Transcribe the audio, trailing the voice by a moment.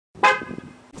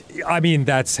I mean,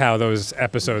 that's how those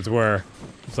episodes were.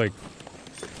 It's like,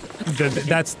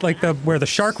 that's like where the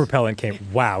shark repellent came.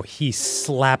 Wow, he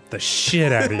slapped the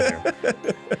shit out of you.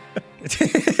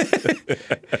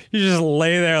 You just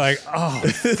lay there like, oh,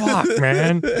 fuck,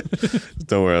 man.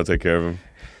 Don't worry, I'll take care of him.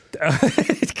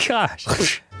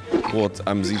 Gosh. Well,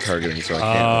 I'm Z-targeting, so I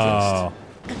can't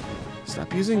resist.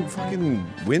 Stop using fucking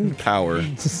wind power.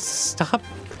 Stop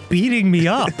beating me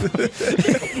up.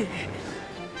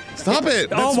 Stop it!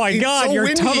 Oh my god, so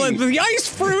you're tumbling. The ice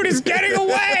fruit is getting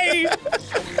away!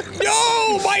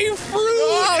 No, my fruit!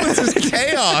 Oh, this is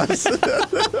chaos! What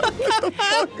the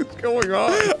fuck is going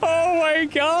on? Oh my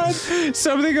god!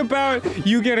 Something about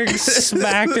you getting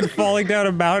smacked and falling down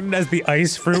a mountain as the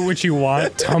ice fruit, which you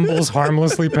want, tumbles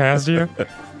harmlessly past you.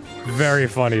 Very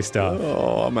funny stuff.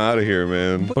 Oh, I'm out of here,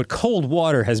 man. But cold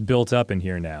water has built up in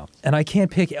here now, and I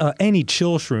can't pick any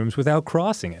chill shrooms without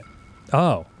crossing it.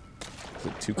 Oh. Is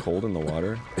it too cold in the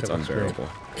water? It's unbearable.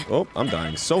 Oh, I'm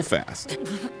dying so fast.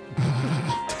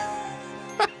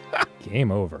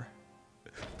 Game over.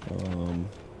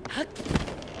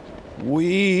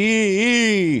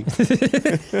 Wee.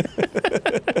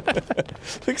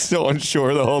 Like so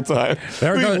unsure the whole time.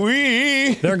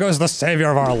 There goes the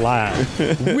savior of our land.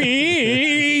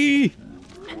 Wee.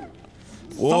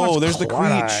 Whoa, there's the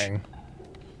creech.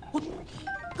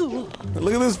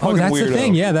 Look at this fucking weirdo. Oh, that's the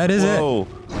thing. Yeah, that is Whoa. it.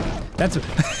 That's.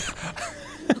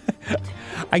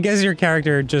 I guess your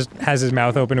character just has his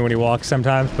mouth open when he walks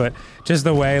sometimes, but just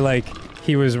the way like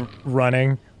he was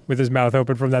running with his mouth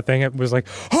open from that thing, it was like,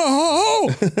 oh,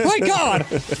 my god!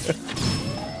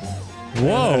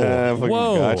 Whoa!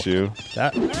 Whoa! Got you.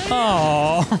 That.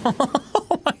 Oh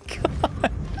my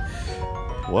god!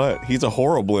 What? He's a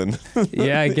horriblin.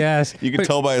 Yeah, I guess. You can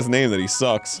tell by his name that he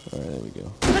sucks. All right, there we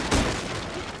go.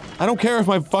 I don't care if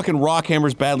my fucking rock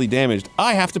hammer's badly damaged.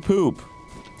 I have to poop.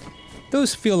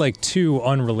 Those feel like two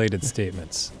unrelated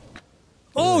statements.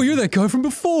 Oh, you're that guy from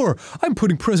before! I'm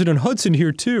putting President Hudson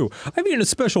here too. I'm eating a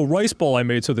special rice ball I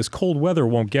made so this cold weather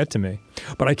won't get to me.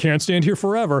 But I can't stand here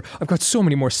forever. I've got so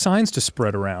many more signs to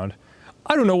spread around.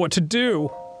 I don't know what to do.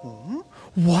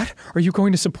 What? Are you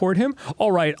going to support him?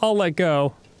 Alright, I'll let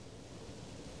go.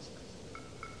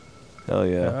 Hell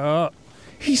yeah.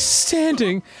 He's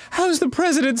standing! How's the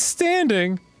president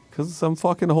standing? Because I'm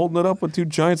fucking holding it up with two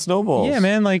giant snowballs. Yeah,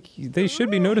 man, like, they should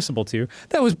be noticeable to you.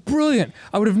 That was brilliant!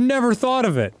 I would have never thought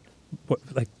of it. What,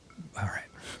 like, alright.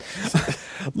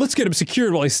 Let's get him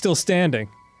secured while he's still standing.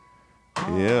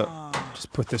 Yeah.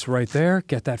 Just put this right there,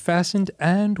 get that fastened,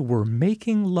 and we're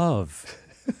making love.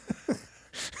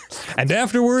 And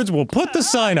afterwards, we'll put the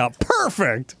sign up.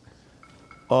 Perfect!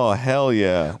 Oh, hell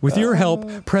yeah. With your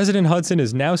help, President Hudson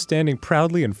is now standing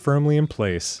proudly and firmly in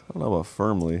place. I don't know about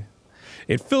firmly.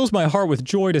 It fills my heart with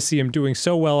joy to see him doing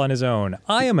so well on his own.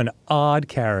 I am an odd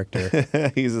character.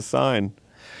 He's a sign.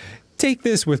 Take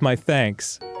this with my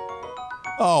thanks.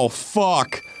 Oh,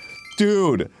 fuck.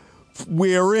 Dude.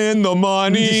 We're in the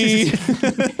money!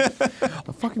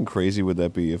 How fucking crazy would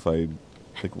that be if I,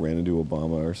 like, ran into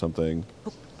Obama or something?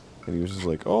 And he was just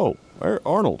like, oh,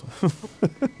 Arnold.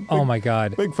 Oh my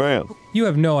god. Big fan. You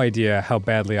have no idea how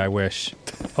badly I wish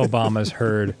Obama's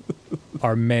heard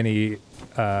our many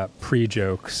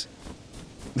pre-jokes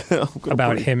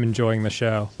about him enjoying the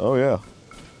show. Oh yeah.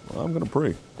 Well, I'm gonna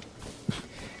pre.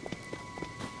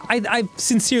 I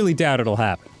sincerely doubt it'll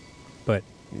happen, but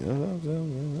Yeah,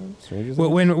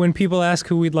 when people ask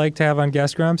who we'd like to have on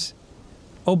Guest Grumps,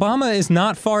 Obama is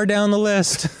not far down the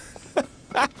list.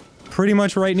 Pretty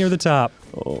much right near the top.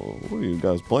 Oh, what are you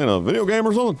guys playing, a video game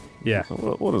or something? Yeah.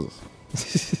 What is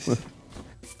this?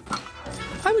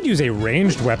 I would use a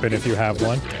ranged weapon if you have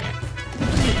one.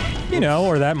 You know,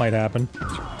 or that might happen.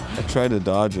 I tried to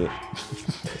dodge it.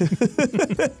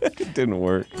 It didn't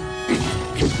work.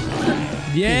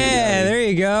 Yeah, there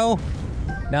you go.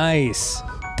 Nice.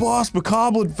 Boss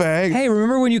Bokoblin Fag! Hey,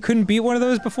 remember when you couldn't beat one of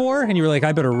those before? And you were like,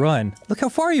 I better run. Look how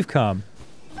far you've come.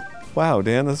 Wow,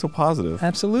 Dan, that's so positive.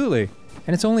 Absolutely.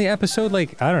 And it's only episode,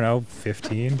 like, I don't know,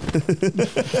 15? I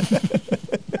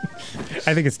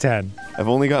think it's 10. I've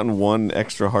only gotten one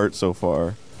extra heart so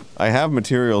far. I have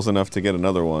materials enough to get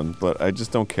another one, but I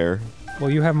just don't care.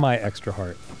 Well, you have my extra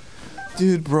heart.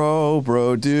 Dude, bro,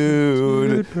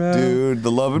 dude,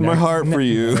 the love in my heart for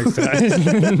you. Next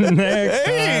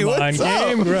time on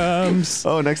Game Grumps.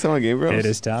 Oh, next time on Game Grumps? It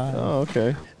is time. Oh,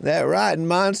 okay. That rotten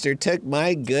monster took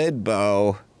my good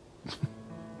bow.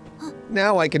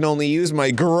 Now I can only use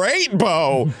my great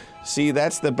bow! See,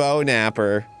 that's the bow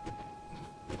napper.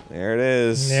 There it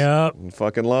is. Yep. He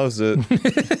fucking loves it.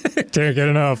 Can't get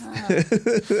enough.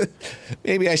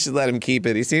 Maybe I should let him keep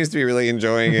it. He seems to be really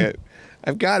enjoying it.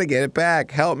 I've got to get it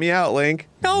back. Help me out, Link.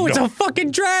 No, it's a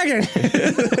fucking dragon!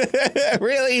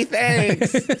 Really?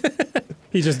 Thanks.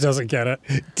 He just doesn't get it.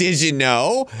 Did you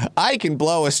know? I can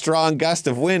blow a strong gust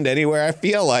of wind anywhere I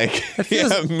feel like.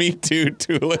 Yeah, me too,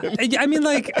 Tulin. I mean,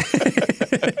 like,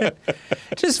 it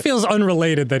just feels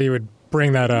unrelated that he would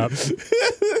bring that up.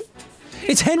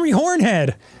 It's Henry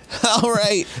Hornhead! All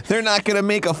right, they're not gonna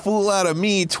make a fool out of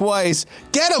me twice.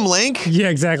 Get him, Link! Yeah,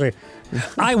 exactly.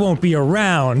 I won't be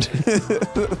around.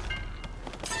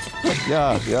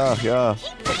 Yeah.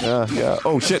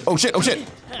 Oh shit, oh shit, oh shit!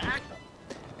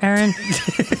 Aaron.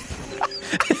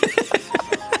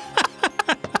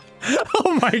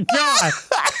 Oh my god!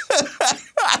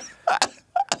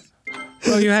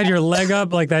 Well, you had your leg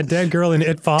up like that dead girl in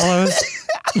It Follows.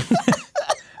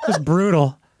 It was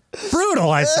brutal. Brutal,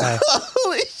 I say.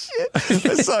 Holy shit!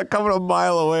 I saw it coming a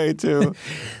mile away, too.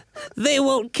 They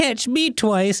won't catch me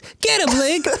twice. Get him,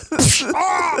 Link!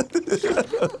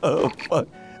 Oh, fuck.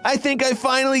 I think I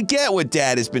finally get what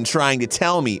Dad has been trying to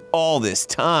tell me all this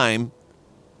time.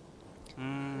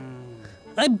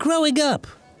 I'm growing up.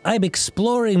 I'm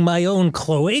exploring my own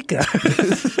cloaca.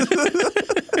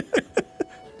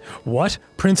 What?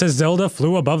 Princess Zelda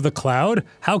flew above the cloud?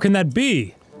 How can that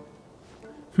be?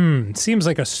 Seems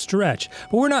like a stretch,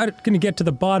 but we're not gonna get to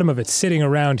the bottom of it sitting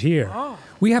around here.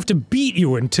 We have to beat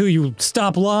you until you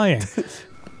stop lying.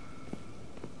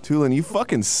 Tulin, you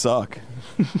fucking suck.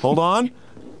 Hold on.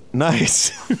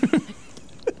 Nice.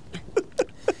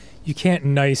 You can't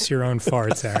nice your own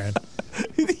farts, Aaron.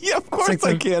 Yeah, of course like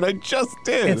I can. I just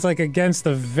did. It's like against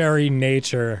the very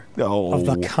nature of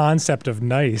the concept of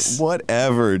nice.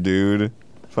 Whatever, dude.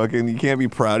 Fucking, you can't be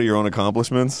proud of your own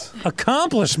accomplishments.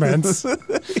 Accomplishments?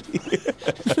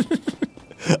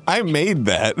 I made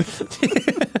that.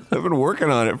 I've been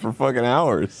working on it for fucking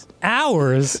hours.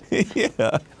 Hours?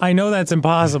 Yeah. I know that's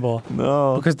impossible.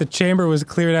 No. Because the chamber was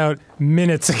cleared out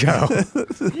minutes ago.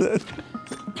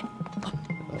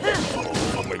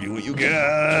 Maybe what you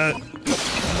got.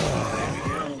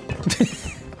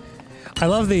 I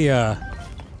love the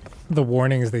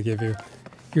warnings they give you.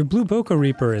 Your blue Boko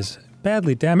Reaper is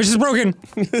badly damaged. It's broken!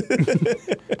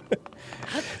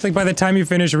 It's like by the time you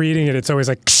finish reading it, it's always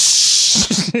like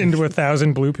into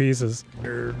 1,000 blue pieces.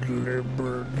 Were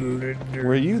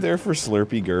you there for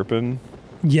Slurpee Gurpin?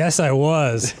 Yes, I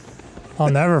was. I'll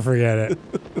never forget it.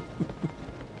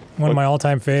 One of my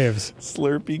all-time faves.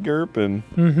 Slurpee Gurpin.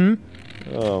 Mm-hmm.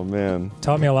 Oh, man.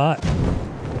 Taught me a lot.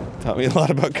 Taught me a lot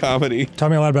about comedy.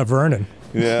 Taught me a lot about Vernon.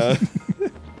 Yeah.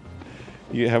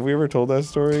 Have we ever told that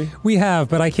story? We have,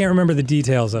 but I can't remember the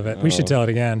details of it. We should tell it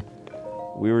again.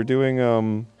 We were doing,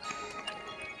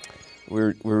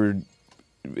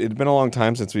 it'd been a long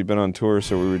time since we'd been on tour,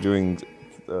 so we were doing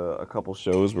a couple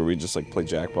shows where we just like play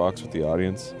Jackbox with the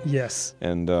audience. Yes.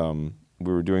 And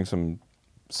we were doing some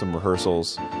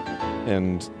rehearsals,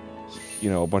 and you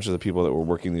know, a bunch of the people that were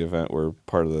working the event were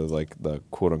part of the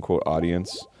quote unquote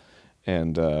audience,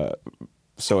 and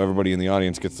so everybody in the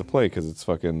audience gets to play because it's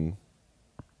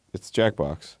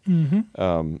Jackbox.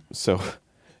 Mm-hmm. So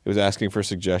it was asking for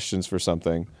suggestions for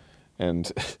something,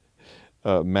 and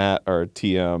Matt, our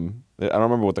TM, I don't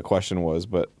remember what the question was,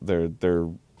 but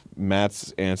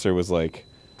Matt's answer was like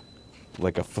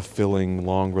a fulfilling,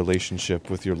 long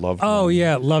relationship with your loved one. Oh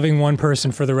yeah, loving one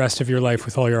person for the rest of your life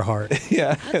with all your heart.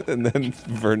 Yeah, and then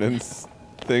Vernon's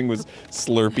thing was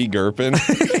Slurpee Gurpin.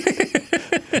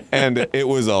 And it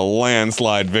was a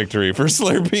landslide victory for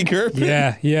Slurpee Gurpin.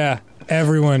 Yeah, yeah.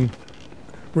 Everyone,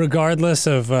 regardless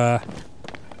of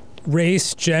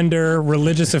race, gender,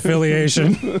 religious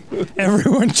affiliation,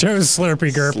 everyone chose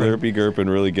Slurpee Gurpin. Slurpee Gurpin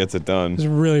really gets it done. It's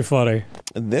really funny.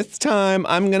 This time,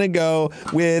 I'm gonna go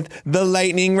with the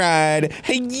lightning ride.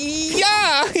 Hey,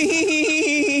 yeah!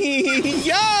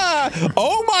 Yeah!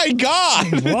 Oh my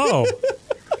god! Whoa.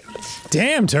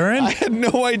 Damn, Turin. I had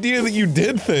no idea that you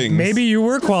did things. Maybe you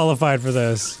were qualified for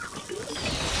this.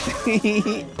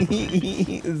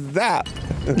 Zap.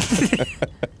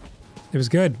 It was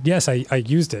good. Yes, I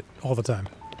used it all the time.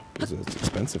 It was an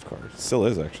expensive card. It still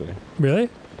is, actually. Really?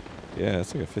 Yeah,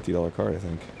 it's like a $50 card, I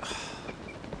think.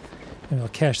 Maybe I'll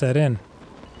cash that in.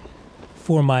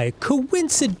 For my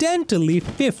coincidentally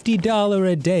 $50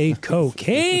 a day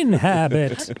cocaine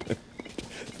habit.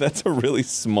 That's a really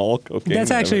small cocaine. That's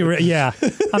actually, yeah.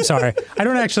 I'm sorry. I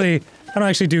don't actually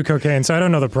do cocaine, so I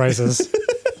don't know the prices.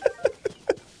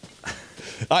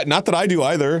 Not that I do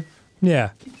either.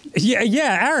 Yeah.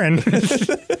 Yeah, Aaron.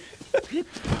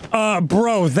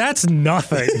 Bro, that's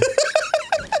nothing.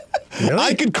 Really?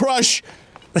 I could crush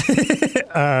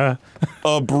a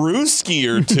brewski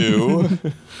or two.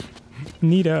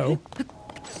 Neato.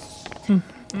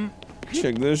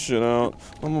 Check this shit out.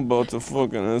 I'm about to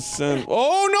fucking ascend.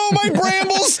 Oh no, my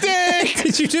bramble stick!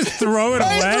 Did you just throw it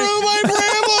away? I threw my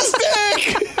bramble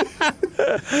stick!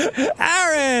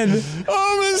 Aaron!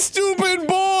 I'm a stupid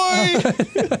boy!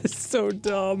 That's so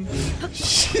dumb.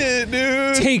 Shit,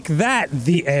 dude. Take that,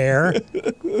 the air.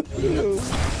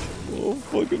 Oh,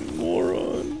 fucking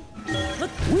moron.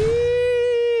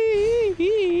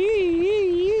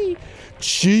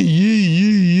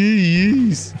 Cheese.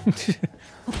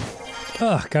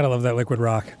 Oh, gotta love that liquid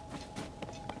rock.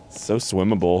 So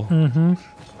swimmable. Mm-hmm.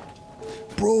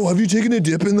 Bro, have you taken a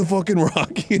dip in the fucking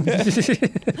rock yet?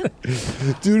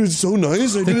 Dude, it's so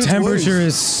nice. The temperature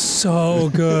is so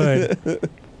good.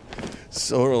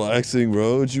 So relaxing,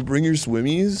 bro. Did you bring your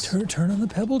swimmies? Turn on the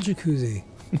pebble jacuzzi.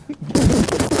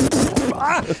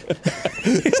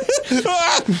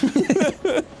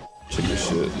 Check this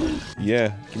shit.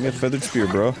 Yeah, give me a feathered spear,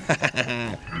 bro.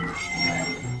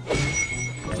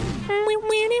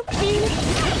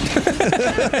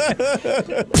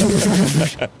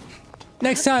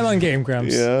 Next time on Game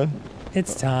Grumps. Yeah.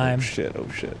 It's time. Oh shit, oh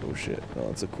shit, oh shit. Oh,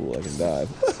 that's a cool, I can dive.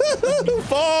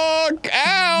 Fuck!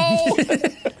 Ow!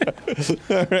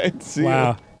 Alright, see ya.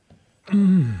 Wow.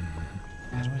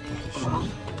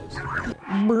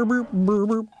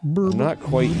 I'm not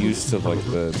quite used to, like,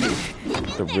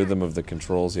 the rhythm of the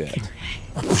controls yet.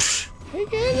 Hey,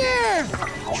 get in there!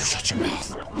 You shut your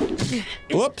mouth.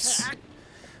 Whoops!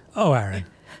 Oh, Aaron.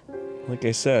 Like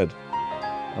I said,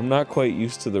 I'm not quite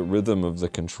used to the rhythm of the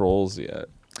controls yet.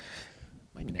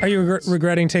 Are you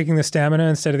regretting taking the stamina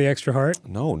instead of the extra heart?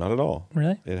 No, not at all.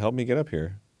 Really? It helped me get up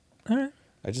here. Alright.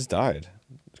 I just died.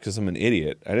 Because I'm an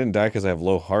idiot. I didn't die because I have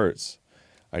low hearts.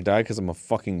 I died because I'm a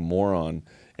fucking moron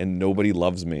and nobody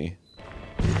loves me.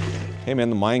 Hey man,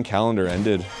 the Mayan calendar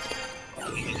ended.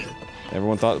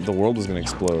 Everyone thought the world was gonna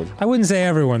explode. I wouldn't say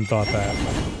everyone thought that.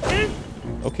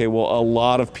 Okay, well, a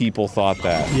lot of people thought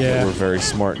that. Yeah. They were very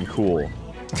smart and cool.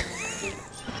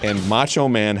 And Macho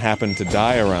Man happened to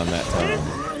die around that time.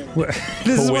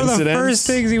 This is one of the Coincidence? first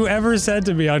things you ever said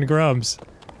to me on Grumps.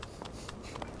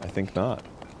 I think not.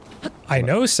 I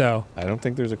know so. I don't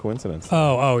think there's a coincidence.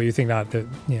 Oh, you think not?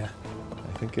 Yeah.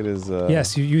 I think it is,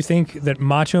 Yes, you think that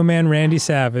Macho Man Randy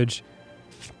Savage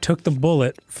took the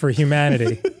bullet for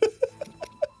humanity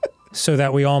so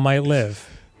that we all might live,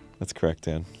 That's correct,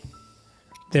 Dan.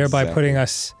 thereby Exactly. putting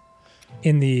us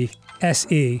in the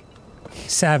SE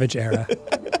Savage era.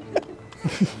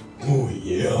 Oh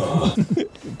yeah.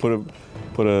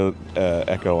 put a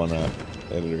echo on that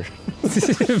editor.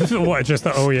 What? Just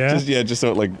the oh yeah? Just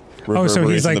so it like Oh, so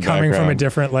he's reverberates in like the coming from a background.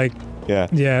 different like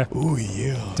Yeah. Oh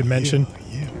yeah dimension.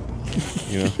 Yeah.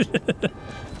 You know.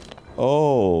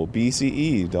 Oh,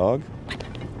 BCE, dog.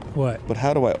 What? But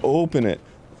how do I open it?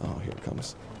 Oh, here it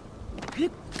comes.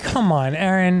 Come on,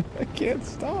 Aaron. I can't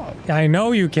stop. I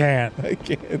know you can't. I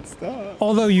can't stop.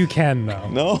 Although you can though.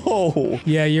 No.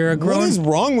 Yeah, you're a grown. What is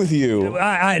wrong with you?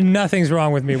 Nothing's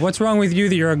wrong with me. What's wrong with you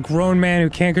that you're a grown man who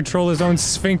can't control his own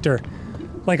sphincter?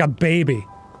 Like a baby.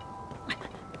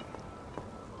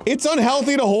 It's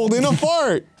unhealthy to hold in a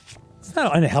fart. It's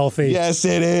not unhealthy. Yes,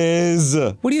 it is.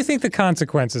 What do you think the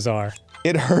consequences are?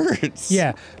 It hurts.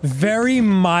 Yeah, very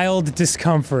mild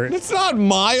discomfort. It's not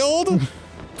mild.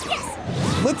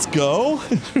 Let's go.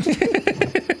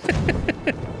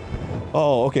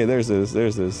 Oh, okay, there's a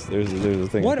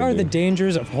thing. What I can are do. the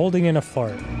dangers of holding in a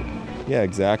fart? Yeah,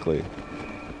 exactly.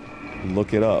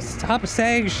 Look it up. Stop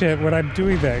saying shit when I'm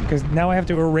doing that, because now I have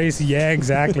to erase yeah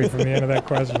exactly from the end of that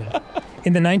question.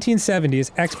 In the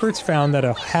 1970s, experts found that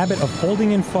a habit of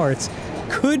holding in farts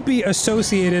could be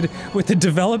associated with the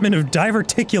development of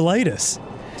diverticulitis.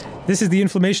 This is the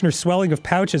inflammation or swelling of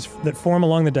pouches that form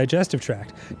along the digestive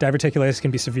tract. Diverticulitis can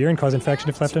be severe and cause infection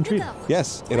if left untreated.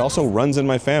 Yes, it also runs in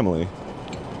my family.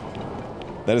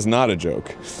 That is not a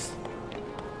joke.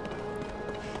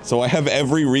 So I have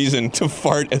every reason to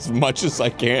fart as much as I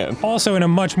can. Also, in a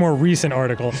much more recent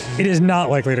article, it is not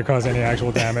likely to cause any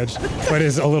actual damage, but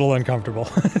is a little uncomfortable.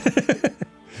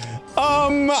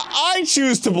 I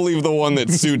choose to believe the one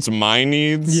that suits my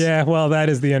needs. Yeah, well, that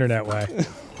is the internet way.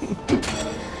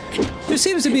 There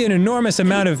seems to be an enormous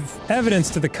amount of evidence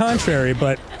to the contrary,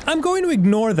 but I'm going to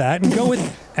ignore that and go with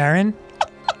Aaron.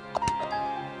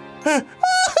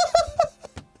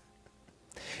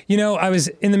 You know, I was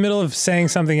in the middle of saying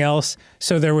something else,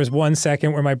 so there was 1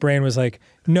 second where my brain was like,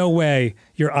 no way,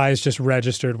 your eyes just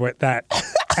registered what that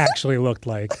actually looked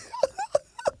like.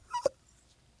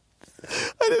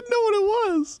 I didn't know what it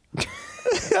was.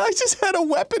 I just had a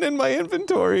weapon in my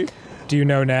inventory. Do you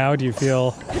know now? Do you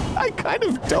feel... I kind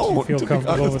of don't, feel to be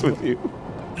comfortable honest with with you.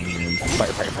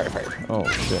 Fire. Oh,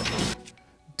 shit.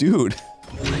 Dude.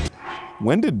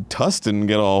 When did Tustin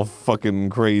get all fucking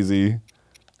crazy?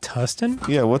 Tustin?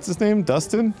 Yeah, what's his name?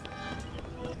 Dustin?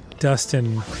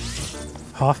 Dustin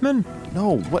Hoffman?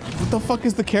 No, what the fuck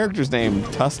is the character's name?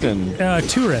 Tustin.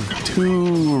 Turin.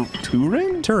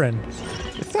 Turin? Turin.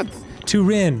 It's not...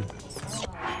 Turin.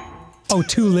 Oh,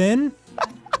 Tulin?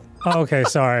 Oh, okay,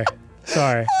 sorry.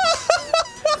 Sorry.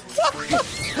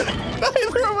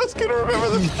 Neither of us can remember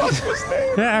the fucker's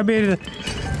name. Yeah, I mean...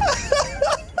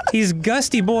 He's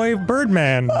Gusty Boy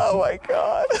Birdman. Oh my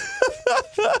god.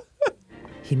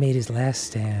 He made his last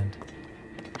stand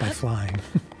by flying.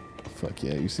 Fuck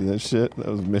yeah, you see that shit? That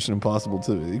was Mission Impossible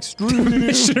too. Extreme.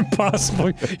 Mission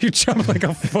Impossible. You jump like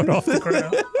a foot off the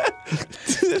ground.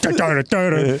 Dun dun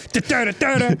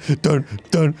dun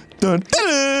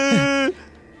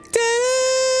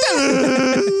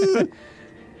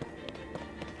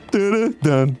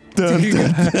dun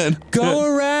dun.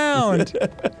 Go around.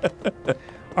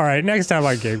 All right, next time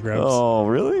on Game Grumps. Oh,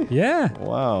 really? Yeah.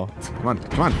 Wow. Come on,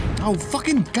 come on. Oh,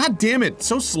 fucking god damn it.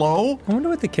 So slow. I wonder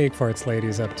what the cake farts lady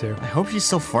is up to. I hope she's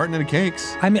still farting into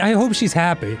cakes. I mean, I hope she's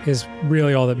happy is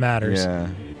really all that matters. Yeah.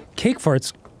 Cake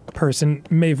farts person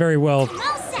may very well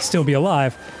still be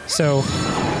alive, so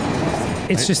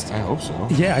it's just... I hope so.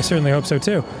 Yeah, I certainly hope so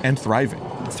too. And thriving.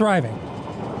 Thriving.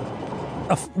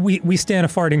 We stand a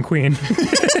farting queen.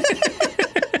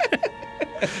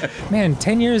 Man,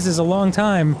 10 years is a long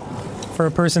time for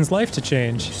a person's life to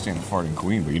change. You stand a farting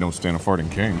queen, but you don't stand a farting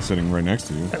king sitting right next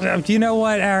to you. You know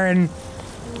what, Aaron?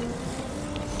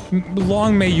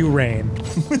 Long may you reign.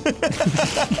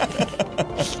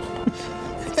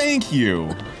 Thank you.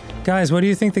 Guys, what do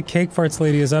you think the cake farts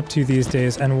lady is up to these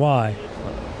days, and why?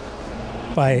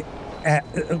 By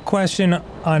a question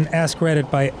on Ask Reddit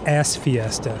by Ass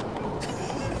Fiesta.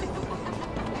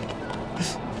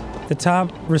 The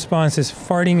top response is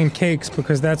farting and cakes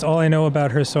because that's all I know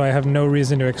about her, so I have no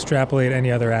reason to extrapolate any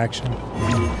other action.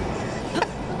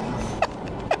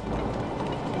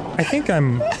 I think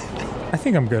I'm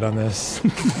good on this.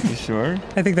 You sure?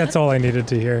 I think that's all I needed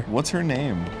to hear. What's her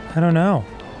name? I don't know.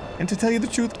 And to tell you the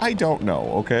truth, I don't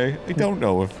know, okay? I don't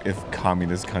know if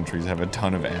communist countries have a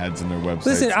ton of ads in their websites.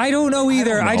 Listen, I don't know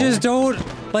either. I know. just don't,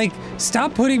 like,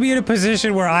 stop putting me in a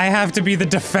position where I have to be the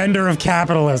defender of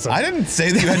capitalism. I didn't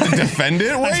say that you had to defend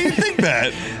it. Why do you think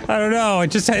that? I don't know.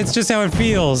 It's just how it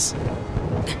feels.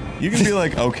 You can be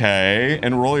like, okay,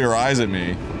 and roll your eyes at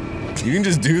me. You can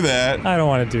just do that. I don't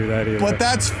want to do that either. But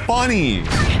that's funny.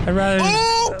 I'd rather...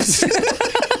 Oops!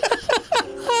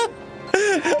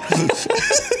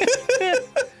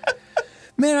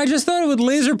 Man, I just thought it would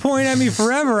laser point at me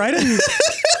forever. I didn't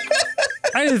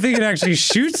think it'd actually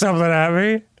shoot something at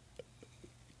me.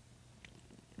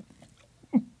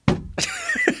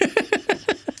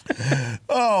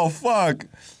 Oh, fuck.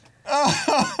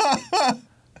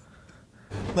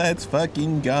 Let's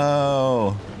fucking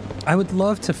go. I would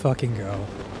love to fucking go.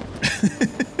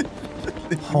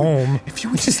 Home. If you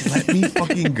would just let me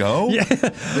fucking go? Yeah.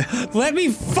 Let me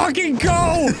fucking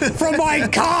go from my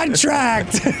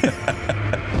contract!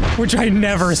 Which I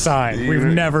never signed. We've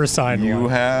never signed You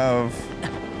one. have.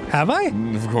 Have I?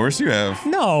 Of course you have.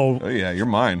 No. Oh yeah, you're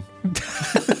mine.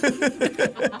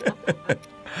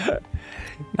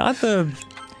 Not the...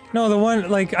 No, the one,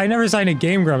 like, I never signed a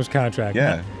Game Grumps contract.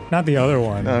 Yeah. Not the other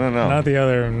one. No. Not the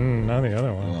other one. No, we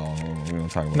don't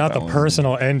talk about Not that the one.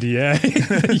 personal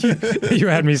NDA you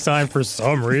had me sign for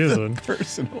some reason.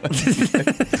 Personal.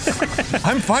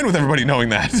 I'm fine with everybody knowing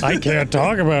that. I can't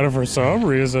talk about it for some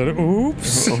reason.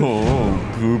 Oops.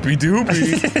 Oh, poopy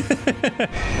doopy.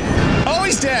 Oh,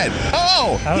 he's dead.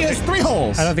 Oh, he has 3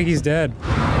 holes. I don't think he's dead.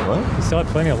 What? He still had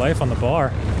plenty of life on the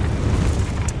bar.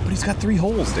 But he's got 3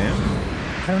 holes, Dan.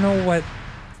 I don't know what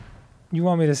you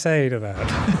want me to say to that.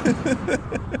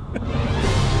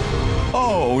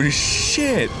 Oh,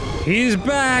 shit. He's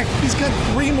back He's got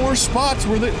 3 more spots.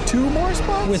 Were there 2 more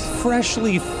spots? with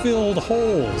freshly filled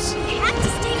holes. You have to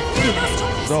stay clear of those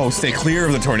tornadoes Oh, stay clear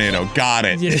of the tornado. Got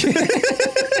it. Yeah.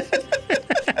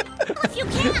 if you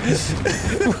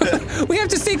can. We have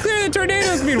to stay clear of the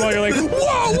tornadoes. Meanwhile, you're like, whoa,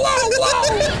 whoa,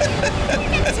 whoa!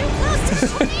 Get too close to the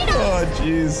tornado. Oh,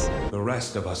 jeez. The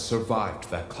rest of us survived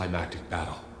that climactic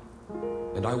battle,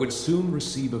 and I would soon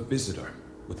receive a visitor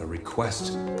with a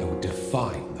request that would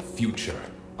define the future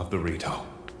of the Rito.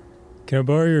 Can I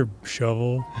borrow your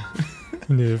shovel? I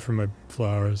need it for my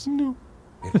flowers. It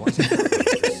wasn't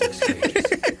the 6 sages,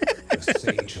 the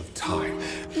sage of time.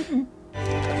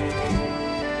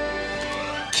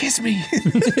 Kiss me.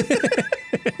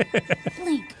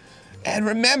 Blink. And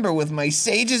remember, with my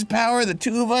sage's power, the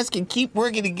 2 of us can keep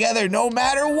working together no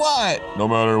matter what. No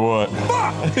matter what.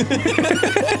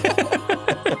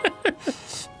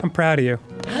 I'm proud of you.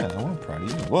 Yeah, I want to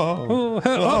Whoa.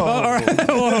 All right.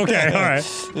 Oh, okay, all right.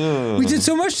 We did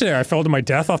so much today. I fell to my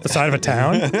death off the side of a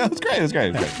town. That's great. That's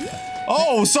great.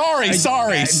 Oh, sorry.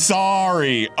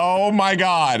 Oh my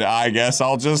God. I guess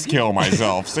I'll just kill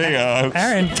myself. See ya.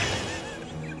 Aaron.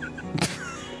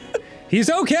 He's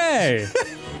okay.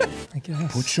 I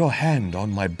guess. Put your hand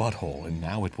on my butthole, and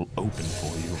now it will open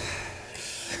for you.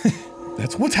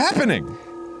 That's what's happening.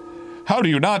 How do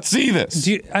you not see this?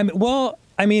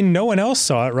 I mean, no one else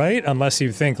saw it, right? Unless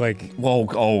you think like. Whoa!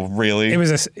 Oh, really? It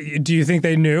was do you think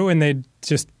they knew and they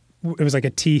just? It was like a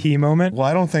tee-hee moment. Well,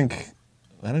 I don't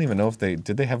even know if did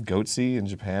they have goatse in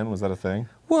Japan? Was that a thing?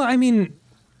 Well, I mean,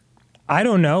 I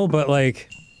don't know, but like,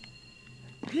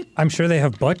 I'm sure they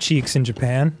have butt cheeks in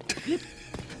Japan.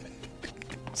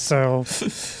 So.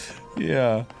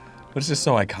 Yeah, but it's just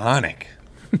so iconic.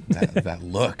 That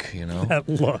look, you know? That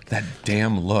look. That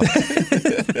damn look.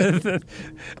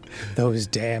 Those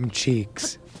damn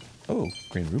cheeks. Oh,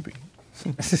 green rupee.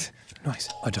 Nice.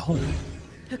 $1.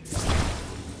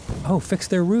 Oh, fix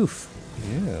their roof.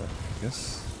 Yeah, I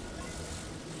guess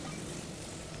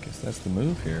that's the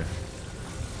move here.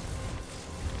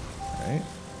 Right?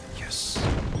 Yes.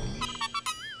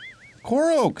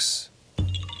 Core Oaks!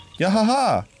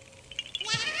 Yahaha!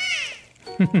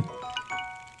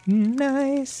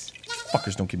 Nice.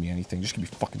 Fuckers don't give me anything. Just give me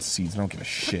fucking seeds. I don't give a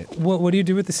shit. What do you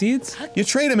do with the seeds? You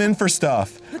trade them in for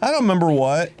stuff. I don't remember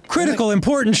what. Critical,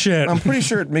 important shit. I'm pretty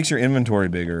sure it makes your inventory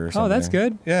bigger or something. Oh, that's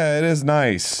good. Yeah, it is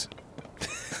nice.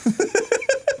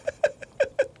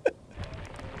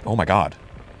 Oh my God.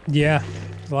 Yeah,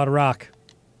 a lot of rock.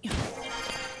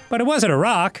 But it wasn't a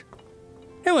rock.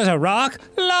 It was a rock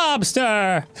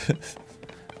lobster.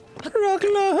 Rock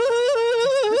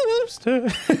lobster.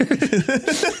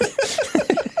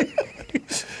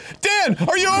 Dan,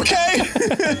 are you okay?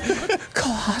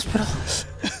 Call hospital.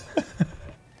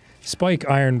 Spike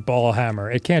iron ball hammer.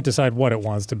 It can't decide what it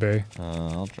wants to be.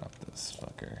 I'll drop this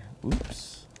fucker.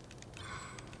 Oops.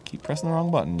 Keep pressing the wrong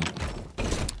button.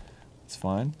 It's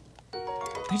fine.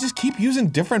 They just keep using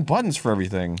different buttons for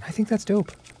everything. I think that's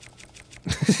dope.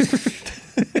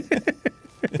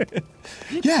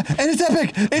 Yeah, and it's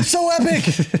epic! It's so epic!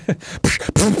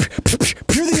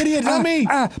 You're the idiot, not me!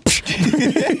 Why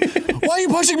are you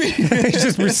pushing me? He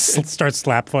just starts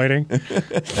slap fighting. Ow,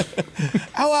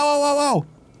 ow, ow, ow, ow!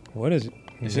 What is it?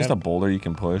 It's just a boulder you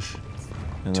can push.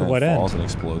 And To then what it end? falls and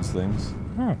explodes things.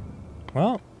 Oh,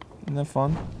 well, Isn't that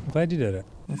fun? I'm glad you did it.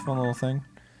 A fun little thing.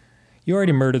 You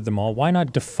already murdered them all. Why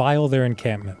not defile their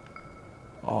encampment?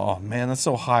 Oh man, that's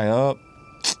so high up.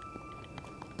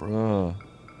 Bruh.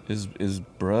 Is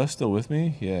bruh still with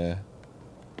me? Yeah.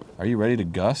 Are you ready to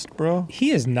gust, bro?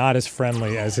 He is not as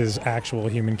friendly as his actual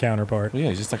human counterpart. Well, yeah,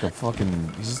 he's just like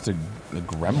he's just a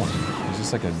gremlin. He's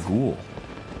just like a ghoul.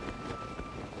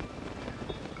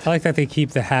 I like that they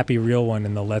keep the happy real one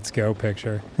in the let's go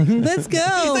picture. Let's go!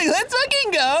 He's like, let's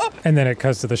fucking go! And then it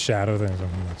cuts to the shadow thing. So,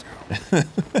 let's go.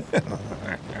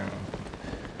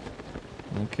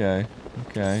 Okay.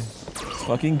 Let's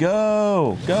fucking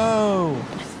go! Go!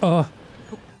 What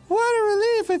a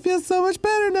relief! I feel so much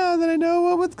better now that I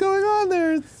know what's going on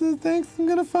there. Thanks, I'm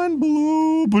gonna find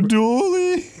Blue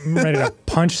Badoli. I'm ready to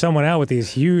punch someone out with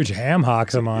these huge ham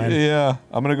hocks of mine. Yeah,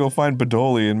 I'm gonna go find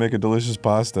Badoli and make a delicious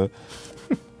pasta.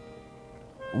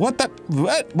 What?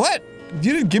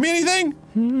 You didn't give me anything?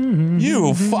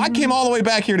 I came all the way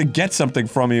back here to get something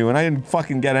from you, and I didn't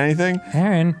fucking get anything?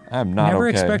 Aaron, I'm not never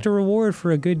okay. expect a reward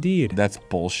for a good deed. That's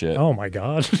bullshit. Oh my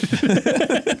god.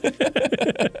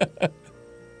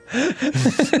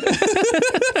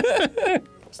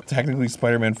 Technically,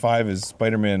 Spider-Man 5 is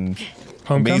Spider-Man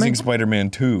Homecoming? Amazing Spider-Man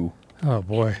 2, Oh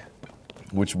boy.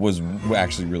 which was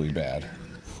actually really bad.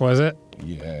 Was it?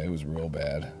 Yeah, it was real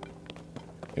bad.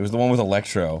 It was the one with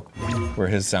Electro, where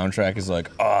his soundtrack is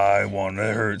like, I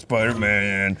wanna hurt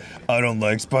Spider-Man, I don't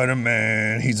like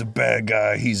Spider-Man, he's a bad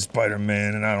guy, he's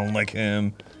Spider-Man, and I don't like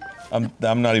him.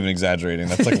 I'm not even exaggerating,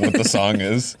 that's like what the song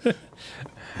is.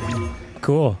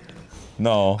 Cool.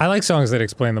 No. I like songs that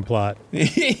explain the plot.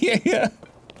 Yeah.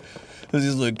 It's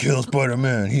just like, kill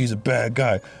Spider-Man, he's a bad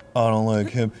guy, I don't like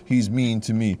him, he's mean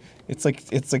to me. It's like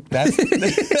that's,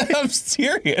 I'm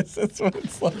serious, that's what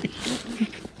it's like.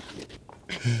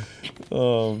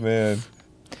 Oh man.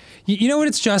 You know what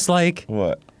it's just like?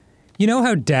 What? You know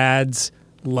how dads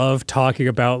love talking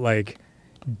about like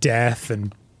death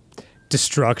and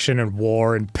destruction and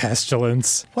war and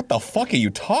pestilence? What the fuck are you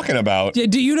talking about?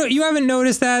 Do you haven't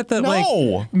noticed that No.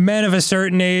 like men of a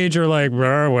certain age are like,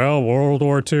 well, World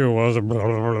War II was a blah,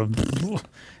 blah, blah."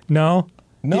 No?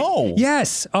 No.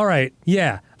 Yes. All right.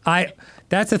 Yeah.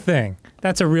 That's a thing.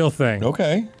 That's a real thing.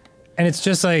 Okay. And it's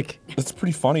just like That's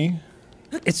pretty funny.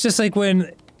 it's just like when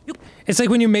It's like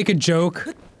when you make a joke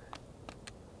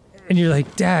and you're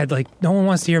like, Dad, like, no one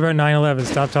wants to hear about 9/11.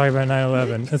 Stop talking about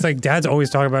 9/11. It's like, Dad's always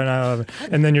talking about 9/11.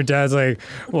 And then your dad's like,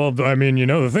 well, I mean, you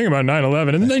know the thing about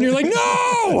 9/11. And then you're like,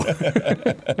 no!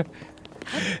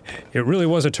 It really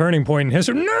was a turning point in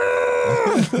history. No!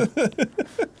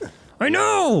 I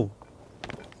know!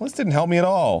 Well, this didn't help me at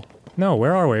all. No,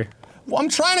 where are we? Well, I'm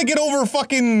trying to get over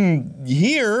fucking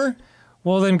here.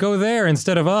 Well, then go there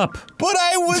instead of up. But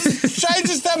I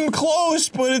just am close,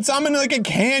 but I'm in like a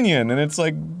canyon, and it's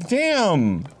like,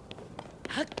 damn.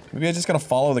 Maybe I just gotta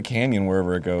follow the canyon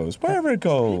wherever it goes. Wherever it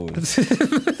goes.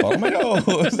 Follow my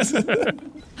nose.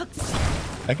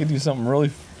 I could do something really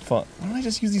fun. Why don't I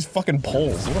just use these fucking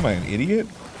poles? What am I, an idiot?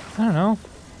 I don't know.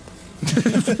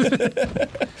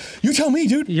 You tell me,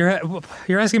 dude.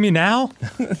 You're asking me now?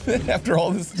 After all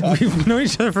this time. We've known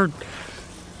each other for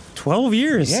 12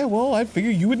 years. Yeah, well, I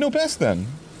figure you would know best then.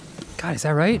 God, is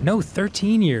that right? No,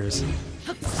 13 years.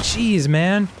 Jeez,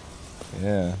 man.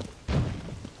 Yeah.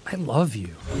 I love you.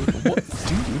 What,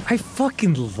 dude? I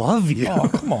fucking love you. Oh,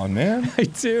 come on, man. I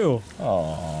do.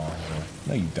 Oh,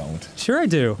 no, you don't. Sure I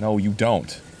do. No, you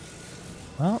don't.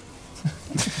 Well.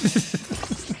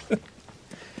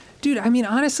 Dude, I mean,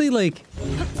 honestly, like,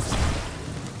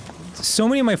 so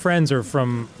many of my friends are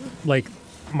from, like,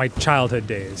 my childhood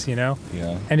days, you know?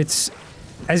 Yeah. And it's,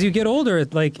 as you get older,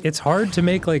 like, it's hard to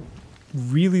make, like,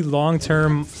 really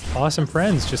long-term, awesome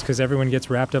friends just because everyone gets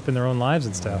wrapped up in their own lives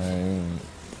and stuff. And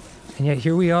yet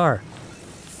here we are,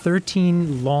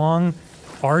 13 long,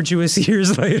 arduous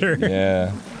years later.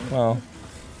 Yeah. Well,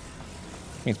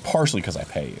 I mean, it's partially because I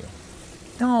pay you.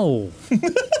 No.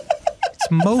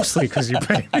 It's mostly because you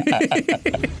pay me.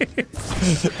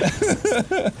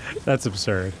 That's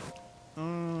absurd.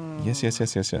 Yes.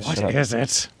 What is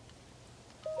it?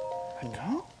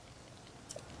 Go?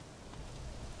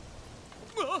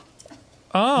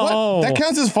 Oh. What? That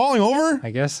counts as falling over?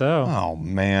 I guess so. Oh,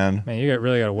 man. Man, you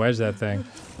really gotta wedge that thing.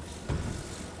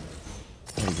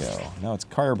 There we go. Now it's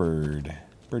Carbird.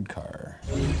 Bird car.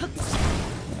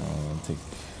 I'll take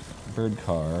bird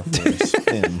car for a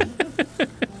spin.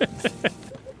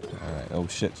 Alright. Oh,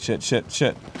 shit.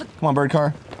 Come on, bird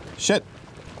car. Shit.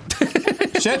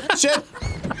 Shit.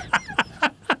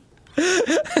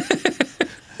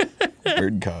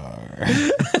 Bird car.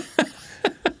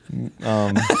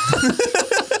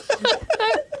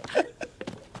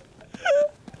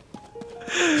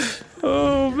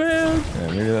 Oh, man. Yeah,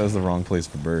 maybe that was the wrong place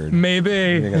for bird. Maybe.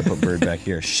 Maybe I gotta put bird back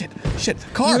here. Shit.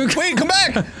 Car! Wait, come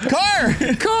back! Car!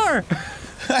 Car!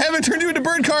 I haven't turned you into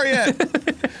bird car yet!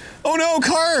 Oh no,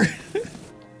 car!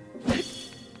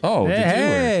 Oh,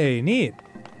 Hey, neat.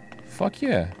 Fuck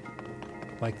yeah.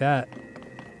 Like that.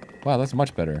 Wow, that's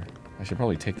much better. I should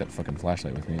probably take that fucking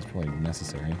flashlight with me. It's probably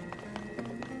necessary.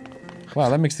 Wow,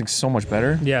 that makes things so much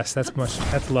better. Yes, that's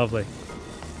lovely.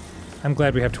 I'm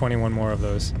glad we have 21 more of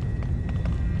those.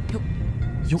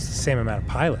 It's the same amount of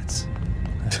pilots.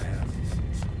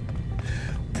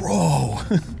 Bro!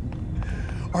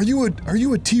 Are you a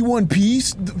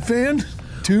T1P fan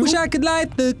too? Wish I could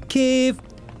light the cave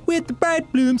with the bright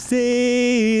bloom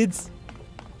seeds.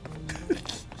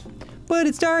 But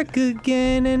it's dark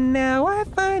again, and now I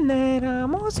find that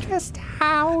I'm all stressed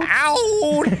out.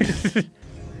 Ow!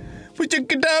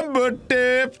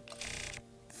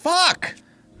 Fuck!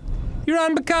 You're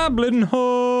on the goblin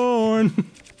horn.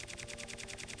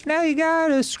 Now you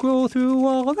gotta scroll through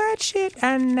all that shit,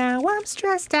 and now I'm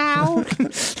stressed out.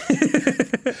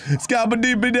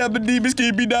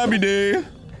 Scabba-dee-ba-dabba-dee-ba-skee-be-dabby-dee.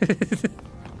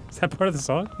 Is that part of the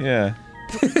song? Yeah.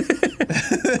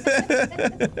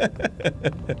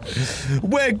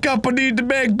 Wake up, I need to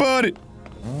make buddy.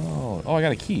 Oh, I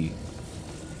got a key.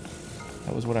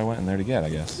 That was what I went in there to get, I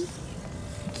guess.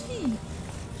 Key.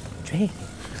 Dragon.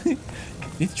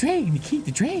 It's dragon, the key,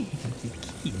 the dragon.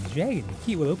 The dragon. The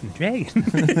key will open the dragon.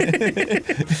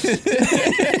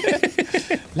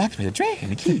 Locked me, the dragon,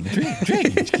 the key, the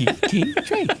dragon, the key,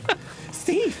 dragon.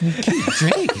 Save me, key,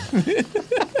 dragon.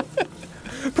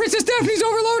 Princess Daphne's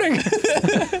overloading!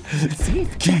 Save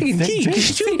the Dragon, key,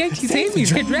 key, save me,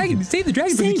 dragon, save the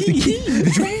dragon, save the the key. key, the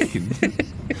dragon.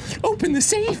 Open the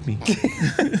save me.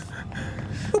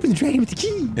 Open the dragon with the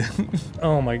key.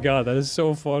 Oh my god, that is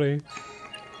so funny.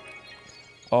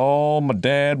 Oh, my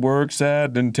dad works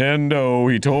at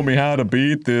Nintendo. He told me how to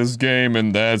beat this game,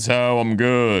 and that's how I'm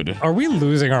good. Are we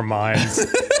losing our minds?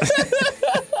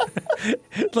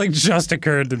 It, like, just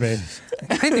occurred to me.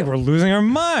 I think we're losing our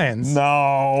minds.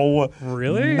 No.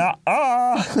 Really?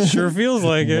 Nuh-uh. Sure feels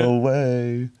like it. No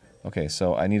way. Okay,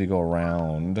 so I need to go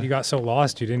around. You got so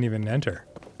lost you didn't even enter.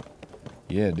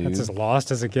 Yeah, dude. That's as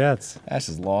lost as it gets. That's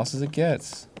as lost as it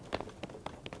gets.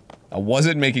 I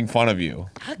wasn't making fun of you.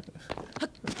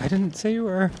 I didn't say you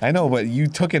were. I know, but you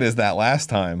took it as that last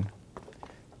time.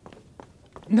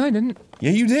 No, I didn't.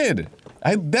 Yeah, you did.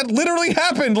 That literally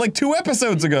happened like 2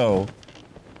 episodes ago.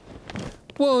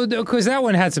 Well, because that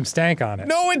one had some stank on it.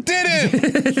 No, it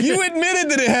didn't! You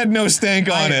admitted that it had no stank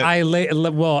on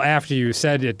it. Well, after you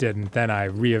said it didn't, then I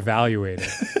reevaluated.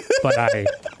 But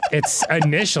it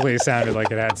initially sounded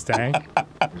like it had stank.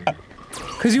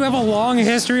 Because you have a long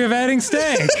history of adding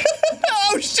stank.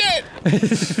 Oh, shit!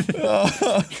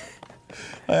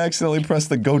 I accidentally pressed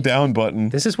the go down button.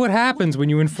 This is what happens when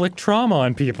you inflict trauma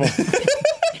on people.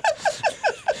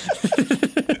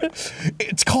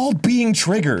 It's called being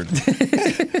triggered.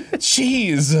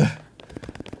 Jeez.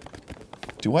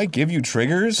 Do I give you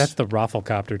triggers? That's the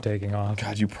Rafflecopter taking off.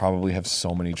 God, you probably have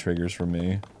so many triggers from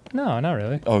me. No, not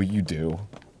really. Oh, you do.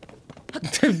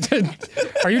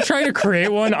 Are you trying to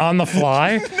create one on the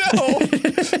fly? No,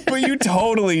 but you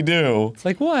totally do.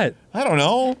 Like what? I don't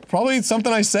know. Probably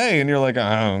something I say and you're like,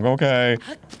 oh, okay.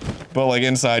 But like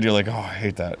inside you're like, oh, I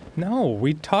hate that. No,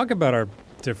 we talk about our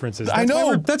differences. I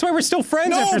know. That's why we're still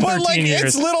friends No, after 13 but like, years.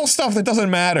 it's little stuff that doesn't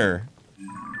matter.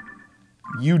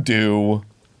 You do.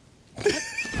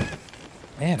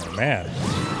 Man, oh man.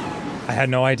 I had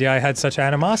no idea I had such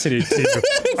animosity to you.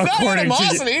 It's not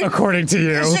animosity. According to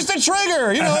you. It's just a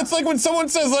trigger. You know, it's like when someone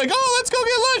says like, oh, let's go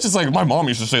get lunch. It's like, my mom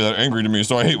used to say that angry to me,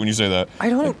 so I hate when you say that. I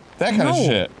don't. That kind of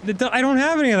shit. I don't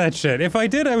have any of that shit. If I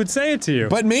did, I would say it to you.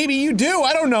 But maybe you do.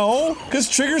 I don't know. Because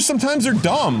triggers sometimes are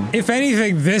dumb. If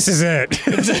anything, this is it.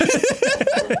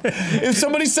 If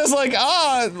somebody says like,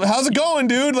 how's it going,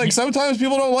 dude? Like sometimes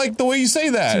people don't like the way you say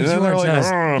that. And then they're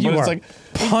like, but it's like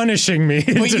punishing me.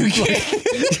 But you can't.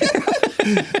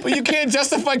 But you can't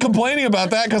justify complaining about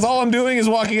that because all I'm doing is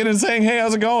walking in and saying, hey,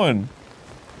 how's it going?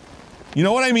 You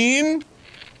know what I mean?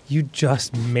 You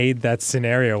just made that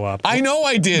scenario up. I know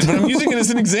I did, but I'm using it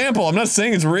as an example. I'm not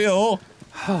saying it's real.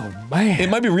 Oh man. It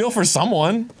might be real for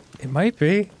someone. It might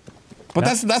be. But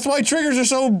that's why triggers are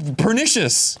so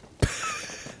pernicious.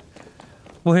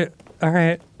 Wait,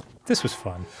 alright. This was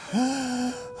fun.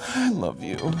 I love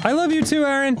you. I love you too,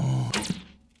 Aaron.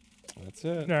 That's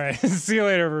it. Alright, see you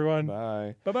later, everyone.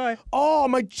 Bye. Bye-bye. Oh,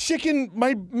 my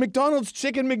McDonald's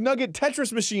chicken McNugget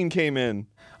Tetris machine came in.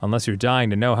 Unless you're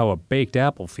dying to know how a baked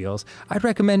apple feels, I'd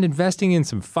recommend investing in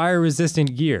some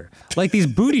fire-resistant gear, like these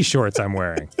booty shorts I'm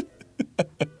wearing.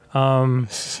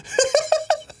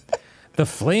 The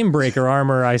flame breaker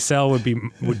armor I sell would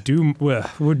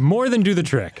more than do the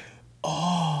trick.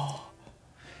 Oh.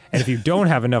 And if you don't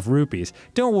have enough rupees,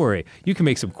 don't worry. You can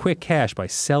make some quick cash by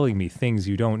selling me things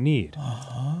you don't need.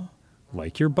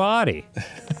 Like your body.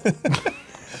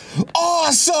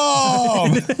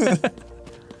 Awesome!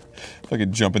 If I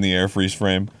could jump in the air freeze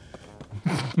frame.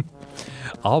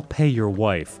 I'll pay your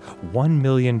wife $1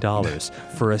 million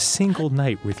for a single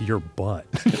night with your butt.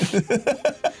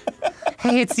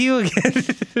 Hey, it's you again.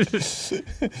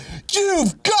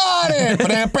 You've got it!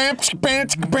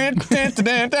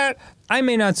 I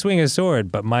may not swing a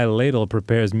sword, but my ladle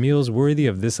prepares meals worthy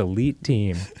of this elite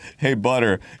team. Hey,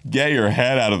 Butter, get your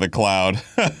head out of the cloud.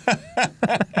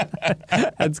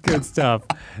 That's good stuff.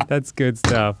 That's good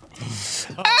stuff.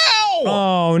 Ow!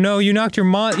 Oh no, you knocked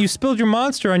you spilled your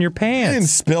monster on your pants. I didn't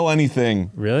spill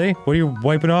anything. Really? What are you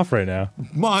wiping off right now?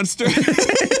 Monster.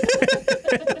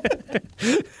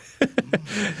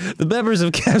 The members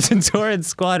of Captain Torrance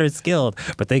squad are skilled,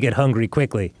 but they get hungry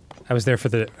quickly. I was there for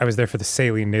the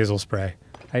saline nasal spray.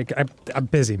 I'm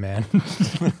busy, man.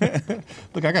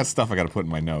 Look, I got stuff I gotta put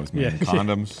in my nose, man. Yeah.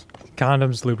 Condoms.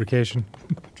 Condoms, lubrication.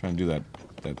 Trying to do that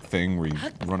thing where you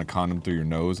run a condom through your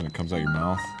nose and it comes out your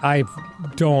mouth. I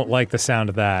don't like the sound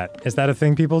of that. Is that a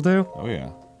thing people do? Oh yeah.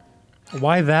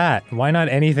 Why that? Why not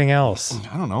anything else?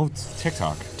 I don't know. It's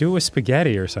TikTok. Do it with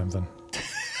spaghetti or something.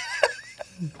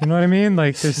 You know what I mean?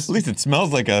 Like this. At least it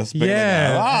smells like a spaghetti.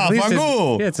 Yeah. At least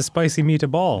fangool! it's a spicy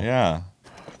meatball. Yeah.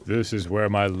 This is where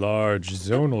my large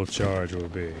zonal charge will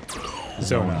be.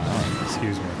 Zonal.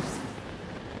 Excuse me.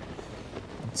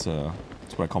 That's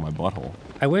what I call my butthole.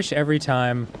 I wish every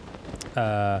time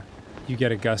you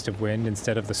get a gust of wind,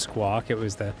 instead of the squawk, it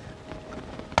was the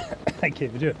I can't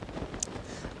even do it.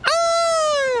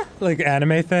 Ah! Like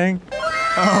anime thing.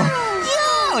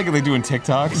 Oh. Yeah, like they do in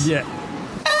TikToks. Yeah.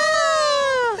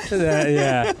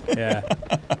 Yeah.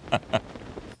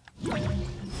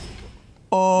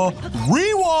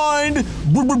 Rewind.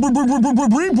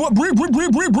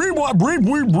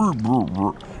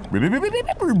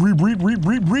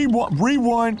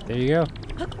 Rewind. There you go.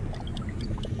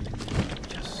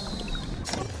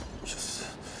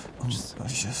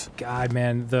 God,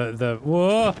 man, the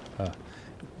whoa.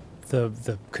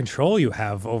 the control you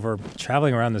have over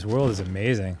traveling around this world is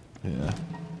amazing. Yeah.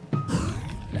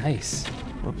 Nice.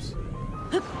 Whoops.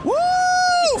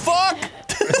 Woo! Fuck!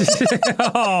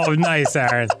 Oh, nice,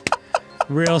 Aaron.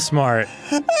 Real smart.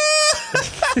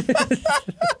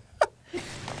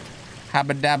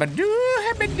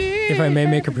 If I may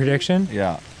make a prediction,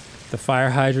 Yeah. the fire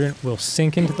hydrant will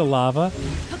sink into the lava,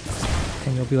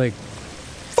 and you'll be like,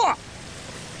 "Fuck!"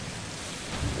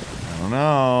 I don't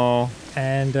know.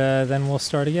 And then we'll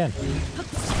start again.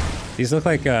 These look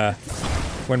like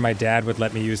when my dad would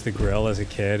let me use the grill as a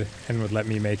kid and would let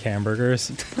me make hamburgers.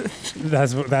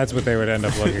 That's what they would end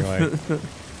up looking like.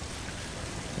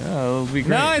 Yeah, it'll be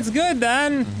great. No, it's good,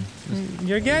 Dan.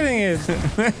 You're getting it.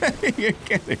 You're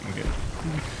getting it.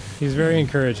 He's very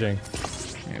encouraging.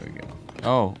 There we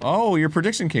go. Oh, your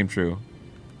prediction came true.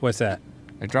 What's that?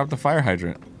 I dropped the fire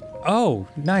hydrant. Oh,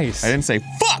 nice. I didn't say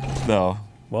fuck though.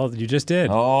 Well, you just did.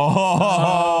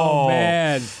 Oh,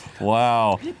 man.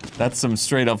 Wow. That's some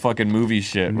straight up fucking movie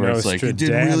shit where it's like, it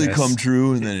didn't really Nostradamus. come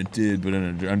true and then it did, but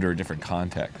under a different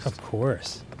context. Of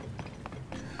course.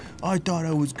 I thought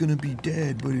I was gonna be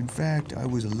dead, but in fact I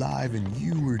was alive and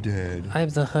you were dead. I'm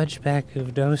the hunchback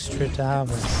of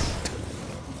Nostradamus.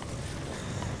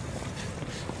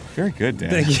 Very good, Dan.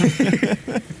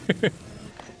 Thank you.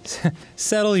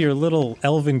 Settle your little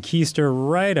elven keister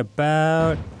right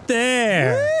about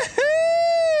there.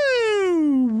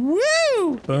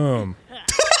 Woo! Boom.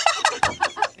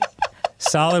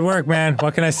 Solid work, man.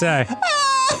 What can I say?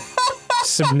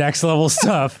 Some next level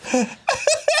stuff.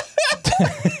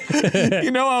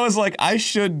 You know, I was like, I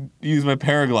should use my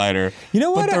paraglider. You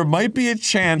know what? But there might be a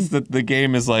chance that the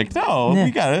game is like, no, Nah.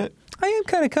 we got it. I am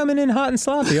kind of coming in hot and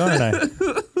sloppy, aren't I?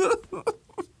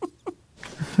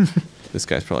 This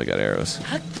guy's probably got arrows.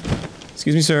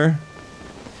 Excuse me, sir.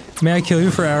 May I kill you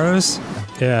for arrows?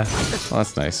 Yeah. Oh,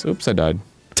 that's nice. Oops, I died.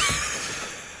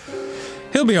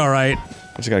 He'll be alright.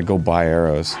 I just gotta go buy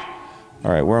arrows.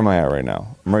 Alright, where am I at right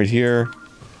now? I'm right here.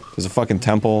 There's a fucking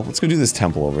temple. Let's go do this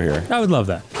temple over here. I would love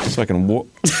that. So I can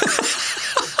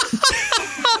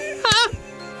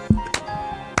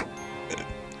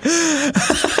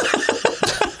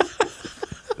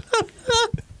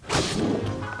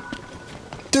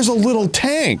There's a little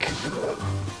tank.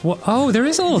 Well, oh, there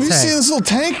is a little You see tank. this little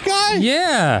tank guy?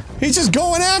 Yeah. He's just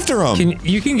going after him.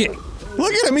 You can get.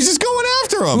 Look at him. He's just going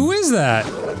after him. Who is that?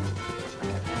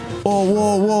 Oh,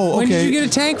 whoa, whoa. When Okay. did you get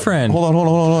a tank friend? Hold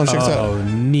on. Check this out. Oh,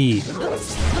 neat.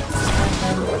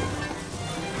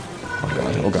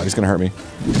 Oh god, he's gonna hurt me.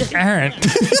 Aaron.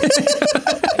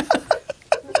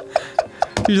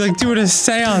 You're like doing a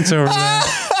seance over there.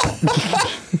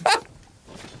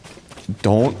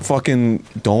 Don't.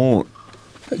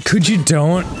 Could you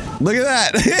don't? Look at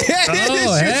that. It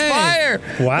shoots hey. fire.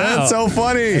 Wow. That's so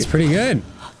funny. That's pretty good.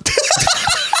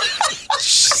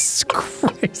 Jesus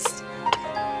Christ.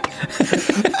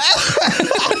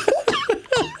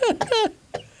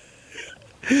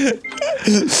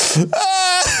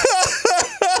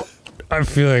 I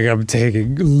feel like I'm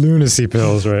taking lunacy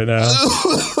pills right now.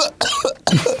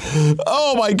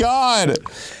 Oh my god.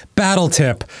 Battle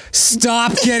tip.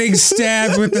 Stop getting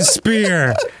stabbed with the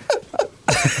spear.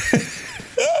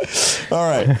 All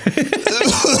right.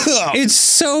 It's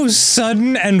so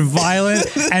sudden and violent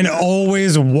and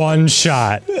always one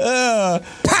shot. Pop!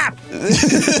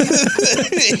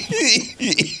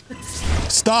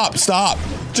 Stop.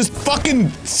 Just fucking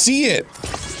see it.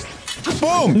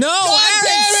 Boom. No, God Aaron,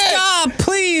 damn it. stop,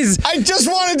 please. I just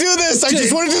want to do this. I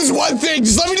just want to do this one thing.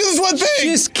 Just let me do this one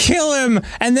thing. Just kill him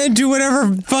and then do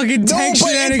whatever fucking tank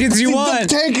shenanigans you want. The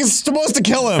tank is supposed to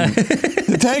kill him.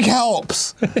 The tank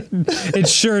helps. It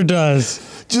sure does.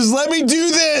 Just let me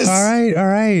do this. All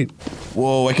right.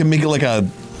 Whoa, I can make it like a...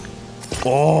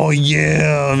 Oh,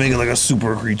 yeah. I'll make it like a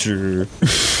super creature.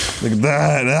 Look at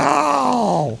that.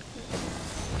 Ow.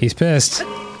 He's pissed.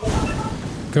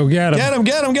 Go get him.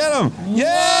 Get him. Yeah.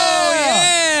 Oh,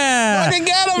 yeah. Fucking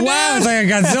get him, Wow, dude. it's like a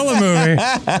Godzilla movie.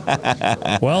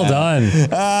 Well done. He's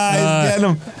getting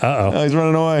him. Uh-oh. Oh, he's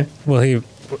running away. Well, he...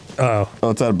 Uh-oh. Oh,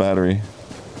 it's out of battery.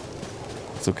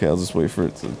 It's okay. I'll just wait for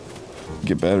it to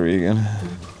get battery again.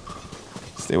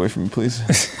 Stay away from me, please.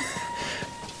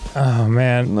 Oh,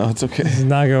 man. No, it's okay. This is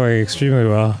not going extremely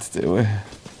well. Stay away.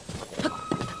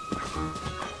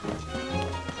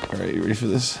 Alright, you ready for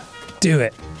this? Do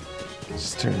it.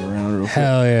 Just turn it around real quick.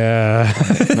 Hell yeah.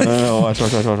 No, watch. You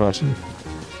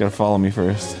gotta follow me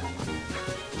first.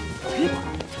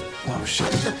 Oh, shit.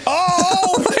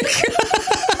 Oh, my God!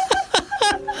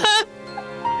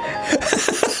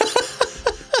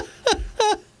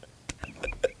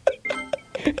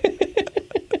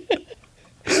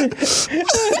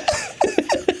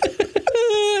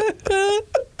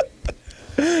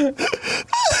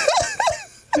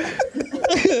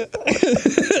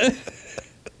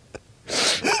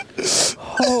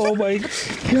 Oh my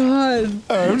god.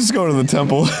 All right, I'm just going to the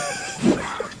temple.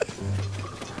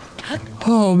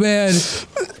 Oh man.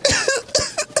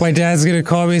 My dad's gonna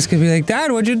call me. He's gonna be like,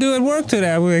 Dad, what'd you do at work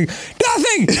today? I'm like,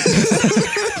 nothing!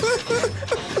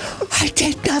 I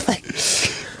did nothing.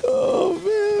 Oh,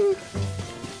 man.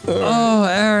 Oh,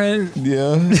 Aaron.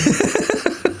 Yeah.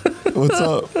 What's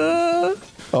up?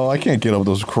 Oh, I can't get up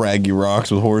those craggy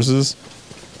rocks with horses.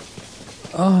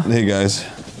 Oh. Hey, guys.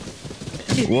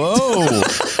 Whoa!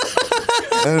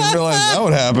 I didn't realize that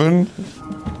would happen.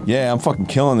 Yeah, I'm fucking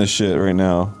killing this shit right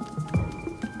now.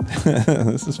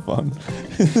 This is fun.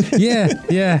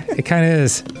 Yeah, it kind of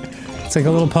is. It's like a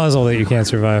little puzzle that you can't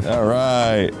survive. All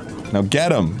right. Now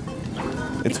get him.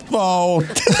 It's fall.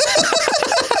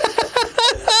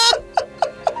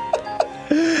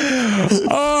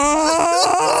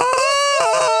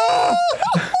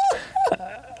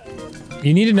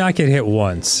 You need to not get hit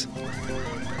once.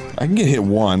 I can get hit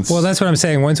once. Well, that's what I'm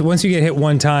saying. Once you get hit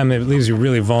one time, it leaves you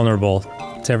really vulnerable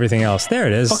to everything else. There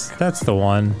it is. Fuck. That's the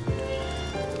one.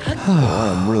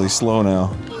 Oh, I'm really slow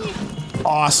now.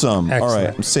 Awesome. Excellent. All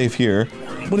right, I'm safe here.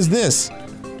 What is this?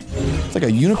 It's like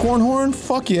a unicorn horn?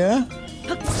 Fuck yeah.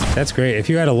 That's great. If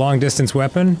you had a long distance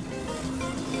weapon,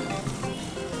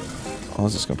 I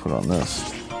was just gonna put it on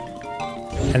this.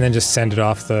 and then just send it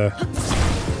off the.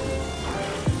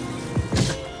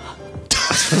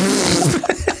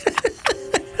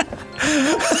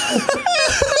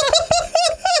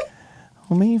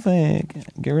 Well, maybe if I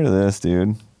get rid of this,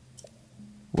 dude.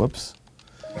 Whoops.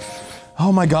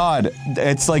 Oh my god.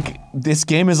 It's like, this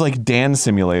game is like Dance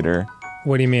Simulator.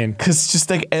 What do you mean? Cause just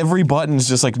like every button's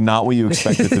just like not what you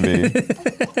expect it to be.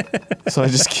 So I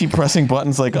just keep pressing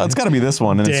buttons like, oh, it's gotta be this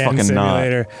one, and it's Dance fucking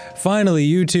Simulator. Finally,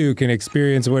 you two can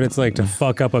experience what it's like to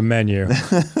fuck up a menu.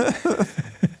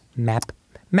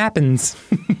 Mappins.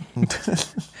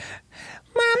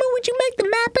 Mama, would you make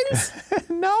the mappins?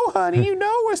 No, honey, you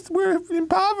know we're in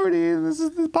poverty and this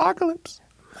is the apocalypse.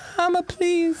 Mama,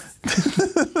 please.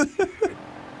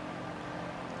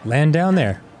 Land down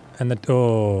there. And the.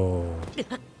 Oh.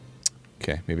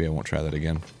 Okay, maybe I won't try that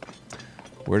again.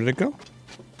 Where did it go?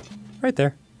 Right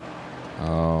there.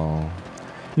 Oh.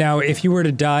 Now, if you were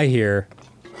to die here,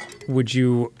 would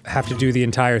you have to do the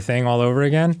entire thing all over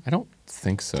again? I don't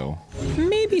think so.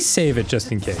 Maybe save it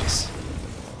just in case.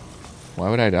 Why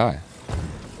would I die?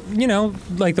 You know,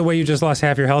 like the way you just lost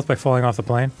half your health by falling off the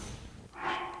plane.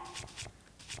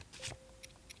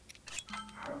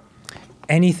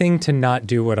 Anything to not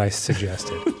do what I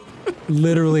suggested.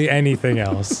 Literally anything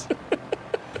else.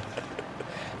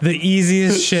 The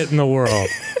easiest shit in the world.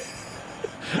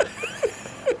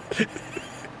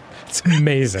 It's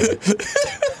amazing.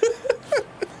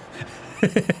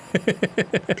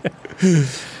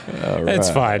 It's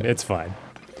fine, it's fine.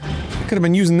 I could have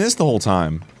been using this the whole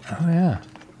time. Oh yeah.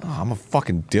 Oh, I'm a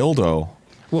fucking dildo.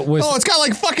 What was? Oh, it's got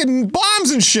like fucking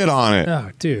bombs and shit on it.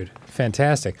 Oh, dude,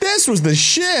 fantastic. This was the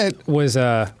shit. Was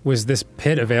this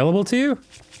pit available to you?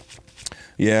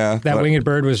 Yeah. That but- winged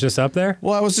bird was just up there?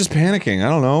 Well, I was just panicking. I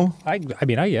don't know. I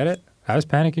mean, I get it. I was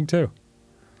panicking too.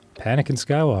 Panicking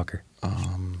Skywalker.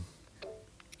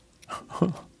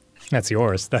 That's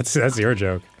yours. That's your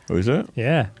joke. Oh, is it?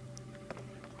 Yeah.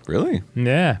 Really?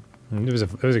 Yeah. It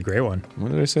was a great one.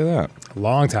 When did I say that? A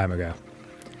long time ago.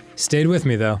 Stayed with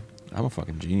me though. I'm a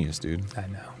fucking genius, dude. I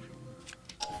know.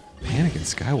 Panicking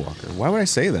Skywalker. Why would I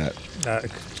say that?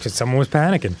 Because someone was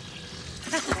panicking.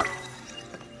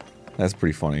 That's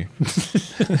pretty funny.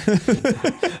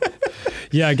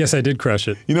 Yeah, I guess I did crush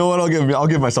it. You know what? I'll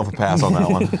give myself a pass on that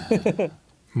one.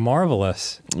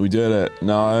 Marvelous. We did it.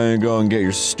 Now I'm gonna go and get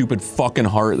your stupid fucking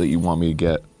heart that you want me to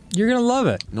get. You're gonna love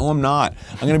it. No, I'm not.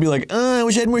 I'm gonna be like, oh, I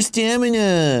wish I had more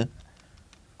stamina.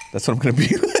 That's what I'm gonna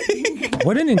be like.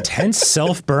 What an intense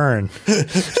self-burn.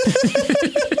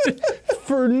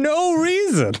 For no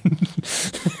reason.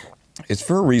 It's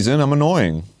for a reason. I'm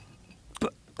annoying.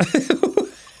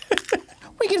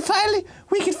 we can finally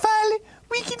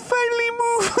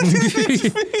move on to the next phase.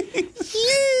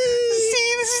 See,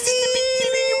 this is the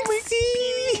beginning of my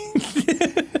experience.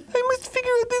 I must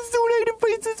figure out the zone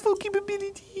device's full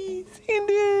capabilities, and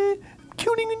I'm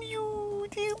counting on you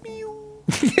to help me.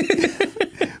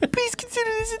 Please consider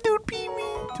this a down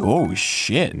payment. Oh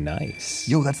shit! Nice.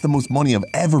 Yo, that's the most money I've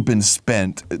ever been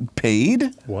spent.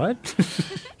 Paid? What?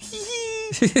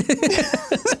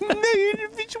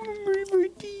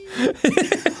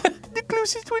 The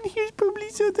closest one here is probably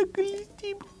South Oculus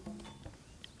table.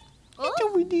 It's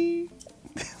over there.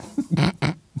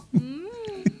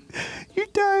 You're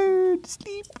tired.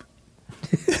 Sleep.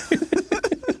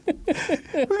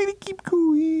 We're gonna keep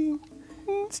going.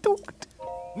 Stoked.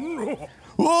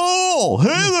 Oh, hey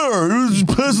there! Just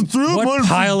passing through. What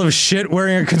pile of shit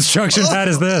wearing a construction hat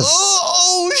is this?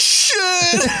 Oh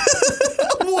shit!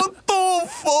 What the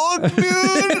fuck,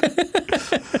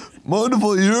 dude? Mind if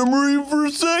I air marine for a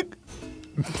sec?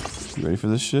 You ready for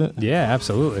this shit? Yeah,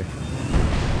 absolutely.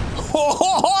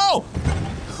 Oh!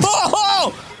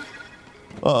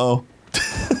 Uh-oh.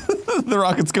 The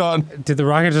rocket's gone. Did the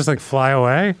rocket just like fly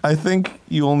away? I think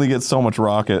you only get so much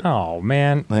rocket. Oh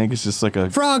man. I think it's just like a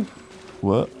Frog!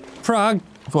 what? Frog!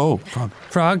 Oh, frog.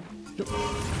 Frog!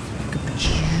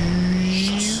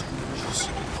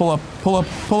 Pull up, pull up,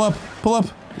 pull up, pull up.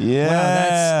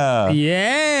 Yeah.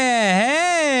 Yeah!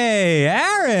 Hey!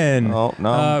 Aaron! Oh,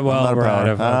 no. Well, I'm out of we're power. out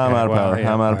of, I'm out of power.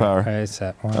 yeah, I'm out of power. Alright,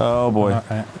 set. One. Oh, boy.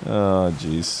 Alright. Oh,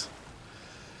 jeez.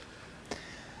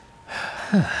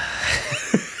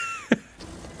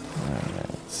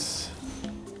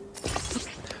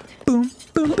 Boom,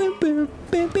 boom, boom, boom,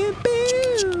 boom, boom,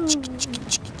 boom.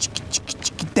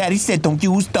 Daddy said don't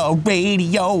use the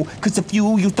radio, cause if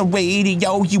you use the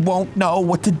radio, you won't know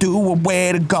what to do or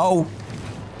where to go.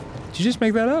 Did you just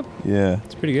make that up? Yeah.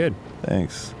 It's pretty good.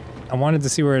 Thanks. I wanted to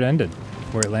see where it ended.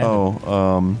 Where it landed.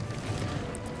 Oh,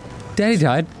 Daddy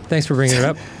died. Thanks for bringing it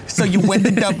up. So you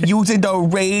ended up using the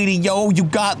radio, you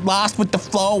got lost with the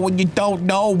flow and you don't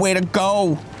know where to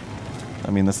go.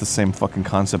 I mean, that's the same fucking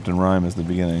concept and rhyme as the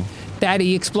beginning.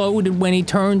 Daddy exploded when he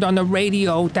turned on the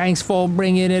radio. Thanks for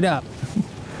bringing it up.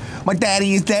 My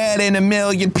daddy is dead in a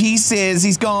million pieces.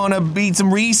 He's gonna beat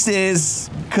some Reese's,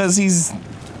 cause he's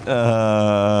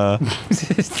that's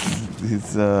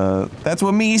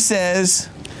what me says.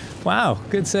 Wow,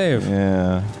 good save.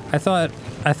 Yeah. I thought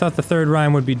the third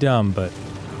rhyme would be dumb, but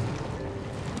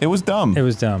It was dumb. it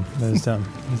was dumb. It was dumb.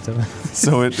 It was dumb.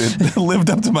 So it lived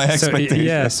up to my So, expectations.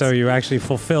 yeah, so you actually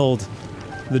fulfilled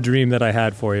the dream that I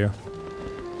had for you.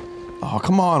 Oh,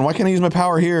 come on. Why can't I use my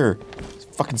power here? This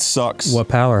fucking sucks. What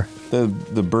power? The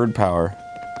bird power.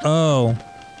 Oh.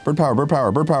 Bird power, bird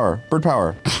power, bird power, bird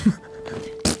power.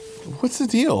 What's the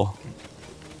deal?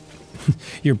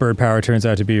 Your bird power turns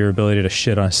out to be your ability to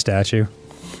shit on a statue.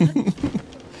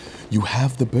 You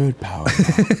have the bird power.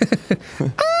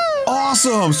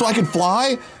 Awesome! So I can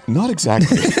fly? Not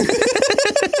exactly.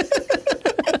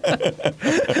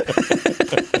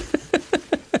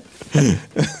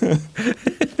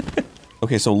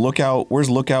 Okay, so lookout, where's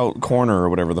lookout corner or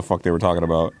whatever the fuck they were talking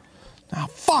about? Ah,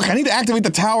 fuck, I need to activate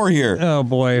the tower here. Oh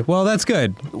boy. Well, that's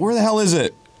good. Where the hell is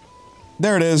it?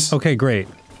 There it is. Okay, great.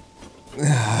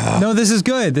 No, this is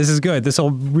good. This is good. This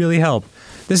will really help.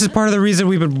 This is part of the reason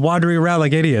we've been wandering around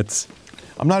like idiots.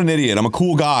 I'm not an idiot, I'm a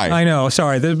cool guy. I know,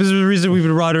 sorry. This is the reason we've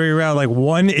been wandering around like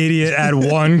one idiot and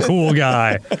one cool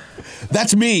guy.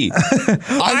 That's me.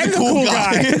 I'm the cool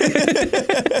guy.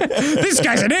 This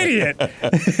guy's an idiot!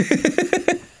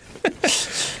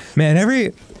 Man,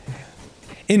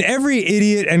 in every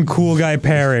idiot and cool guy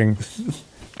pairing,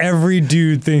 every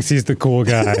dude thinks he's the cool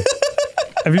guy.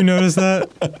 Have you noticed that?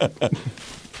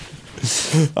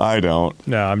 I don't.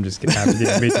 No, I'm just kidding.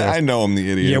 Yeah, me too. I know I'm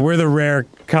the idiot. Yeah, we're the rare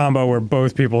combo where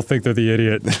both people think they're the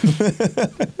idiot.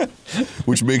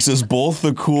 Which makes us both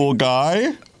the cool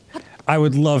guy? I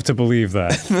would love to believe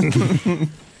that.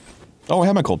 Oh, I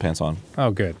have my cold pants on. Oh,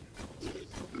 good.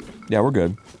 Yeah, we're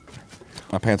good.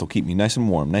 My pants will keep me nice and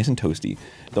warm, nice and toasty.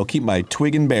 They'll keep my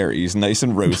twig and berries nice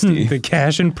and roasty. The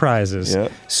cash and prizes,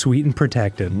 Yep. sweet and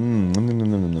protected. Don't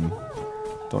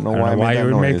know I don't why know why you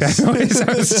would make that noise. noise.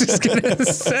 I was just gonna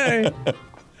say.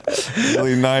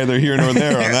 Really neither here nor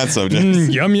there on that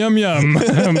subject. Yum, yum, yum.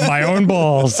 My own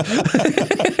balls.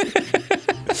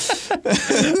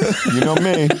 You know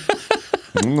me.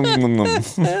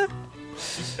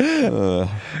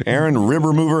 Aaron Rib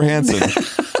Remover Hansen.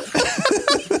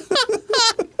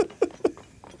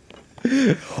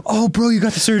 Oh, bro, you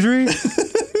got the surgery?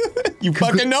 You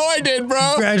fucking know I did, bro.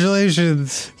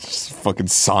 Congratulations. Fucking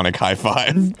Sonic high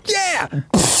five. Yeah!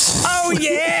 Oh,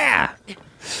 yeah!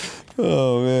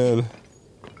 Oh man.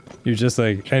 You're just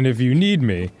like, and if you need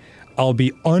me, I'll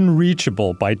be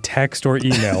unreachable by text or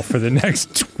email for the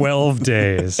next 12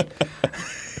 days.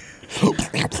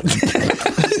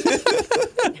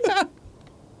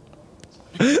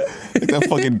 Like that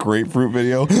fucking grapefruit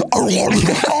video.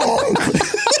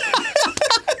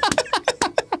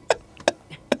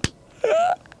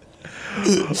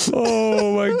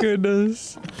 Oh my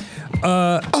goodness.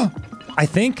 I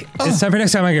think it's time for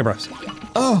next time I get bros.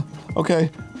 Okay.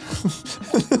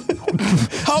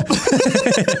 Help!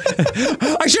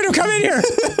 I should have come in here!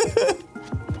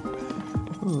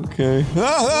 Okay.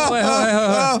 Oh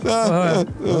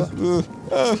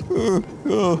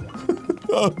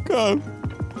god.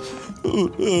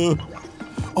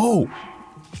 Oh.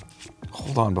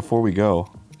 Hold on, before we go.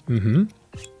 Mm-hmm.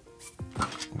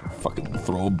 Fucking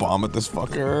throw a bomb at this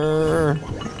fucker.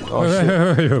 Oh,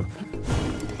 shit.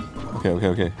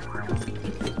 Okay.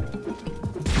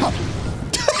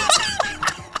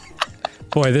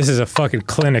 Boy, this is a fucking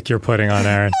clinic you're putting on,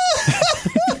 Aaron.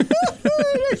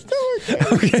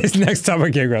 Okay, next time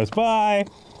on Grumps. Bye.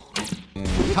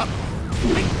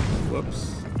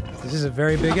 Whoops. This is a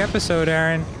very big episode,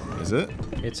 Aaron. Is it?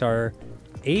 It's our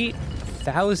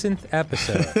 8,000th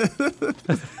episode.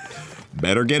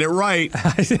 Better get it right.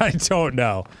 I don't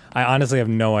know. I honestly have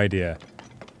no idea.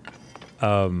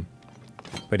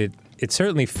 But it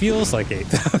certainly feels like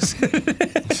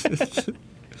 8,000.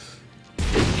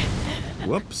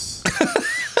 Whoops.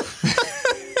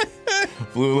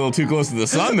 Flew a little too close to the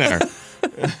sun there.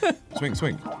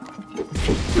 Swing.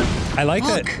 I like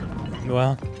that.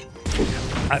 Well,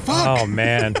 oh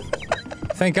man.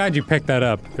 Thank God you picked that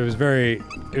up. It was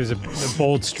a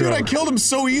bold stroke. Dude, I killed him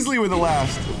so easily with the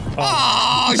last.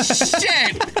 Oh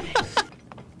shit!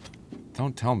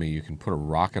 Don't tell me you can put a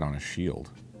rocket on a shield.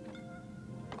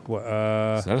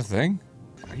 Is that a thing?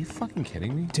 Are you fucking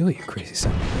kidding me? Do it, you crazy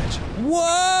son of a bitch.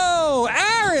 Whoa!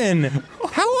 Aaron!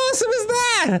 How awesome is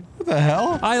that? What the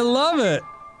hell? I love it.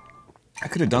 I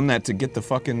could have done that to get the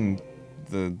fucking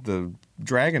the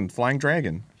dragon, flying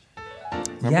dragon.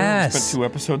 Remember? Yes. We spent 2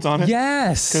 episodes on it?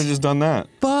 Yes. Could have just done that.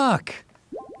 Fuck.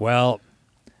 Well,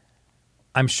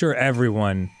 I'm sure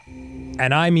everyone,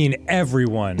 and I mean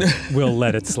everyone, will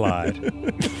let it slide.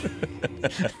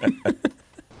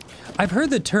 I've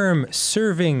heard the term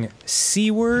serving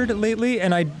C-word lately,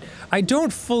 and I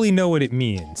don't fully know what it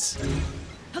means.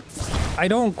 I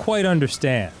don't quite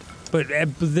understand, but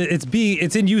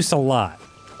it's in use a lot.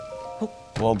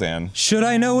 Well, Dan. Should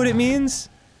I know what it means?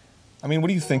 I mean, what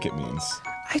do you think it means?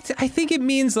 I think it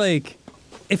means, like,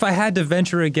 if I had to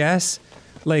venture a guess,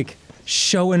 like,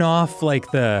 showing off,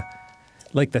 like the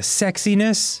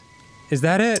sexiness. Is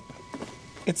that it?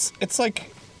 It's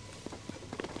like...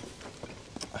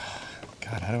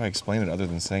 God, how do I explain it other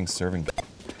than saying serving?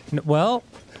 Well...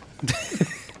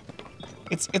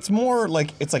 It's more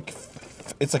like, it's like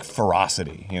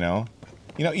ferocity, you know?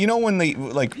 You know when they,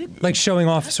 like showing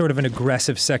off sort of an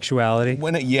aggressive sexuality?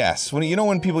 when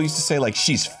people used to say, like,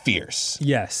 she's fierce.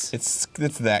 Yes. It's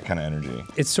that kind of energy.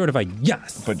 It's sort of a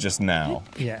yes. But just now.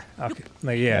 Yeah, okay.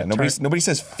 Like, yeah. Nobody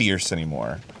says fierce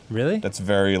anymore. Really? That's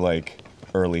very, like,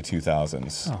 early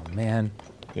 2000s. Oh, man.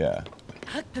 Yeah.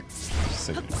 Just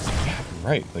like, yeah,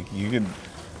 right. Like, you could...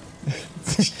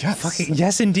 yes. Fucking,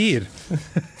 yes, indeed.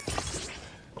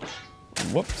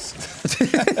 Whoops.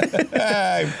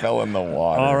 I fell in the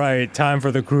water. All right, time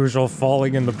for the crucial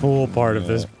falling in the pool part of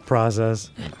this process.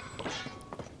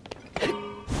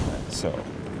 So,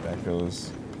 that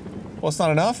goes... Well, it's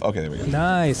not enough? Okay, there we go.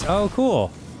 Nice. Oh,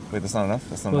 cool. Wait, that's not enough?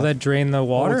 That's not Will enough? that drain the Oh,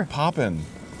 water? it's popping.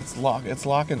 It's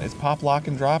locking. It's pop, lock,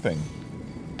 and dropping.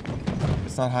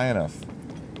 It's not high enough.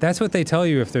 That's what they tell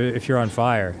you if you're on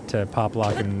fire, to pop,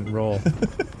 lock, and roll.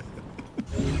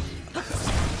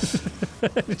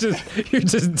 You're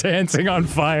just dancing on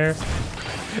fire.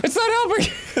 It's not helping!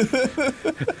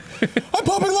 I'm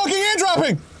popping, locking, and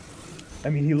dropping! I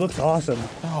mean, he looks awesome.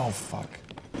 Oh, fuck.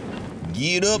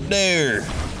 Get up there.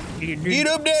 Get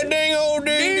up that dang old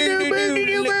thing.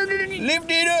 Lift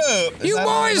it up. You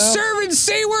boys serving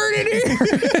C-word in here?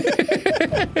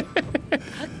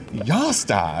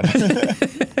 Yastad.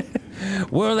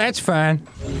 Well, that's fine.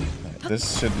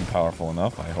 This should be powerful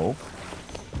enough, I hope.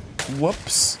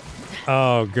 Whoops.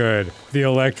 Oh, good. The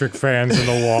electric fan's in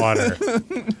the water.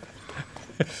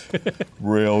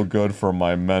 Real good for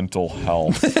my mental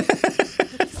health.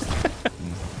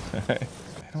 I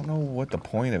don't know what the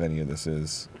point of any of this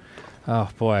is. Oh,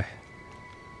 boy.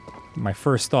 My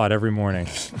first thought every morning.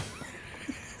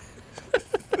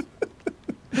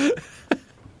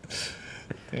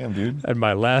 Damn, dude. And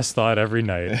my last thought every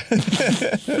night.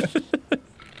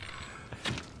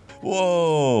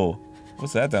 Whoa.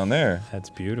 What's that down there? That's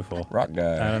beautiful. Rock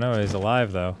guy. I don't know, he's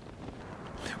alive, though.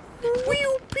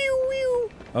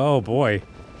 Oh, boy.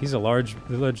 He's a large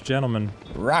gentleman.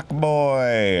 Rock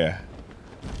boy.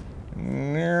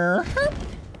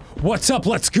 What's up?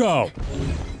 Let's go!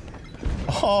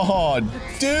 Oh,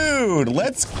 dude,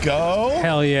 let's go.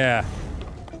 Hell yeah.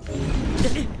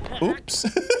 Oops.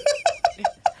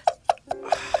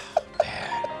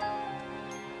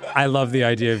 I love the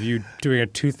idea of you doing a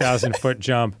 2,000-foot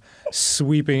jump,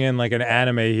 sweeping in like an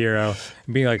anime hero,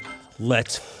 and being like,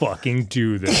 let's fucking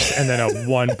do this, and then a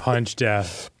one-punch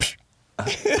death.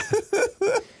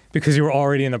 Because you were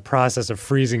already in the process of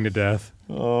freezing to death.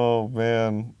 Oh,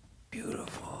 man.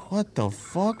 Beautiful. What the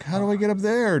fuck? How do I get up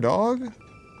there, dog?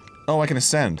 Oh, I can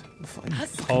ascend.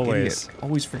 Always. Idiot.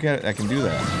 Always forget I can do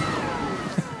that.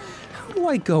 How do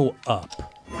I go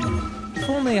up? If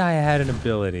only I had an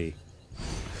ability.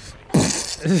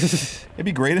 It'd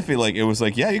be great if it was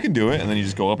like, yeah, you can do it, and then you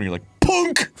just go up and you're like,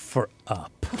 punk! For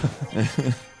up.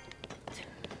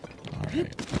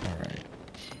 Alright.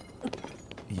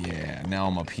 Yeah, now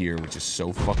I'm up here, which is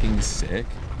so fucking sick.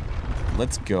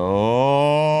 Let's go!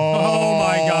 Oh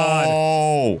my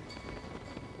god!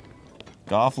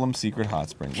 Gotham Secret Hot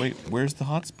Spring. Wait, where's the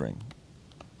hot spring?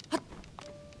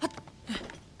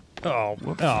 Oh,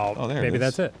 Whoops. oh, There maybe it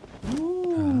is. that's it.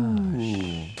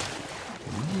 Ooh.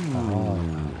 Oh,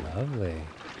 lovely.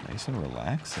 Nice and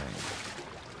relaxing.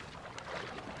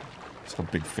 There's a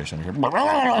big fish under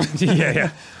here. Yeah.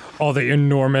 All the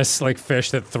enormous, like,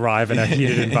 fish that thrive in a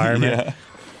heated environment. Yeah.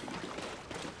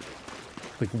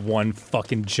 Like one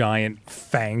fucking giant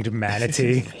fanged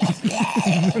manatee.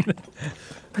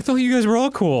 I thought you guys were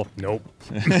all cool. Nope.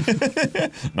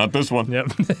 Not this one.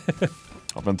 Yep.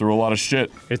 I've been through a lot of shit.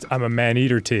 I'm a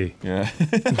man-eater tea. Yeah.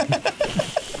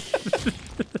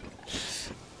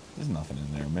 There's nothing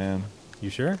in there, man. You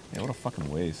sure? Yeah, what a fucking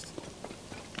waste.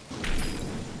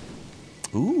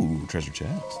 Ooh, treasure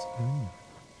chest.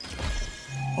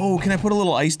 Oh, can I put a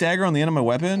little ice dagger on the end of my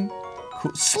weapon?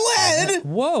 Cool. Sled!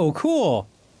 Whoa, cool.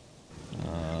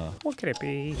 What could it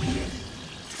be?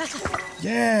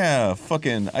 Yeah,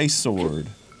 fucking ice sword.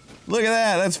 Look at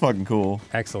that, that's fucking cool.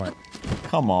 Excellent.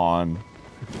 Come on.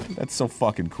 That's so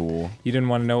fucking cool. You didn't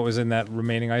want to know what was in that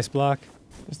remaining ice block?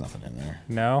 There's nothing in there.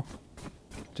 No?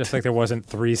 Just like there wasn't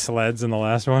 3 sleds in the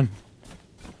last one?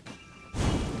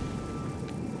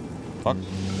 Fuck,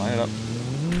 line it up.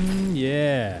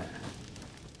 Yeah.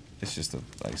 It's just a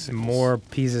ice. More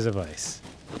pieces of ice.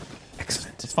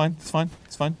 Excellent. It's fine, it's fine,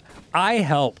 it's fine. I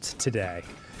helped today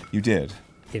You did.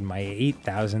 in my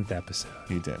 8,000th episode.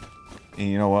 You did. And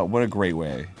you know what? What a great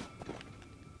way.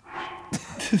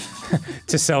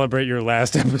 To celebrate your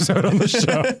last episode on the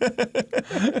show.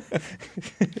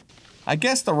 I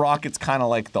guess the rocket's kind of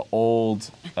like the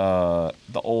old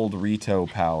Rito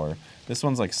power. This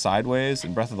one's like sideways,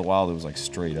 and Breath of the Wild it was like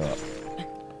straight up,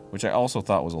 which I also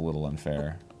thought was a little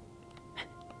unfair.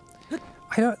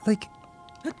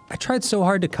 I tried so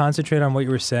hard to concentrate on what you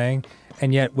were saying,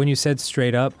 and yet when you said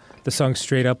straight up, the song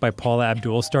Straight Up by Paula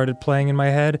Abdul started playing in my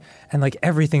head, and like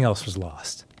everything else was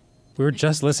lost. We were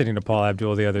just listening to Paula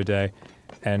Abdul the other day,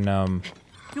 and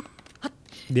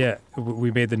yeah,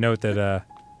 we made the note that, or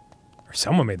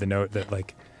someone made the note that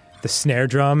like the snare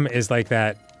drum is like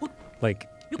that, like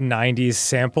 90s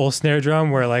sample snare drum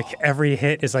where like every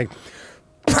hit is like,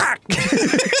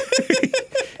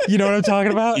 you know what I'm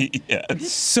talking about? Yeah.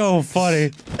 It's so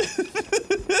funny.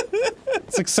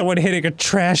 It's like someone hitting a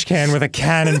trash can with a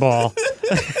cannonball.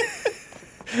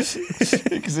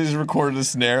 Because they just recorded a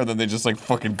snare, and then they just like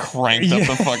fucking cranked up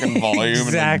the fucking volume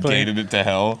exactly. and gated it to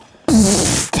hell.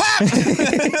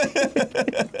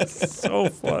 So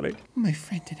funny. My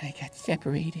friend and I got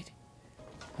separated.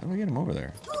 How do I get him over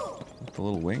there? With the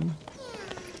little wing?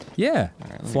 Yeah, All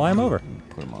right, let me- fly him over. let me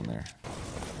Put him on there.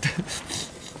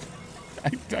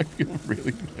 I feel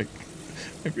really like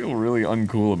I feel really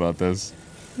uncool about this.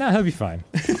 Nah, he'll be fine.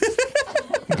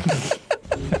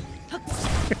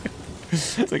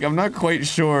 It's like I'm not quite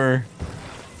sure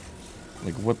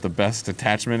like what the best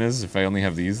attachment is if I only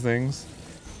have these things.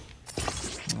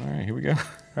 All right, here we go.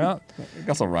 Well, I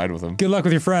guess I'll ride with him. good luck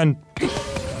with your friend.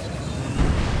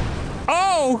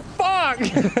 Oh, fuck!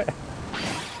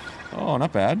 Oh,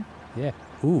 not bad. Yeah.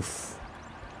 Oof.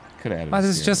 Could have added. Wow, a this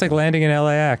is steering just like wheel. landing in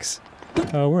LAX.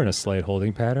 We're in a slate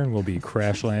holding pattern. We'll be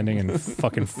crash landing in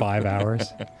fucking 5 hours.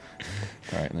 All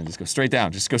right, and then just go straight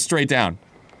down. Just go straight down.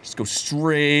 Just go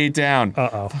straight down.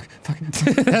 Uh-oh. Fuck.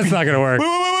 That's not gonna work. Wait.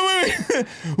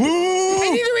 I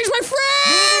need to reach my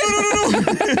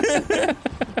friend!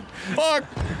 Fuck.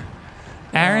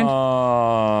 Aaron,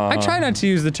 I try not to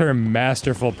use the term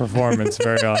masterful performance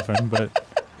very often, but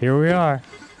here we are.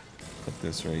 Put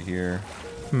this right here.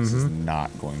 This is not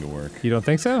going to work. You don't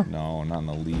think so? No, not in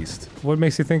the least. What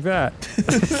makes you think that?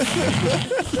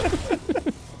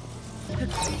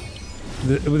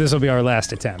 This will be our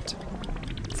last attempt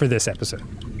for this episode.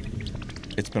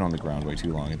 It's been on the ground way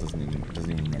too long. It doesn't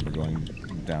even remember going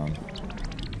down.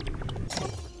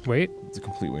 Wait. It's a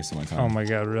complete waste of my time. Oh my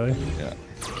god, really? Yeah.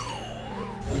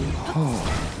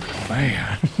 Oh,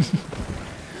 man.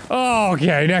 Oh,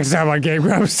 okay, next time on Game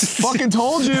Grumps. Fucking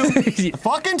told you.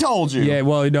 Fucking told you. Yeah,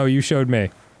 well, no, you showed me.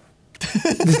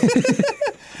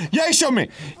 Yeah, you showed me.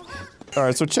 All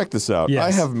right, so check this out. Yes.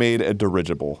 I have made a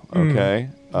dirigible. Okay.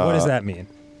 What does that mean?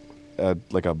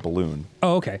 Like a balloon.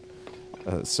 Oh, okay.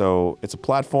 So it's a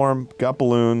platform, got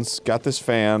balloons, got this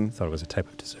fan, Thought it was a type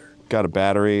of dessert. got a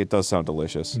battery. It does sound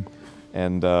delicious.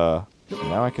 And now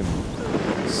I can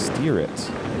steer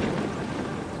it.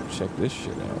 Check this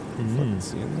shit out. Fucking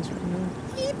seeing this right now?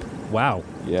 Wow.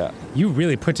 Yeah. You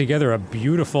really put together a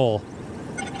beautiful.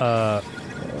 I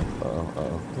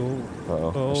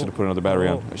should have put another battery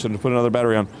on. I shouldn't have put another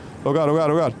battery on. Oh god, oh god,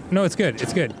 oh god. No, it's good.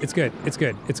 It's good. It's good. It's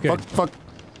good. It's good. Fuck,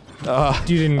 fuck.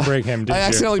 You didn't break him, did I you?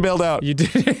 accidentally bailed out. You did.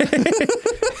 I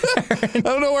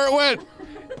don't know where it went.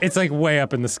 It's like way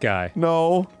up in the sky.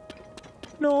 No.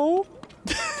 No.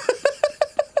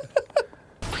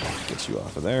 Get you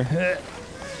off of there. There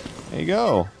you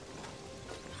go.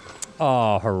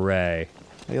 Oh, hooray.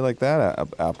 How do you like that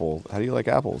apple? How do you like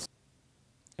apples?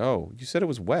 Oh, you said it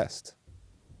was west.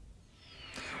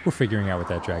 We're figuring out what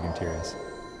that dragon tier is.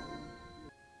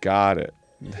 Got it.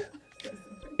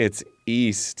 It's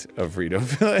east of Rito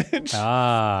Village.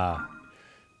 Ah.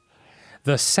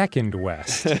 The second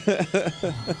west.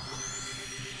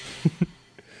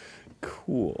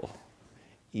 Cool.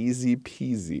 Easy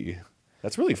peasy.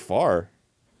 That's really far.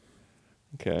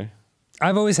 Okay.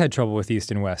 I've always had trouble with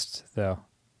east and west, though.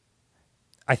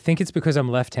 I think it's because I'm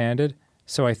left-handed,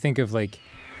 so I think of, like,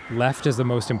 left as the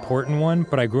most important one,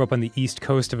 but I grew up on the east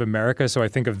coast of America, so I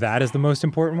think of that as the most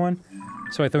important one.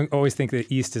 So I always think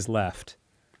that east is left.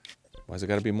 Why's it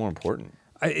gotta be more important?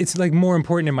 It's, like, more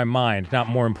important in my mind, not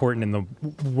more important in the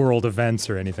world events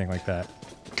or anything like that.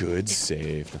 Good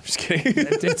save. I'm just kidding.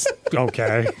 It's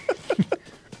okay.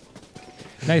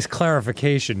 Nice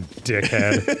clarification,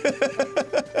 dickhead.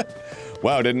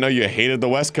 Wow, didn't know you hated the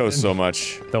West Coast so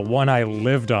much. The one I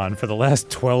lived on for the last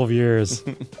 12 years.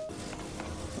 Do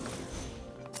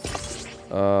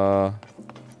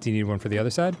you need one for the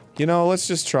other side? You know, let's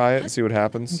just try it and see what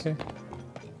happens. Okay.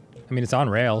 I mean, it's on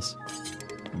rails.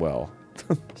 Well.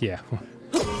 Yeah.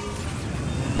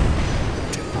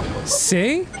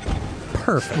 See?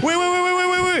 Perfect. Wait.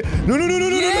 No.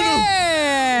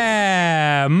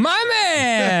 Yeah! My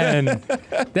man!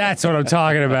 That's what I'm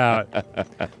talking about.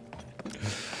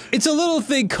 It's a little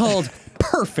thing called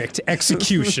perfect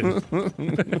execution.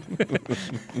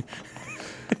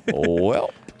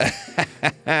 Well.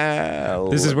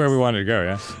 This is where we wanted to go,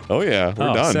 yeah? Oh yeah,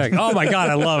 we're done. Sick. Oh my god,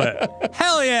 I love it.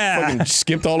 Hell yeah! Fucking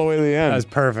skipped all the way to the end. That was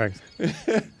perfect.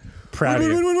 Proud of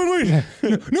you.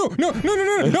 Wait. No.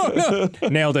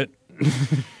 Nailed it.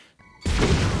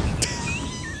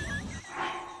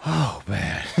 Oh,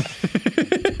 man.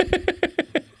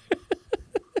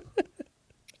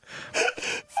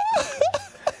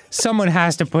 Someone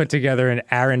has to put together an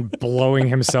Aaron blowing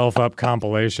himself up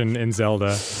compilation in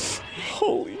Zelda.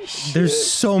 Holy shit. There's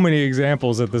so many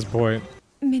examples at this point.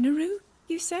 Minoru,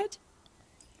 you said?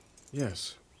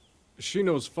 Yes. She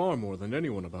knows far more than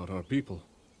anyone about our people.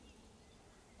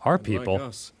 Our And people? like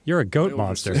us, You're a goat my older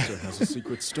monster. sister has a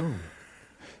secret stone.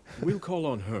 We'll call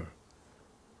on her.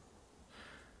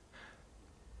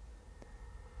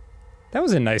 That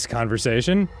was a nice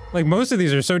conversation. Like, most of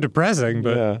these are so depressing,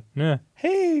 but... Yeah.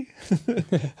 Hey,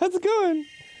 how's it going?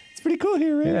 It's pretty cool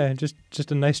here, right? Yeah, just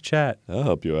a nice chat. I'll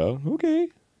help you out. Okay.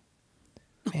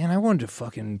 Man, I wanted to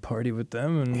fucking party with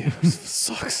them, and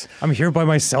Sucks. I'm here by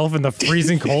myself in the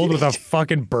freezing cold with a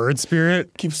fucking bird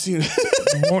spirit. Keep seeing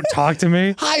Won't talk to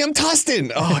me. Hi, I'm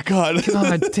Tustin. Oh god.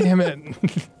 God damn it.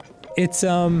 It's,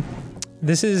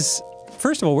 this is...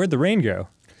 First of all, where'd the rain go?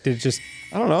 Did it just...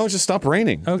 I don't know, just stop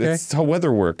raining. Okay. That's how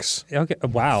weather works. Okay,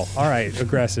 wow. All right,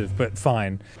 aggressive, but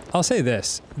fine. I'll say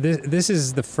this. This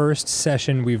is the first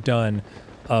session we've done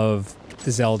of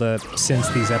Zelda since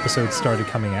these episodes started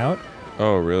coming out.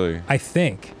 Oh, really? I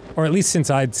think. Or at least since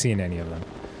I'd seen any of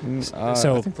them.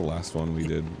 So I think the last one we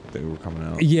did, they were coming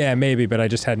out. Yeah, maybe, but I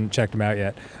just hadn't checked them out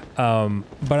yet.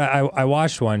 But I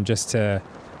watched one just to...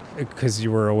 because you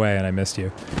were away and I missed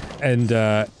you. And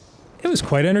it was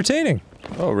quite entertaining.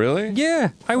 Oh, really?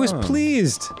 Yeah, I was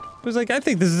pleased. I was like, I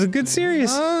think this is a good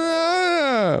series.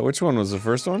 Which one was the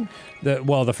first one?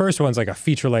 The first one's like a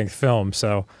feature-length film,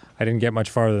 so I didn't get much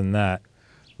farther than that.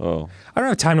 Oh. I don't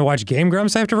have time to watch Game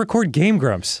Grumps. I have to record Game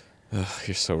Grumps. Ugh,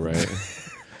 you're so right.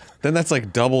 Then that's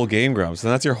like double Game Grumps.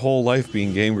 Then that's your whole life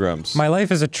being Game Grumps. My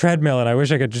life is a treadmill, and I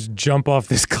wish I could just jump off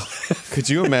this cliff. Could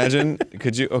you imagine?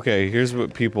 Okay, here's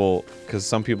what people... Because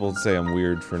some people say I'm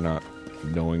weird for not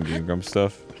knowing Game Grumps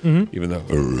stuff. Even though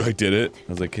I did it.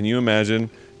 I was like, can you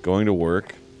imagine going to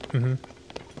work and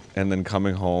then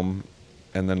coming home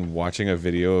and then watching a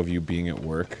video of you being at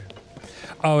work?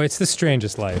 Oh, it's the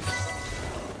strangest life.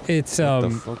 It's, What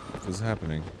the fuck is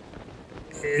happening?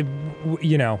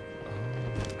 you know,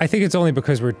 I think it's only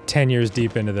because we're 10 years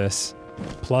deep into this.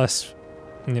 Plus,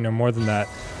 you know, more than that.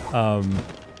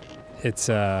 It's,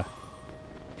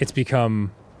 it's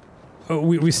become.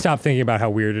 We stopped thinking about how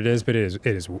weird it is, but it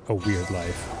is a weird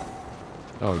life.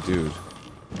 Oh, dude.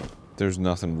 There's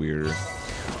nothing weirder.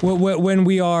 When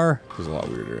we are. There's a lot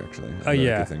weirder, actually.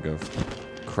 Yeah. I think of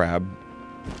crab.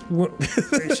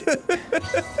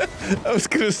 I was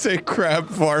gonna say crab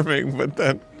farming, but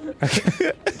then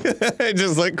I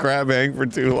just let crab hang for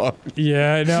too long.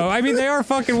 Yeah, no, I mean, they are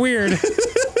fucking weird.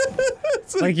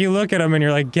 Like, you look at them and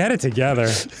you're like, get it together.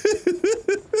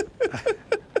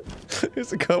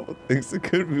 There's a couple things that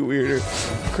could be weirder.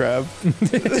 Crab.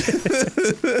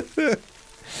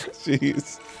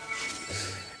 Jeez.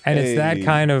 And it's that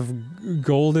kind of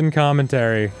golden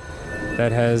commentary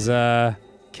that has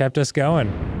kept us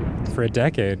going for a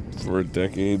decade. For a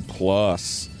decade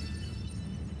plus.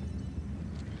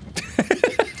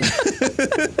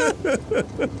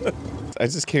 I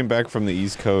just came back from the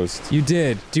East Coast. You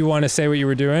did. Do you want to say what you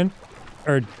were doing?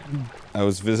 Or I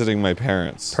was visiting my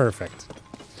parents. perfect.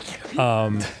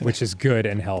 Which is good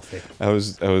and healthy. I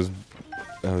was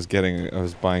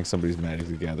buying somebody's Magic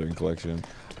the Gathering collection.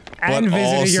 And but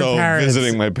visiting also your parents.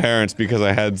 visiting my parents because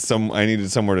I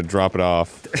needed somewhere to drop it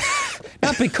off.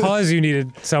 Not because you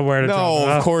needed somewhere to drop it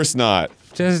No, off. of course not.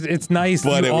 Just, it's nice.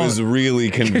 But you it all- was really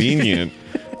convenient.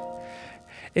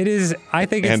 It is, I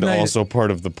think it's and nice. also part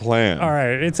of the plan. All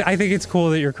right, I think it's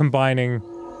cool that you're combining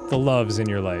the loves in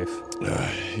your life.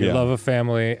 Your Yeah. love of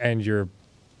family and your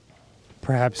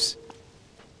perhaps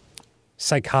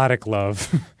psychotic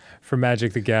love for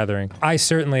Magic the Gathering. I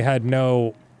certainly had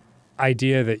no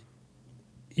idea that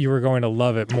you were going to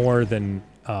love it more than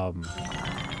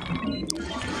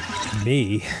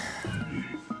me.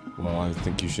 Well, I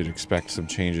think you should expect some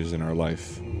changes in our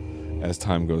life as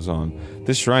time goes on.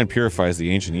 This shrine purifies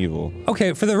the ancient evil.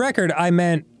 Okay, for the record, I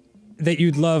meant that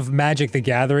you'd love Magic the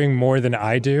Gathering more than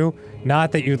I do,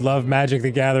 not that you'd love Magic the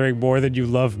Gathering more than you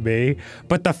love me,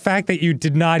 but the fact that you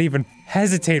did not even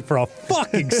hesitate for a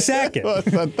fucking second. Well,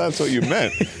 that's what you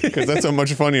meant, because that's a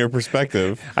much funnier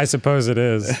perspective. I suppose it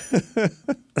is.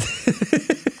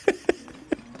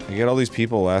 I get all these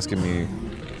people asking me,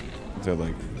 they're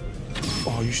like,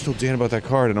 oh, you still Dan about that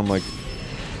card? And I'm like,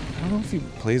 I don't know if he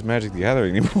plays Magic the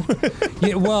Gathering anymore.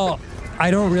 Yeah, well,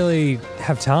 I don't really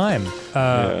have time.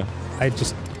 Yeah.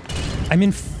 I'm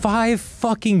in 5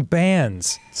 fucking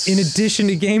bands in addition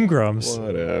to Game Grumps.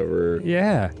 Whatever.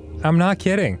 Yeah, I'm not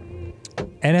kidding.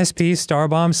 NSP,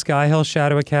 Starbomb, Skyhill,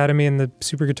 Shadow Academy, and the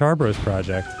Super Guitar Bros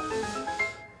project.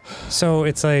 So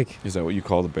it's like, Is that what you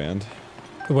call the band?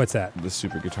 what's that? The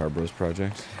Super Guitar Bros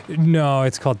project? No,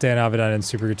 it's called Dan Avedon and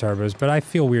Super Guitar Bros, but I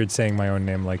feel weird saying my own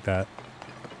name like that.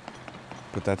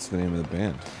 But that's the name of the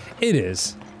band. It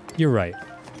is. You're right.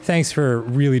 Thanks for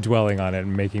really dwelling on it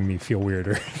and making me feel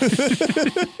weirder.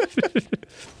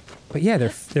 But yeah, their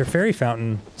Fairy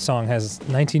Fountain song has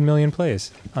 19 million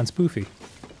plays on Spoofy.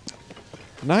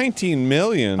 19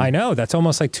 million? I know, that's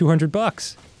almost like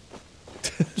 $200.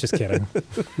 Just kidding.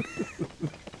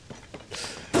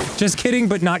 Just kidding,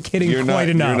 but not kidding quite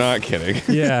enough. You're not kidding.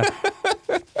 Yeah.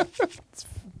 It's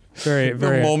very,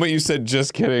 very. The moment you said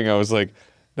just kidding, I was like,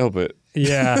 no, but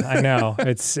Yeah, I know.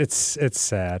 It's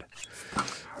sad.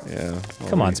 yeah. Well,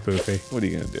 Come on, Spoofy. What are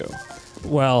you gonna do?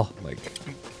 Well, Like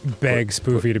beg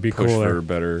Spoofy to be push cooler. for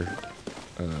better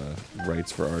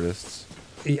rights for artists?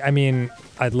 I mean,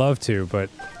 I'd love to, but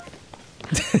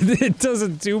it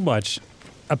doesn't do much,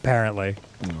 apparently.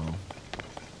 No.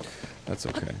 That's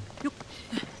okay.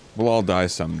 We'll all die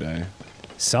someday.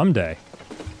 Someday.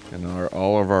 And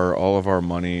all of our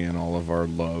money and all of our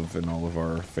love and all of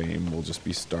our fame will just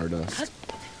be stardust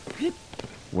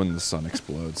when the sun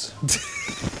explodes.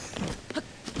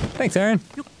 Thanks, Aaron.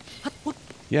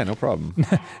 Yeah, no problem.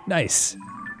 Nice.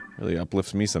 Really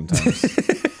uplifts me sometimes.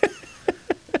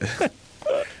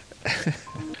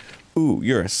 Ooh,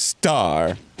 you're a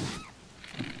star.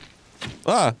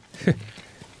 Ah,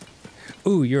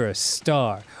 Ooh, you're a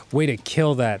star. Way to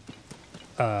kill that,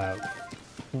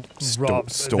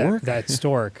 stork? That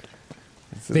stork.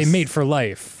 They mate for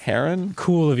life. heron?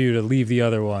 Cool of you to leave the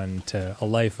other one to a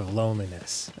life of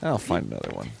loneliness. I'll find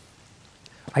another one.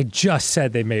 I just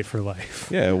said they mate for life.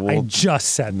 Yeah, well, I just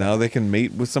said that. now they can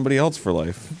mate with somebody else for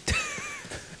life.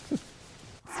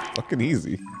 Fucking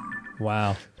easy.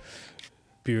 Wow.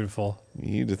 Beautiful.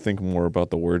 You need to think more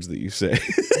about the words that you say.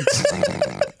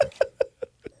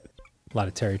 A lot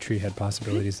of Terry Tree Head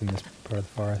possibilities in this part of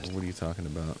the forest. What are you talking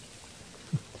about?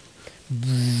 I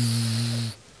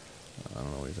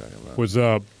don't know what you're talking about. What's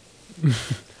up?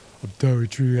 I'm Terry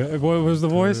Tree Head. What was the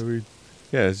voice?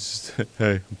 Yeah, it's just,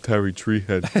 hey, I'm Terry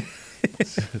Treehead.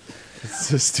 It's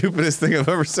the stupidest thing I've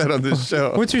ever said on this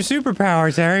show. What's your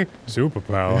superpower, Terry?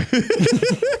 Superpower.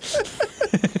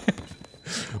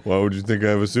 Why would you think I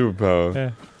have a superpower?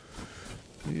 Yeah.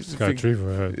 He's got a tree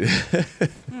for a head.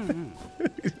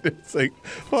 It's like,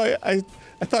 well, I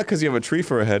thought because you have a tree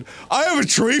for a head. I have a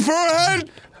tree for a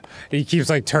head? He keeps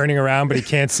like turning around, but he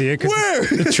can't see it because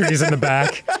the tree's in the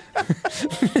back.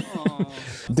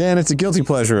 Dan, it's a guilty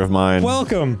pleasure of mine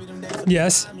Welcome.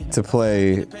 Yes. to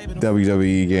play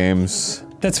WWE games.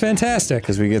 That's fantastic.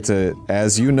 Because we get to,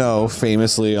 as you know,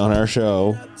 famously on our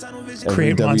show,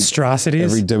 Create monstrosities.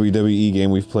 Every WWE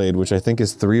game we've played, which I think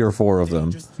is 3 or 4 of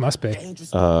them, Must be.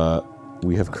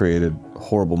 we have created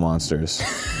horrible monsters.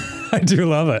 I do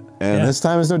love it. And this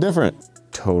time is no different.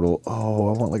 Total. Oh,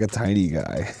 I want like a tiny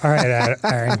guy. All right,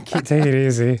 Aaron, take it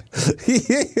easy.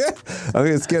 Yeah.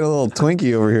 Okay, let's get a little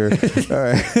Twinkie over here. All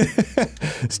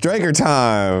right. Striker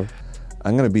time.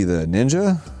 I'm going to be the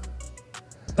ninja.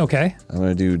 Okay. I'm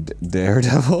going to do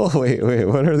Daredevil. Wait,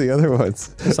 what are the other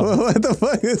ones? What the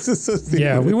fuck? This is so stupid.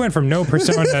 Yeah, we went from no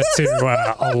persona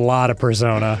to a lot of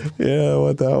persona. Yeah,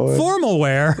 what that one? Formal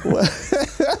wear.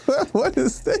 What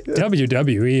is that?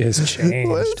 WWE has changed.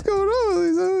 What is going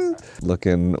on?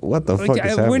 Looking, what the fuck is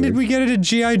happening? When did we get it at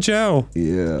G.I. Joe?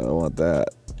 Yeah, I want that.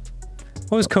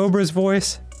 What was Cobra's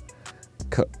voice?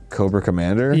 Cobra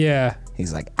Commander? Yeah.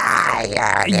 He's like,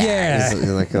 Yeah. He's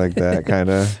like that, kind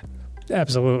of.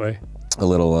 Absolutely. A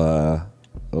little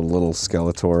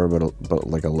Skeletor, but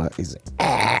like he's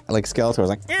like Skeletor's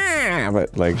like,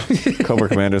 but like Cobra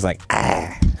Commander's like,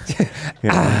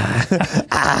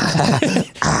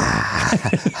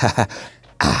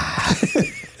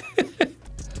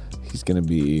 He's gonna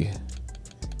be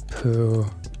Pooh.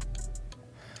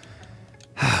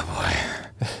 Oh boy.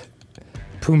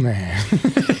 Pooh man.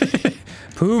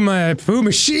 Pooh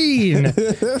machine.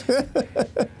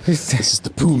 This is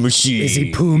the Pooh Machine. Is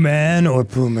he Pooh man or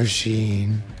Pooh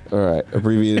machine? All right,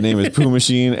 abbreviated name is Pooh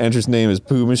Machine. Entrance name is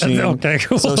Pooh Machine. Okay,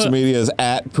 cool. Social media is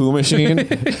 @Pooh Machine.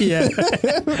 Yeah.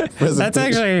 That's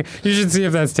actually, you should see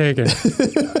if that's taken.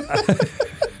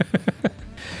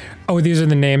 Oh, these are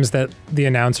the names that the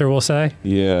announcer will say?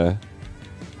 Yeah.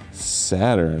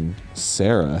 Saturn,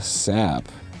 Sarah, Sap.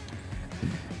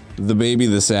 The Baby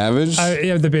the Savage?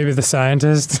 Yeah, the baby the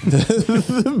scientist.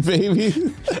 The Baby.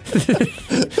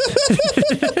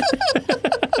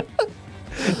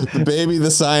 The Baby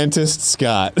the Scientist,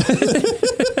 Scott.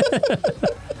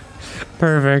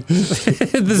 Perfect. the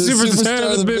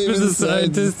superstar, the baby the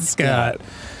scientist, Scott.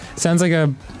 Sounds like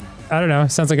a, I don't know,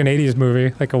 sounds like an 80s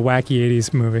movie, like a wacky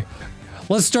 80s movie.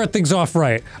 Let's start things off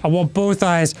right. I want both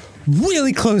eyes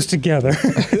really close together.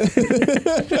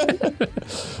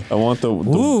 I want the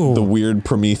weird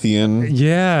Promethean.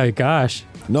 Yeah, gosh.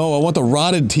 No, I want the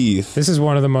rotted teeth. This is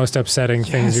one of the most upsetting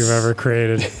things you've ever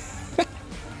created.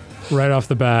 Right off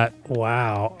the bat.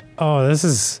 Wow. Oh, this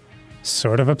is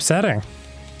sort of upsetting.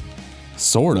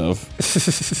 Sort of.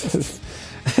 This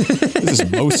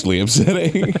is mostly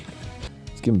upsetting.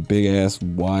 He's giving big ass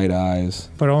wide eyes.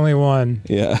 But only one.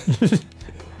 Yeah.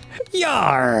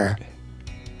 Yar!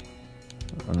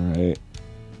 Alright.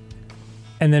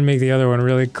 And then make the other one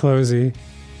really closey.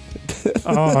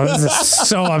 Oh, this is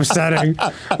so upsetting.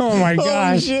 Oh my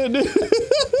gosh. Holy shit.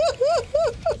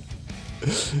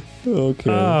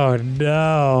 Okay. Oh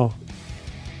no.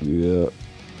 Yeah.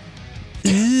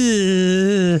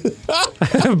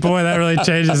 Boy, that really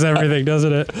changes everything,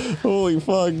 doesn't it? Holy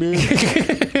fuck,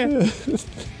 dude.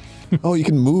 Oh, you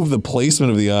can move the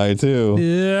placement of the eye, too.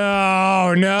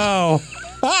 Oh no.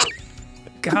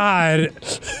 God.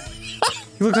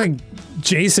 You look like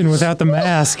Jason without the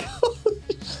mask.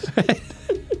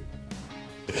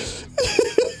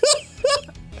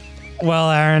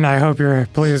 Well, Aaron, I hope you're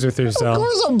pleased with yourself. Of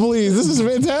course I'm pleased. This is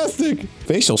fantastic.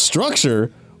 Facial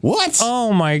structure? What?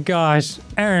 Oh my gosh.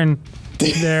 Aaron,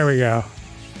 there we go.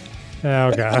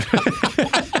 Oh god.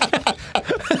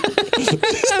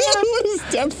 What does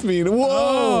depth mean?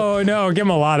 Whoa! Oh no, give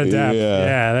him a lot of depth. Yeah.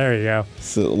 Yeah, there you go.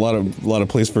 It's a lot of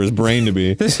place for his brain to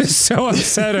be. This is so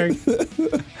upsetting.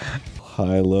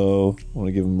 High, low. Want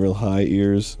to give him real high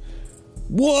ears.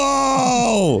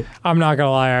 Whoa! I'm not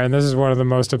gonna lie, Aaron, this is one of the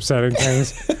most upsetting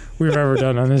things we've ever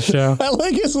done on this show. I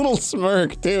like his little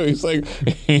smirk too. He's like,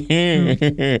 I'm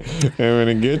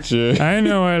gonna get you. I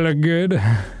know I look good.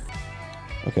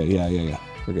 Okay, yeah.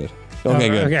 We're good. Okay,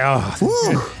 good. Okay, oh,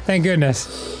 thank goodness.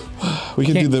 We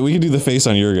can do the face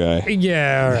on your guy.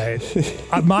 Yeah, all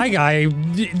right. My guy,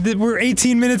 we're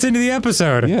 18 minutes into the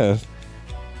episode. Yeah.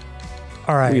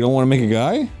 All right. You don't want to make a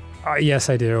guy? Yes,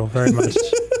 I do, very much.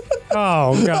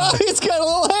 Oh, God. It's got a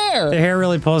little hair. The hair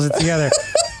really pulls it together.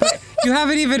 But you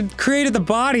haven't even created the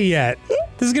body yet.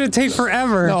 This is going to take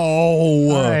forever. No.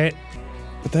 All right.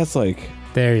 But that's like...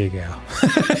 There you go.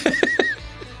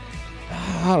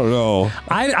 I don't know.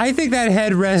 I think that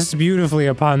head rests beautifully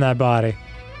upon that body.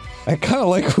 I kind of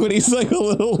like when he's like a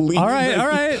little lean. All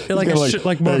right. Like more of a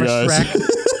 "Hey, guys." Shrek.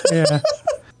 Yeah.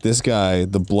 This guy,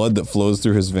 the blood that flows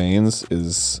through his veins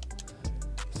is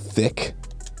thick,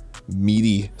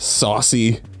 meaty,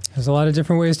 saucy. There's a lot of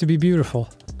different ways to be beautiful.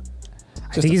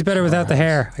 I think he's better without the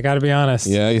hair. I gotta be honest.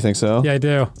 Yeah, you think so? Yeah, I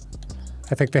do.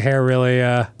 I think the hair really,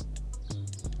 oh,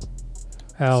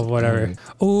 whatever.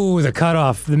 Ooh, the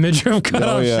cutoff. The midriff cutoff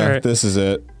Oh yeah, shirt. this is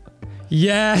it.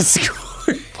 Yes!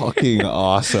 Fucking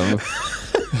awesome.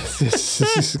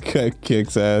 This guy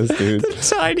kicks ass, dude.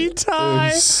 Tiny tie!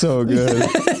 It's so good.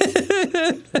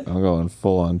 I'm going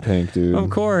full on pink, dude. Of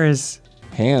course.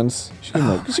 Hands.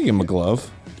 You should give him a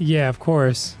glove. Yeah, of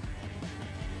course.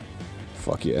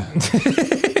 Fuck yeah.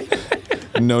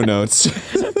 No notes.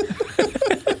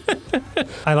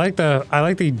 I like the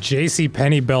JC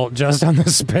Penney belt just on the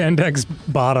spandex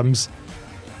bottoms.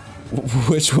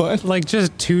 Which one? Like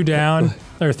just 2 down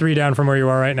or 3 down from where you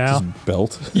are right now. Just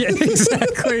belt. Yeah,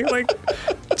 exactly. Like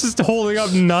just holding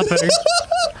up nothing.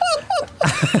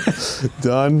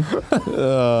 Done.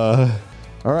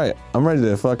 All right, I'm ready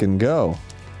to fucking go.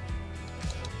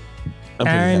 I'm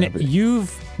pretty Aaron, happy.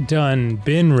 you've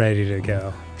been ready to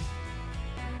go.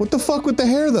 What the fuck with the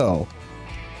hair, though?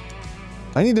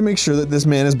 I need to make sure that this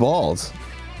man is bald.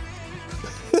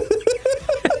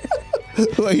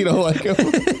 Well, you don't like him?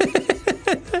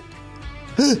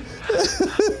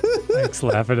 Mike's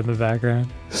laughing in the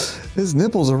background. His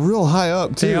nipples are real high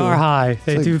up, too. They are high.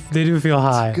 They It's do feel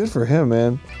high. Good for him,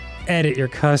 man. Edit your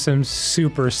custom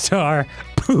superstar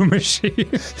poo machine.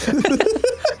 I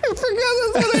forgot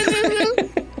that's what I named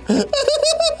him.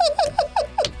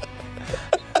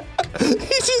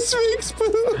 He just makes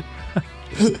poo.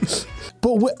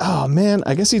 But oh man,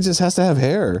 I guess he just has to have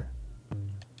hair.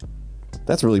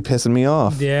 That's really pissing me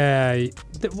off. Yeah.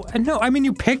 No, I mean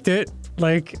you picked it.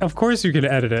 Like, of course you could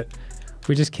edit it.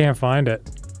 We just can't find it.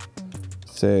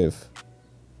 Save.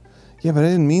 Yeah, but I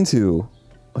didn't mean to.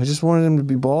 I just wanted him to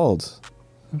be bald.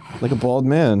 Like a bald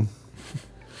man.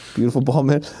 Beautiful bald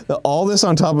man. All this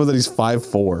on top of that he's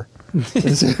 5'4".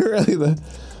 Is it really the...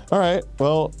 Alright,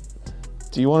 well...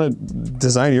 Do you want to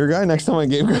design your guy next time I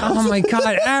Game Grumps? Oh my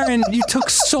god, Aaron, you took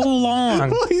so long.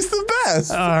 Well, he's the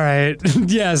best. Alright.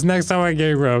 Yes, next time I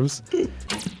Game Grumps.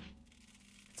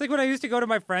 It's like when I used to go to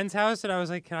my friend's house and I was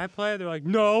like, can I play? They're like,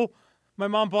 no. My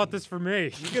mom bought this for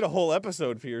me. You get a whole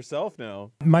episode for yourself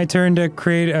now. My turn to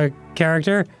create a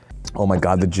character. Oh my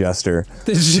god, the jester.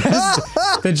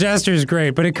 The jester's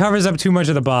great, but it covers up too much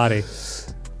of the body.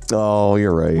 Oh,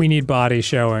 you're right. We need body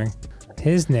showing.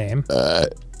 His name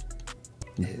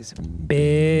is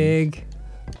Big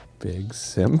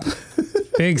Simp.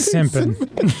 Big Simpin.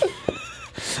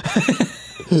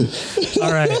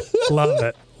 All right, love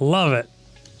it, love it.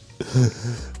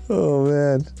 Oh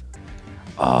man.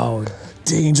 Oh,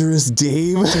 Dangerous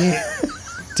Dave.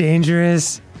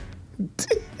 dangerous.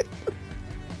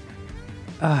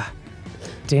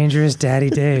 Dangerous Daddy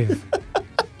Dave.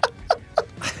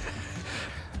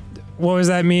 What was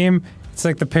that meme? It's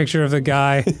like the picture of the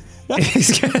guy.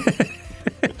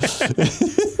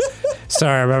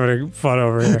 Sorry, I'm having fun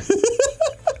over here.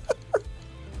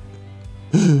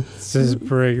 Let's just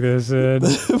bring this in.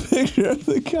 The picture of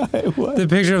the guy. What? The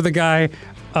picture of the guy,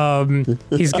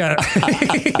 he's got...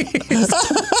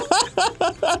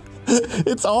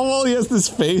 It's all while he has this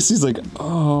face. He's like,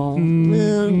 oh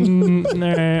man.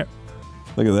 Nah.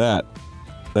 Look at that.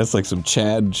 That's like some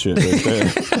Chad shit right there.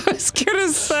 I was gonna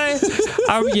say,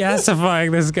 I'm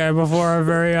yassifying this guy before our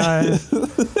very eyes. You're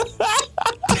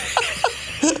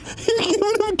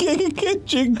giving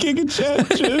him Giga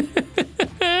Chad shit.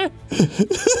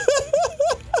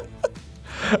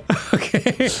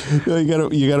 Okay.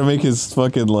 You gotta make his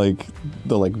fucking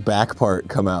the back part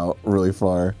come out really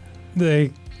far.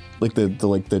 Like the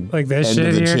this end shit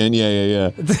of the here? chin. Yeah.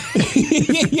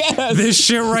 Yes. This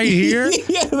shit right here?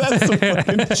 Yeah, that's the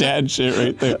fucking Chad shit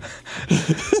right there.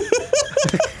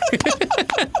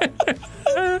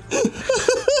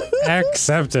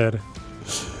 Accepted.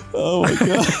 Oh my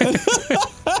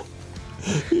god.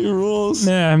 He rules.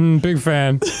 Yeah, I'm a big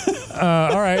fan.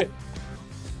 All right.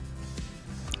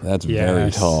 That's very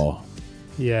Yes. tall.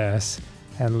 Yes.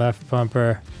 And left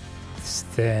bumper is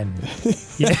thin.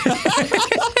 Yeah.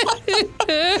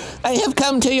 I have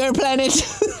come to your planet.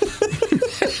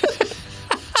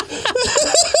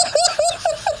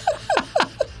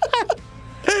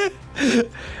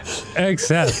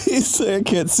 Except. He's like, I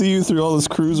can't see you through all this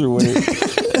cruiser weight.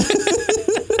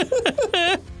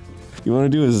 You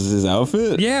want to do his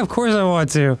outfit? Yeah, of course I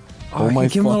want to. Oh I my can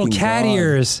give him little fucking cat God.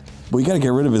 ears. Well, you gotta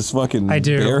get rid of his fucking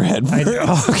bear head first. I do.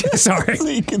 Oh, okay, sorry. So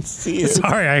you can see it.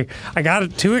 Sorry, I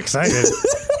got too excited.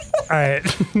 Alright.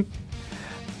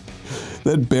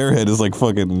 That bear head is like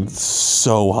fucking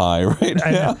so high right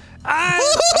now.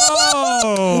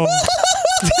 Oh!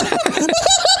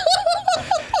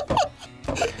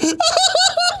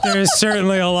 There's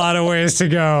certainly a lot of ways to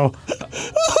go.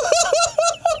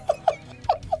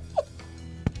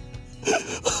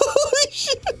 Holy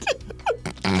shit.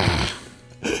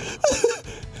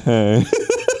 Hey.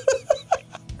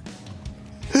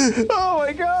 Oh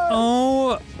my god.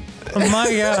 Oh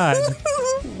my god.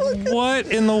 What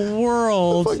in the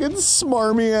world? Fucking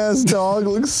smarmy ass dog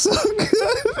looks so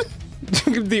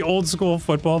good. The old school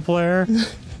football player.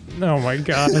 Oh my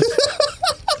god.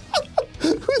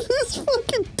 With his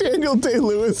fucking Daniel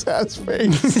Day-Lewis ass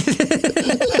face.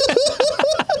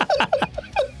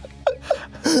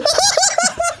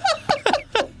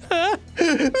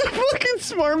 The fucking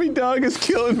smarmy dog is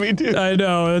killing me, dude. I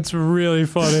know, that's really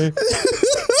funny.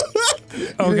 You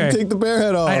didn't take the bear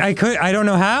head off. I don't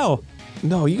know how.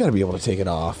 No, you gotta be able to take it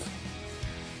off.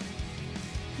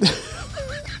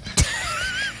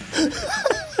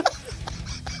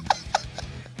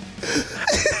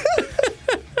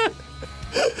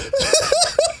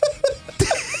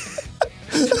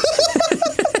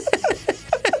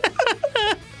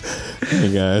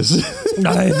 Hey guys.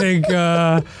 I think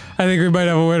we might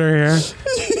have a winner here.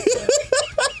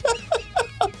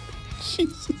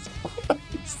 Jesus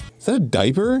Christ. Is that a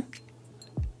diaper?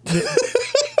 It's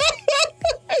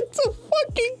a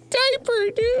fucking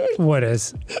diaper, dude. What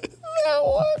is? That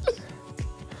one.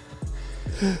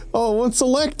 Oh, it won't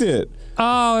select it.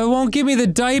 Oh, it won't give me the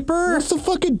diaper? What's the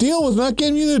fucking deal with not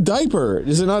getting you the diaper?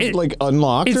 Is it not like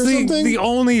unlocked or something? It's the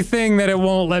only thing that it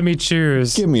won't let me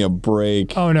choose. Give me a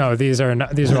break. Oh no, these are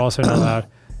also not allowed.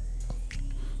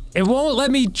 It won't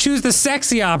let me choose the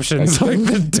sexy options like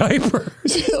the diaper.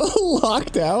 Is it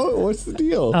locked out? What's the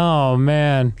deal? Oh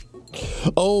man.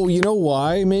 Oh, you know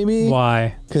why, maybe?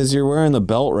 Why? Because you're wearing the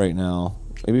belt right now.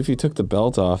 Maybe if you took the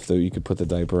belt off, though, you could put the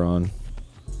diaper on.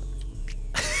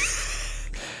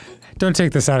 Don't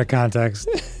take this out of context.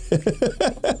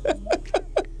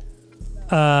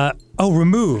 Oh,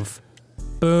 remove.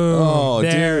 Boom. Oh,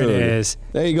 there dude. it is.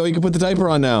 There you go, you can put the diaper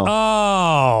on now.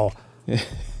 Oh.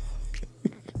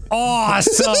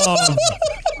 Awesome.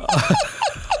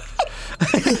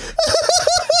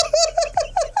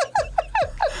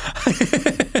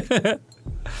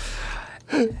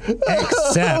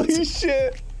 Except. Holy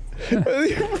shit. Should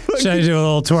I do a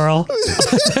little twirl?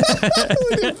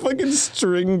 Fucking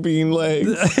string bean legs.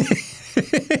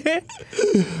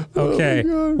 Okay.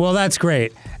 Oh well, that's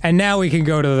great. And now we can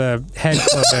go to the head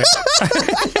clothing.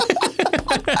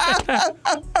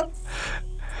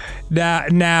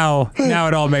 Now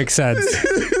it all makes sense.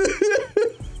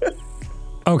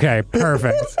 Okay,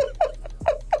 perfect.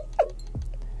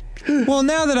 Well,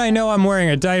 now that I know I'm wearing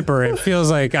a diaper, it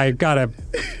feels like I gotta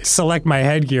select my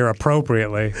headgear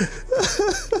appropriately.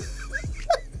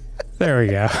 There we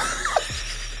go.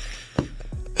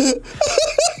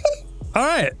 All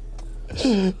right.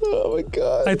 Oh my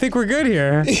god. I think we're good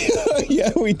here.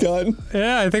 Yeah, we done.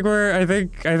 Yeah, I think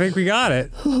we got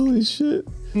it. Holy shit.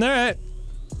 All right.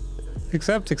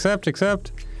 Accept.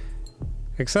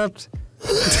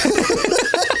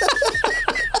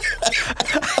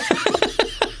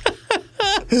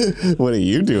 What are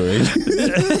you doing?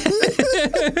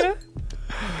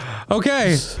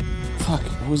 Okay. Fuck,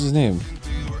 what was his name?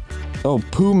 Oh,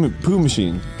 Poo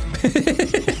Machine.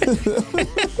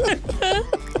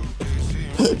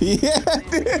 Yeah,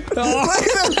 dude. Oh. Look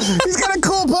at him. He's got a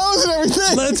cool pose and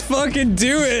everything. Let's fucking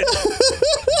do it.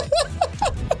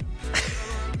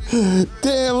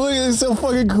 Damn, look at this, so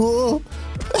fucking cool.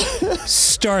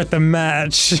 Start the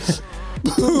match.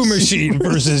 Poo Machine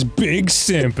versus Big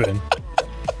Simpin'.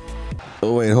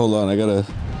 Oh wait, hold on, I gotta.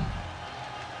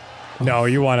 No,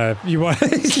 you wanna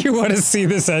see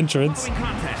this entrance.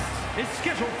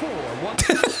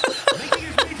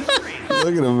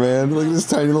 Look at him, man. Look at his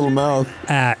tiny little mouth.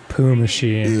 At Poo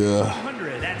Machine. Yeah.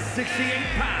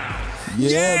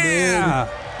 Yeah,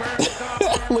 dude.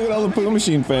 Look at all the Poo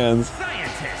Machine fans.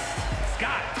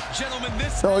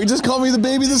 Oh, he just called me the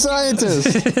baby the scientist.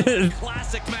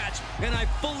 Classic match, and I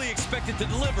fully expected to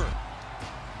deliver.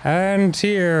 And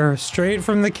here, straight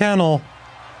from the kennel.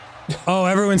 Oh,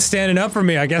 everyone's standing up for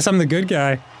me. I guess I'm the good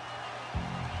guy.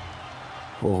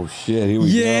 Oh shit, here we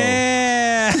go.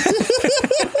 Yeah!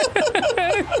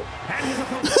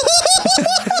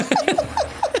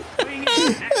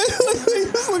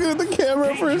 Just looking at the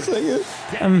camera for a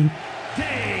second.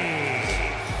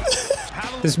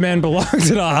 This man belongs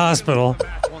in a hospital.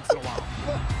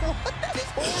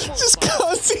 Just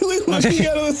See, like, looking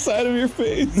out of the side of your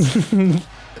face.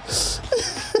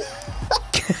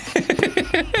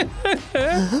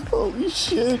 Holy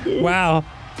shit, dude. Wow.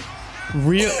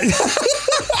 Real.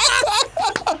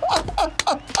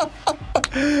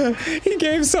 He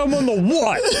gave someone the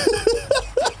what?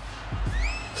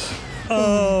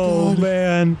 Oh,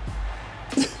 man.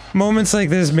 Moments like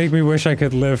this make me wish I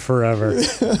could live forever.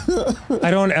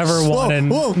 I don't ever want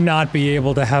to not be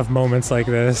able to have moments like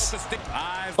this.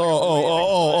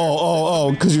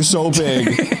 Oh, because you're so big.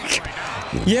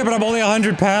 Yeah, but I'm only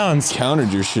 100 pounds.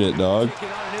 Countered your shit, dog.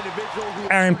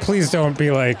 Aaron, please don't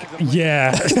be like,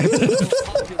 yeah.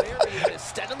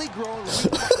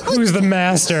 Who's the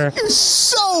master? You're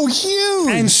so huge!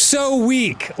 And so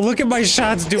weak. Look at my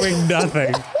shots doing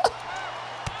nothing.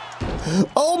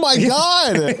 Oh my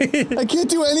god! I can't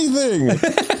do anything!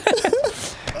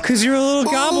 Cause you're a little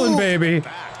goblin baby.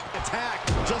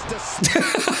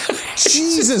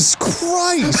 Jesus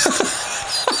Christ!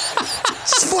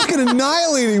 It's fucking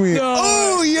annihilating me! No.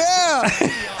 Oh yeah!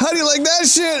 How do you like that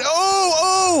shit?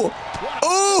 Oh!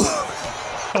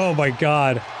 Oh my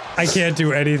god. I can't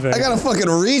do anything. I gotta fucking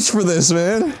reach for this,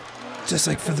 man. Just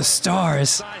like for the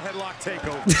stars.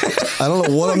 I don't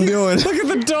know what I'm doing. Look at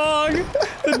the dog!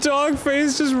 The dog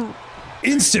face just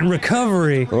instant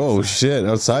recovery. Oh shit,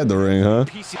 outside the ring, huh?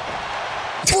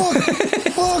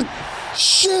 Fuck!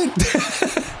 Shit!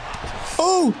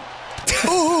 Oh!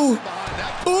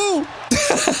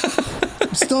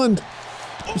 I'm stunned.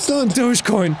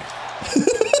 Dogecoin.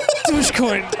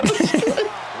 Dogecoin.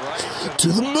 To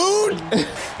the moon!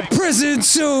 Present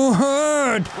so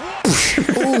hard.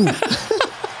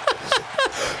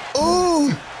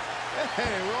 Oh!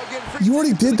 You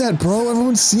already did that, bro.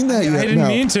 Everyone's seen that yet. I didn't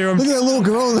mean to. Look at that little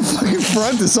girl in the fucking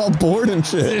front that's all bored and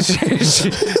shit.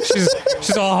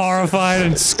 she's all horrified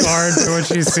and scarred by what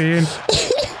she's seen.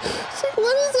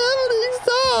 What is happening?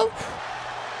 Stop!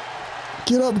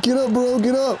 Get up, bro.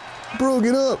 Get up. Bro,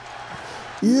 get up.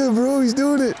 Yeah, bro, he's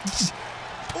doing it.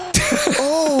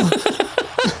 Oh!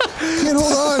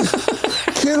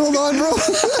 Can't hold on, bro.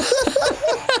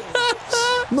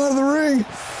 I'm out of the ring.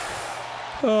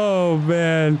 Oh,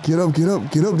 man. Get up, dude.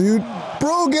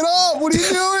 Bro, get up! What are you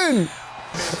doing?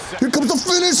 Here comes the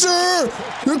finisher!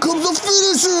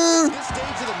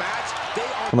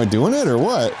 Am I doing it or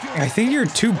what? I think you're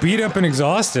too beat up and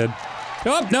exhausted.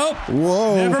 Oh, nope.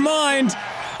 Whoa. Never mind.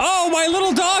 Oh, my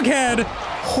little dog head.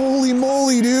 Holy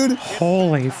moly, dude.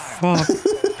 Holy fuck.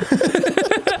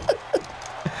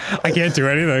 I can't do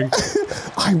anything.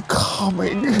 I'm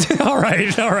coming. All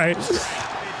right.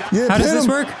 Yeah, how does this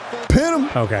work? Pin him.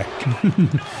 Okay.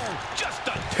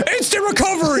 Instant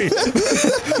recovery!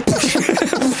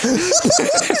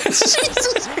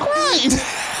 Jesus Christ!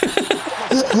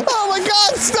 Oh my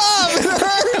god, stop! It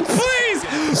hurts!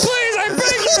 Please, I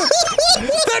beg you!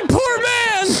 That poor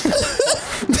man!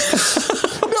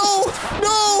 No!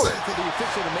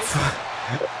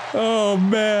 Oh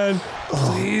man.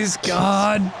 Please,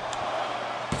 God.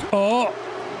 Oh.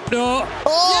 No. Oh,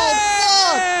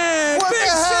 yeah! fuck! What the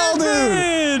hell,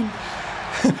 dude?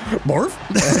 Morph?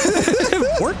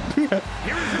 Morph?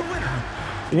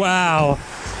 Wow.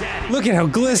 Look at how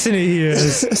glistening he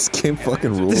is. This game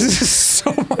fucking rules. This is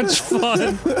so much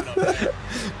fun.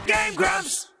 Game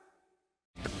Grumps!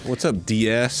 What's up,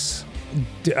 DS?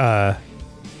 Dual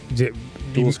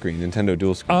screen, Nintendo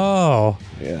dual screen. Oh.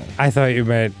 Yeah. I thought you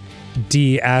meant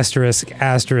D asterisk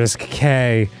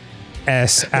K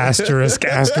S asterisk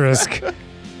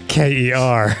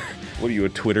KER. What are you, a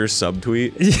Twitter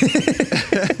subtweet?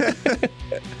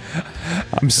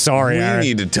 I'm sorry, We Aaron.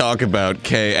 need to talk about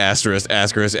K asterisk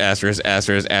ST.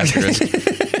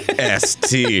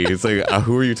 It's like,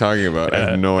 who are you talking about?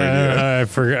 I have no idea. I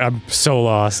forgot. I'm so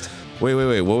lost. Wait.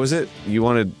 What was it? You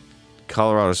wanted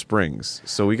Colorado Springs.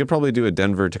 So we could probably do a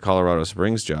Denver to Colorado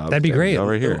Springs job. That'd be great.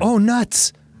 Over here. Oh,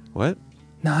 nuts. What?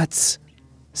 Nuts.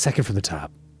 Second from the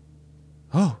top.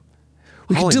 Oh.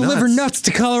 We can Holy deliver nuts. nuts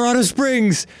to Colorado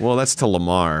Springs. Well, that's to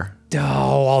Lamar.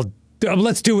 Oh,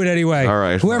 let's do it anyway. All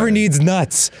right. Whoever fine. needs needs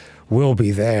nuts will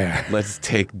be there. Let's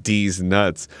take D's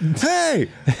nuts. Hey,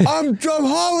 I'm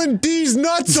hauling D's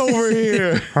nuts over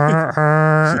here.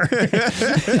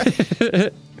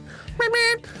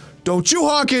 Don't you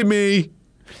honk at me.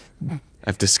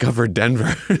 I've discovered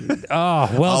Denver. Oh,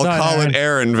 well I'll done, call it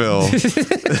Aaronville.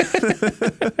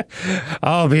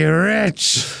 I'll be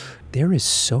rich. There is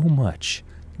so much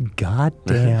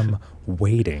goddamn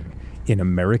waiting in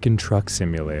American Truck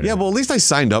Simulator. Yeah, well, at least I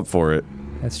signed up for it.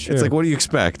 That's true. It's like, what do you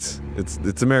expect?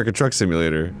 It's American Truck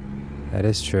Simulator. That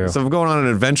is true. So I'm going on an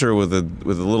adventure with a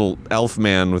little elf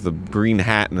man with a green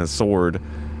hat and a sword.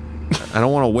 I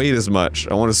don't want to wait as much.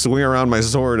 I want to swing around my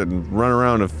sword and run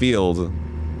around a field,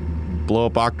 blow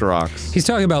up Octoroks. He's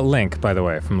talking about Link, by the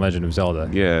way, from Legend of Zelda.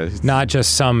 Yeah. Not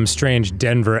just some strange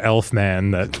Denver elf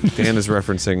man that... Dan is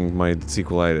referencing my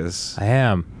sequelitis. I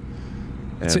am.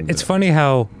 It's funny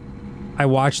how I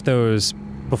watched those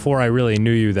before I really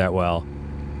knew you that well,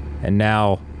 and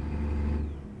now...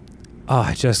 Oh,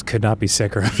 I just could not be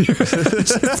sicker of you.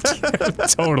 I'm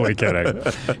totally kidding.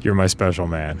 You're my special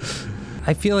man.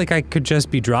 I feel like I could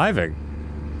just be driving.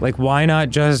 Like, why not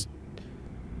just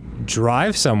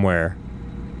drive somewhere?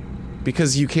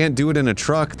 Because you can't do it in a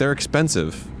truck. They're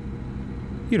expensive.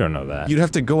 You don't know that. You'd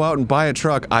have to go out and buy a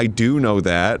truck. I do know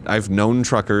that. I've known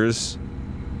truckers.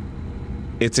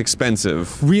 It's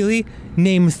expensive. Really?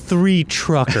 Name 3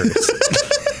 truckers.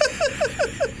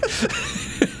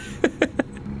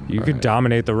 You could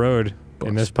dominate the road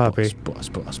in this puppy. Oh,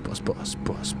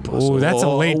 that's a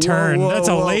late turn. That's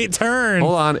a late turn.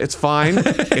 Hold on, it's fine.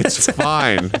 It's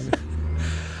fine.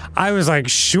 I was like,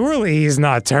 surely he's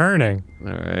not turning.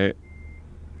 All right.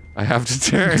 I have to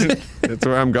turn. That's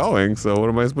where I'm going, so what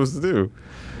am I supposed to do?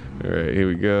 All right, here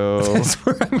we go. That's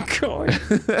where I'm going.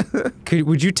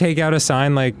 Would you take out a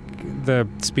sign like the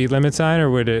speed limit sign, or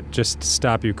would it just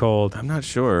stop you cold? I'm not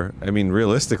sure. I mean,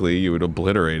 realistically, you would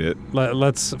obliterate it.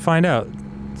 Let's find out.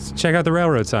 Let's check out the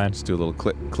railroad sign. Just do a little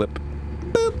clip.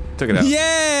 Boop. Took it out.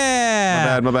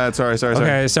 Yeah! My bad. Sorry.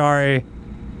 Okay, sorry.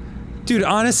 Dude,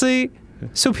 honestly,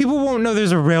 so people won't know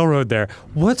there's a railroad there.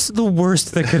 What's the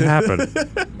worst that could happen?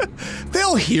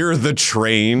 They'll hear the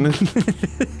train.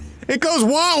 It goes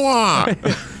wah-wah!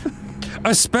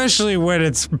 Especially when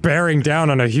it's bearing down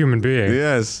on a human being.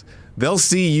 Yes. They'll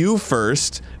see you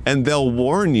first, and they'll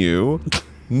warn you.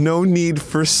 No need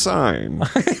for sign.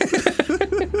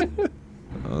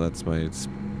 Oh, that's my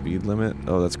speed limit?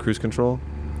 Oh, that's cruise control?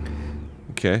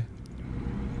 Okay.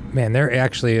 Man, there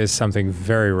actually is something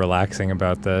very relaxing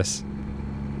about this.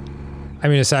 I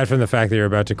mean, aside from the fact that you're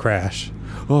about to crash.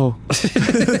 Oh.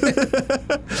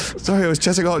 Sorry, I was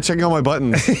checking all my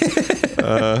buttons.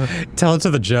 Tell it to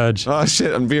the judge. Oh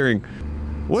shit, I'm veering.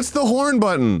 What's the horn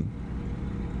button?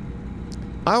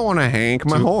 I want to hank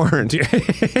my horn. Okay,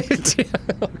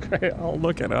 I'll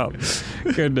look it up.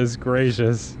 Goodness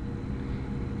gracious.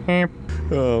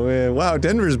 Oh man, wow,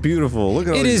 Denver's beautiful. Look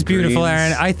at all It these is beautiful, greens.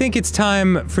 Aaron. I think it's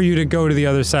time for you to go to the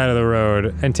other side of the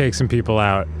road and take some people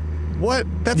out. What?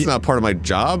 That's not part of my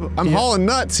job. I'm hauling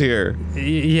nuts here.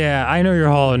 Yeah, I know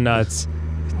you're hauling nuts.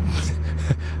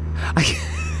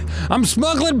 I'm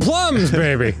smuggling plums,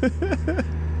 baby.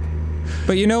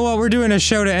 But you know what? We're doing a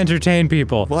show to entertain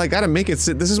people. Well, I gotta make it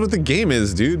sit. This is what the game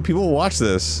is, dude. People watch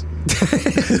this.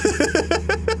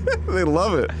 They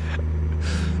love it.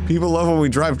 People love when we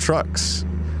drive trucks.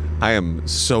 I am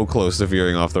so close to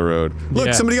veering off the road. Look,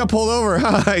 Yeah. somebody got pulled over.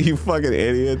 You fucking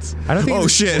idiots. I don't think Oh,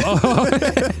 shit.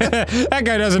 That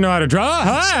guy doesn't know how to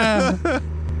drive.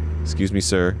 Excuse me,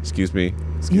 sir. Excuse me.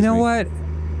 Excuse You know me. what?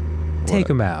 Take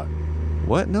him out.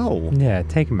 What? No. Yeah,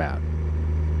 take him out.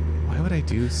 Why would I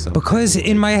do something? Because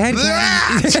in my head...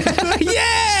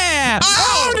 Yeah!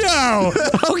 Oh no!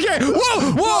 Okay,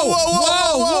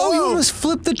 whoa! You almost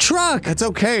flipped the truck! That's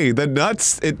okay. The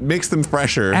nuts, it makes them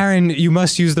fresher. Aaron, you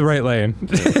must use the right lane.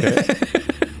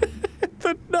 The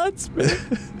nuts, man.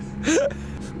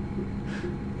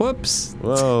 Whoops.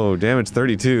 Whoa, damage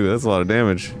 32. That's a lot of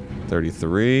damage.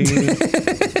 33.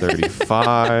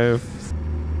 35.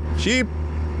 Sheep.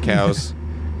 Cows.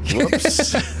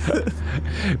 Whoops.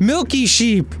 Milky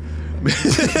sheep!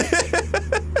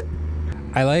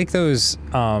 I like those,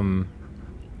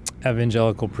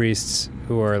 evangelical priests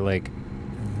who are, like,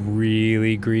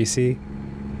 really greasy.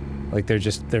 Like, they're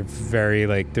very,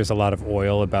 like, there's a lot of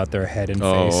oil about their head and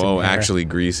face. Oh, and hair. actually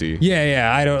greasy.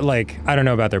 Yeah, I don't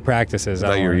know about their practices. I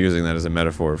thought you were using that as a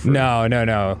metaphor for... No,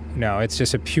 it's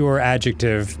just a pure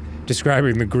adjective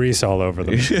describing the grease all over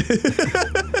them.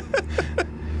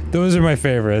 Those are my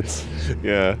favorites.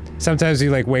 Yeah. Sometimes you,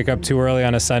 like, wake up too early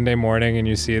on a Sunday morning and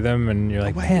you see them and you're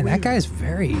like, man, that guy's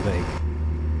very, like,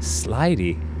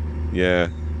 slidey. Yeah.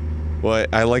 Well,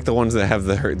 I like the ones that have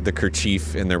the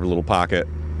kerchief in their little pocket.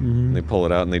 Mm-hmm. They pull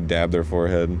it out and they dab their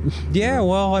forehead. Yeah,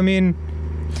 well, I mean,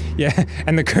 yeah,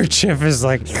 and the kerchief is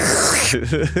like,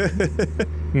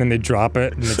 and then they drop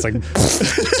it and it's like,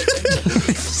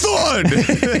 thud!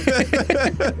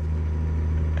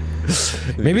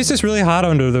 Maybe it's just really hot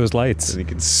under those lights. And you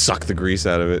can suck the grease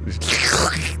out of it.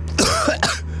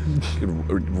 You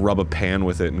can rub a pan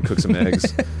with it and cook some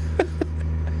eggs.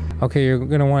 Okay, you're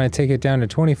gonna want to take it down to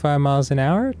 25 miles an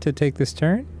hour to take this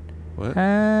turn?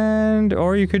 What?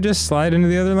 Or you could just slide into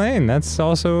the other lane. That's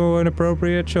also an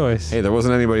appropriate choice. Hey, there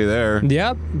wasn't anybody there.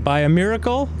 Yep, by a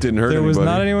miracle, Didn't hurt there was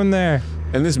anybody. not anyone there.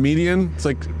 And this median, it's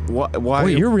like, why?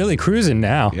 Wait, you're really cruising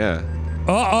now. Yeah.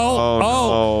 Oh,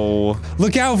 no.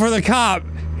 look out for the cop.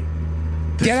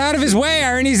 Get out of his way,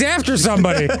 Aaron, he's after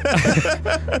somebody.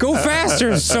 Go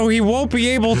faster so he won't be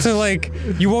able to, like,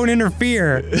 you won't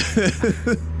interfere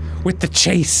with the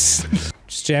chase.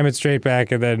 Just jam it straight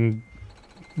back and then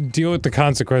deal with the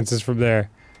consequences from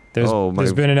there.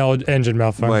 There's been an engine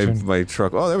malfunction. My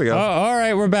truck. Oh, there we go. Oh, all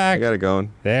right, we're back. I got it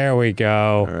going. There we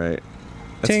go. All right.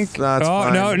 Tink. That's Oh,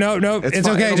 fine. no. It's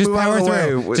fine. okay. It'll Just move out power of the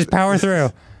through. way. Just power through.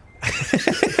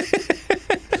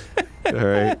 All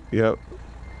right. Yep.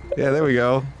 Yeah, there we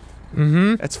go.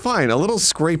 Mm-hmm. That's fine. A little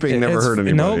scraping never hurt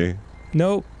anybody.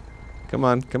 Nope. Come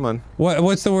on.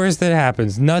 What's the worst that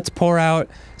happens? Nuts pour out,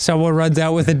 someone runs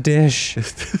out with a dish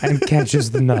and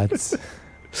catches the nuts.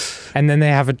 And then they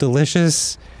have a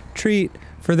delicious treat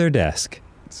for their desk.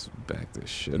 Let's back this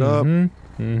shit up.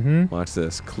 Watch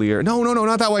this. Clear. No,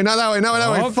 not that way. Not that way.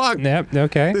 Fuck. Yep,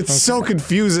 okay. It's so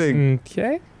confusing.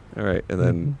 Okay. All right,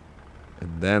 and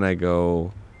then I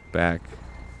go back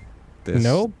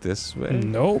this way.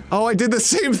 Nope. Oh, I did the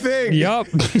same thing. Yup.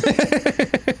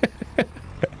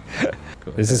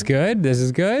 This is good.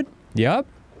 Yup.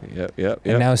 Yep.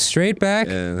 And now straight back.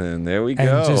 And then there we and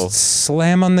go. just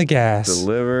slam on the gas.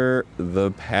 Deliver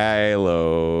the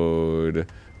payload.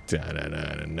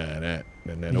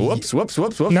 Whoops. No, it's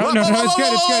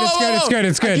good.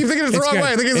 I keep thinking it's the wrong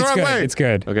way. It's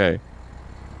good. Okay.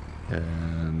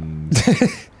 And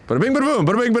bada bing, bada boom,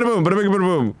 bada bing, bada boom, bada bing, bada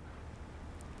boom.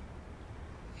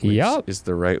 Yup. Is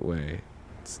the right way.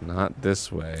 It's not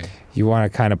this way. You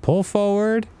want to kind of pull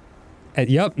forward.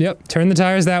 Yep. Turn the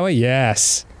tires that way.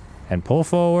 Yes. And pull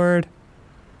forward.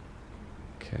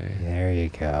 Okay. There you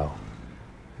go.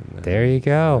 There you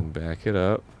go. And back it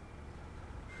up.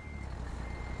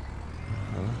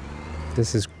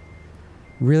 This is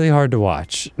really hard to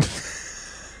watch.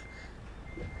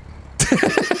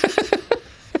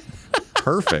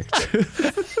 Perfect.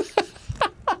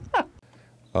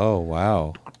 Oh,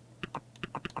 wow.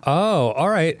 Oh, all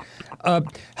right.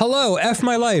 Hello, F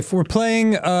my life. We're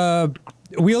playing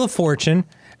Wheel of Fortune,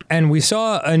 and we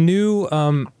saw a new.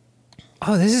 Oh,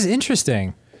 this is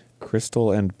interesting.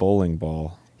 Crystal and bowling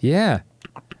ball. Yeah,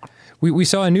 we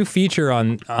saw a new feature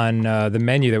on the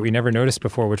menu that we never noticed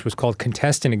before, which was called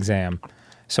Contestant Exam.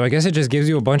 So I guess it just gives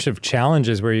you a bunch of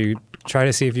challenges where you try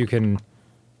to see if you can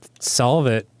solve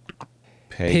it.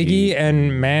 Piggy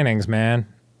and Manning's, man.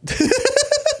 What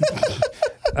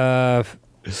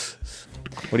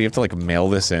do you have to like mail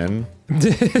this in?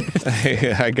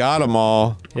 I got them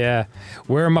all. Yeah.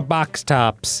 Where are my box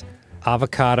tops?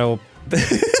 Avocado.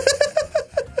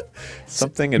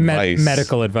 Something advice.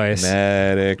 Medical advice.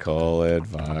 Medical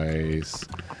advice.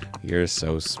 You're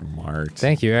so smart.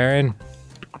 Thank you, Aaron.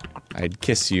 I'd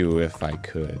kiss you if I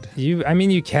could. I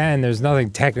mean, you can. There's nothing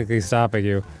technically stopping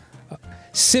you.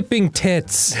 Sipping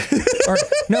tits. Or,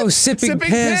 no, sipping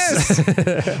piss.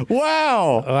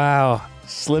 Wow. Wow.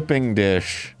 Slipping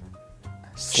dish.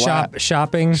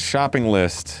 Shopping. Shopping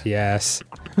list. Yes.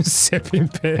 Sipping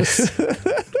piss.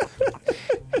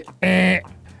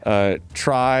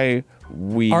 Try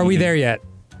we. Are we there yet?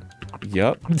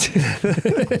 Yup.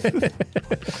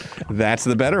 That's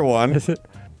the better one.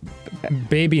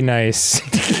 Baby nice.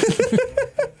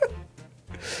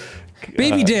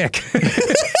 Baby dick.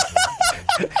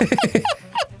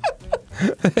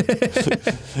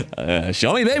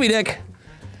 Show me baby dick.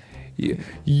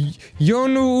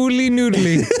 Yonu uli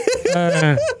noodly.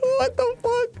 What the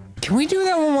fuck? Can we do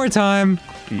that one more time?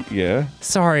 Yeah.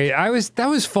 Sorry, that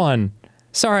was fun.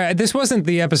 Sorry, this wasn't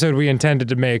the episode we intended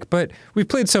to make, but we've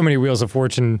played so many Wheels of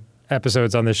Fortune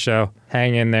episodes on this show.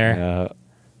 Hang in there. Yeah.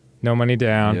 No money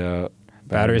down. Yeah.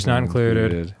 Batteries not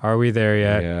included. Are we there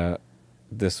yet? Yeah.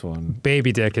 This one.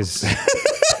 Baby dick is...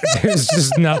 There's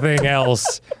just nothing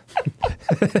else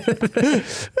that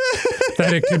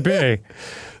it could be.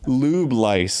 Lube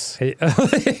lice. Hey,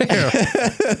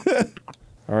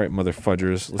 All right, mother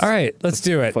fudgers. all right, let's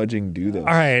do it. Fudging do this.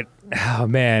 All right. Oh,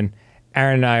 man.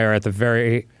 Aaron and I are at the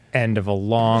very end of a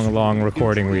long, long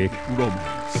recording week.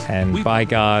 And by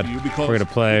God, we're going to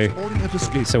play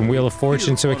some Wheel of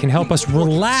Fortune so it can help us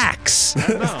relax.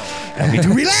 I need to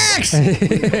relax!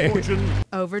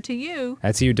 Over to you.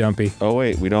 That's you, Dumpy. Oh,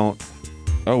 wait, we don't...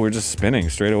 Oh, we're just spinning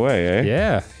straight away, eh?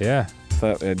 Yeah, yeah.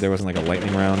 Thought there wasn't like a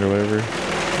lightning round or whatever.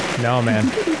 No, man.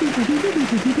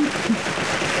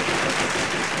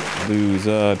 Lose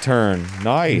a turn.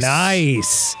 Nice.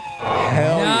 Nice.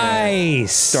 Hell nice. Yeah.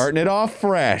 Starting it off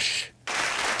fresh.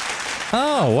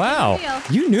 Oh, wow.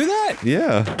 You knew that?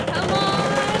 Yeah. Come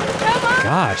on. Come on.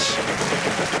 Gosh.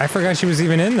 I forgot she was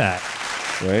even in that.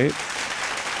 Right?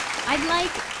 I'd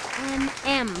like an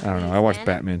M. I don't know. I watched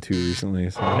Batman 2 recently.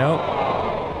 So. Nope.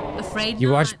 Afraid You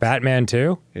not. watched Batman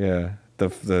too? Yeah. The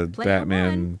Player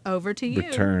Batman one, over to you.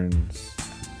 Returns.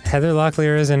 Heather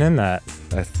Locklear isn't in that.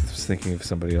 I was thinking of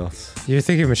somebody else. You're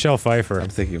thinking Michelle Pfeiffer. I'm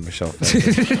thinking of Michelle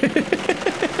Pfeiffer.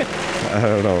 I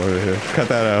don't know. Cut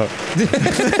that out.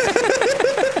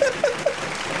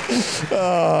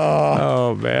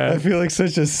 Oh, I man. feel like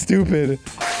such a stupid.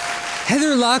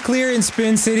 Heather Locklear in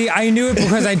Spin City? I knew it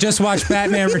because I just watched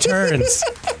Batman Returns.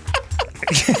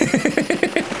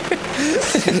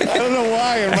 I don't know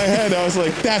why in my head I was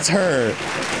like, that's her.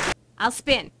 I'll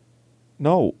spin.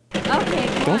 No. Okay,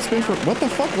 come Don't on spin now. for. What the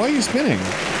fuck? Why are you spinning?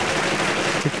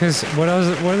 Because what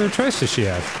other choice does she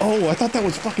have? Oh, I thought that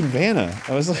was fucking Vanna.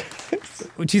 I was like,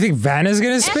 Do you think Vanna's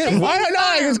gonna spin? why? No,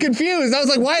 I was confused. I was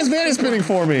like, why is Vanna spinning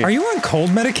for me? Are you on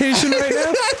cold medication right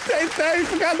now? I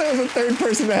forgot that was a third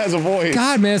person that has a voice.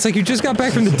 God, man, it's like you just got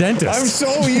back from the dentist. I'm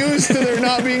so used to there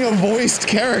not being a voiced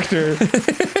character.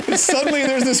 And suddenly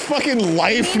there's this fucking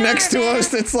life next to us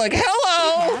that's like,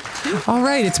 hello! All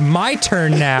right, it's my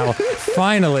turn now.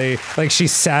 Finally, like she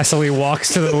sassily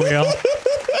walks to the wheel.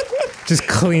 Just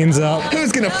cleans up.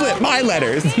 Who's gonna flip my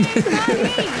letters? To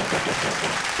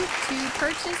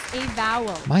purchase a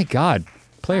vowel. My God,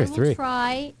 player I will 3.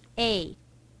 try A.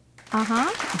 Uh-huh.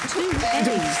 2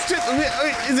 A's.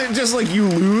 Is it just like you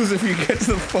lose if you get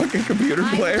to the fucking computer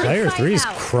player? Player Find 3's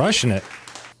out. crushing it.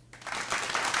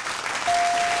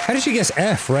 How did she guess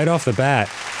F right off the bat?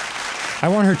 I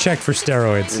want her checked for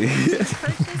steroids. Purchase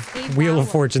a Wheel vowel. of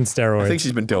Fortune steroids. I think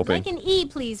she's been doping. Like an E,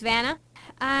 please, Vanna.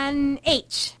 An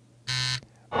H.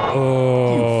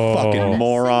 Oh. Fucking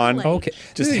moron. Okay.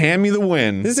 Just hand me the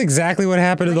win. This is exactly what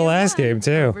happened in the last game,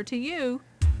 too. Over to you.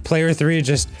 Player 3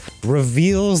 just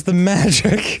reveals the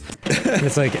magic.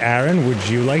 It's like, Aaron, would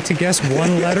you like to guess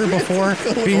one letter before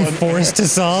being forced to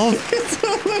solve? It's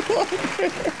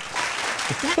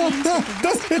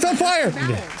on fire!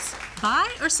 Vowels. Buy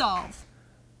or solve?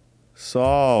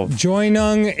 Solve.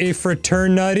 Joinung a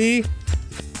fraternity.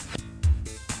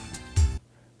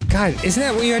 God, isn't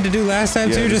that what you had to do last time,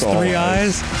 Yeah, too? just Just all 3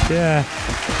 eyes. eyes? Yeah.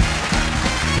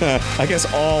 I guess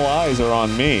all eyes are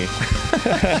on me.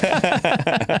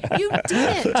 You did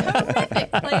it.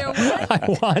 Terrific, player 1. I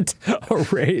want a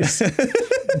raise.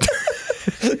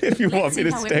 If you want me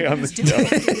to stay on the show.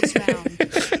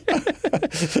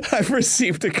 I've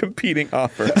received a competing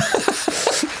offer.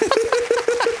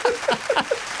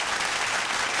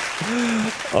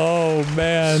 Oh,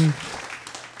 man.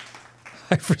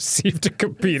 I've received a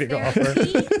competing offer.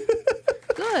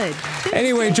 Good.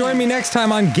 Anyway, join me next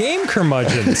time on Game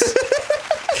Curmudgeons.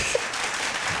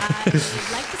 I'd like to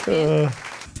spin.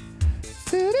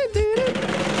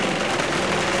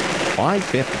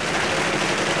 550.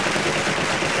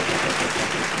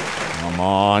 Come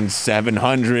on,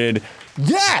 700.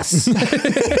 Yes!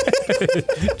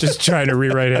 Just trying to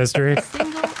rewrite history.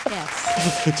 Single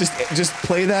S. just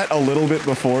play that a little bit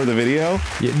before the video.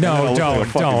 Yeah, and then I'll no, look like a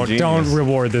fucking don't genius.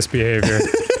 reward this behavior.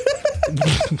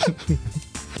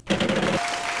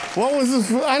 What was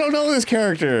this? I don't know this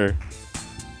character.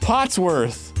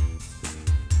 Potsworth.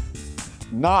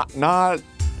 Not,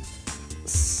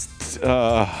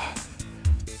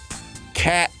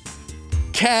 cat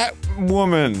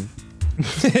woman.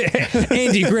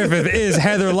 Andy Griffith is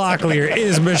Heather Locklear,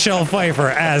 is Michelle Pfeiffer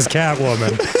as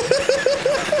Catwoman.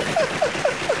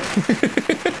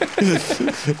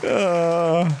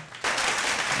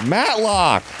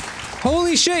 Matlock.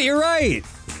 Holy shit, you're right.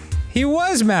 He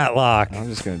was Matlock. I'm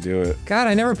just gonna do it. God,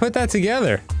 I never put that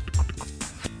together.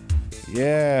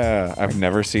 Yeah, I've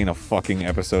never seen a fucking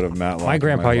episode of Matlock. My in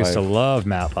grandpa used to life. love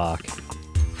Matlock.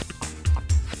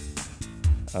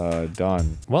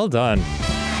 Done. Well done.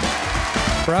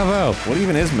 Bravo. What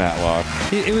even is Matlock?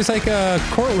 It was like a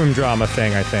courtroom drama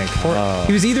thing, I think. Or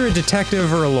he was either a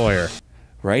detective or a lawyer.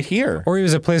 Right here. Or he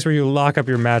was a place where you lock up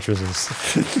your mattresses.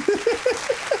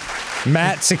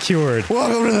 Matt secured.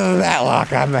 Welcome to the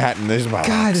Matlock. I'm Matt, and this is my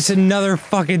God, it's another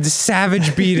fucking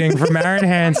savage beating from Aaron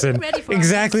Hansen. Ready for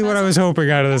Exactly what I was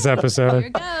hoping out of this Here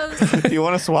episode. goes. Do you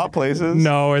want to swap places?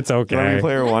 No, it's Do you want to be okay.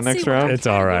 player one Let's next see what round? It's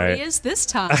all right. category is this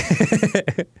time.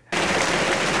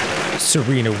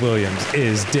 Serena Williams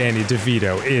is Danny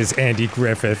DeVito, is Andy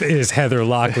Griffith, is Heather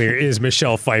Locklear, is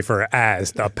Michelle Pfeiffer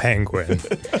as the Penguin.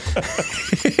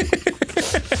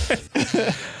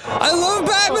 I love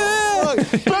Batman!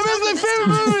 Batman's my favorite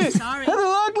movie! Sorry. Heather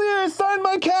Locklear signed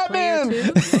by Player Catman! 2.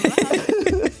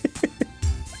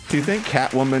 Do you think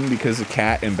Catwoman because of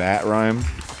cat and bat rhyme?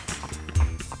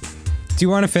 Do you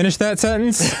want to finish that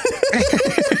sentence?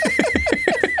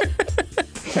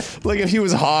 Like if he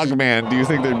was Hogman, do you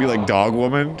think there'd be like Dog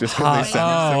Woman? Just because they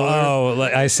sound similar? Oh,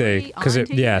 like, I see. Because On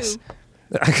to yes.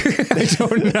 you. I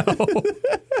don't know.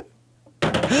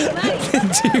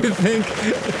 Do you think?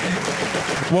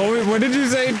 What did you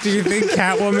say? Do you think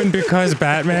Catwoman because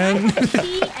Batman?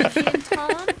 T as in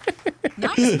Tom.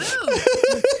 Nice move.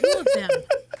 Two of them.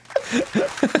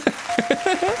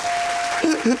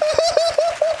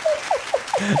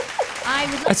 I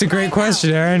would like That's a to great find question,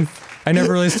 out. Aaron. I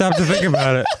never really stopped to think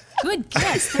about it. Good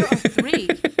guess. There are 3.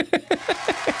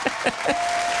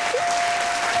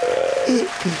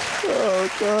 Oh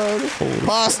god.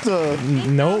 Pasta.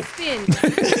 Nope, Spin.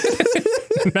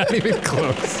 not even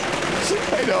close.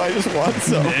 I know. I just want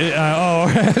some.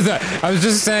 I was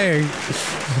just saying.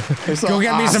 Go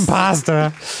get me some pasta.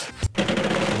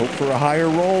 Hope for a higher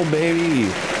roll, baby.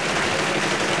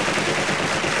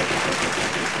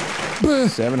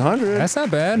 700. That's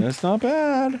not bad. That's not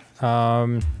bad.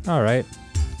 All right.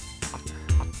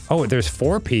 Oh, there's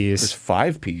 4 There's P's.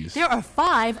 5 P's. There are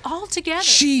 5 altogether.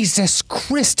 Jesus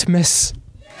Christmas.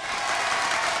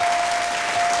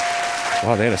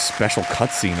 Wow, they had a special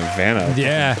cutscene of Vanna.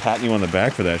 Yeah. Patting you on the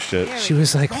back for that shit. She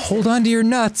was like, hold on to your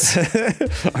nuts.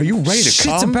 Are you ready to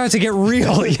Shit's come? about to get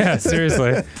real. Yeah,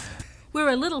 seriously. We're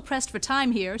a little pressed for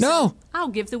time here, No. so I'll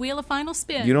give the wheel a final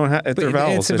spin. You don't have. They're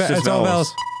vowels. It's just all vowels.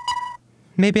 vowels.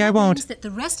 Maybe I Means won't. that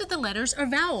the rest of the letters are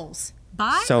vowels.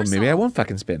 Buy So or maybe I sold? won't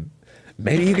fucking spin.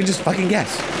 Maybe you can just fucking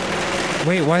guess.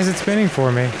 Wait, why is it spinning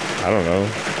for me? I don't know.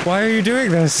 Why are you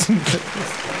doing this?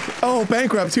 Oh,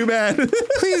 bankrupt. Too bad.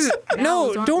 Please, no,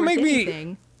 Vowels aren't don't worth make me.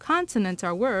 anything. Consonants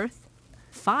are worth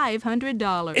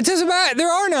 $500. It doesn't matter. There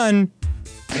are none.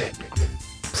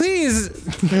 Please.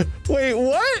 Wait,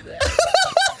 what?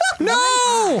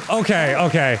 No. Okay.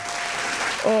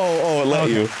 Oh, it let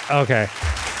you. Okay.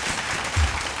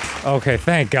 Okay,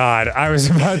 thank God. I was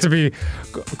about to be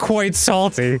quite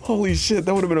salty. Holy shit,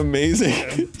 that would have been amazing.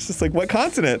 It's just like, what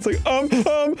consonant? It's like,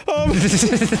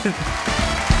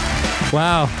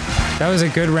 Wow, that was a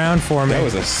good round for me. That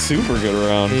was a super good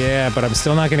round. Yeah, but I'm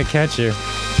still not gonna catch you.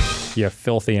 You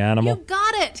filthy animal. You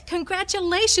got it!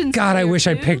 Congratulations! God, I player wish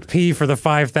I 2. picked P for the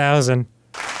 5,000.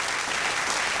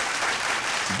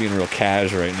 It's being real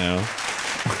cash right now.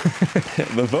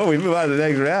 Before we move on to the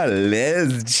next round,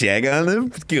 let's check on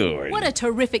the score. What a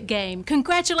terrific game.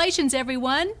 Congratulations,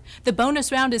 everyone. The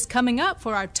bonus round is coming up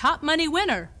for our top money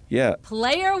winner. Yeah.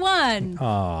 Player 1.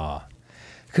 Aw.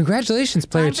 Congratulations,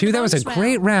 player Time for 2. the That was a bonus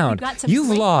great round. We've got some You've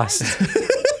great lost.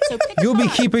 prizes. So pick a You'll be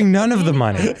card. keeping none of the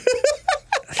money.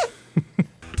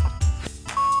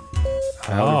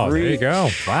 Oh, there you go.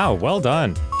 Wow, well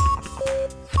done.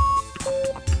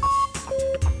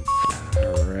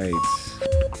 All right.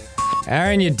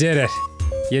 Aaron, you did it.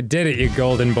 You did it, you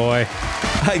golden boy.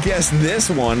 I guess this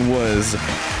one was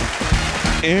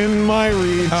in my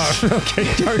reach. Oh, okay.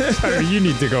 Sorry, you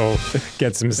need to go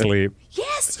get some sleep.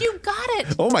 Yes, you got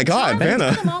it. Oh my God, Tell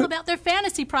Vanna. them all about their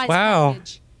fantasy prize Wow.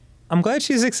 package. I'm glad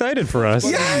she's excited for us.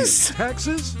 Yes!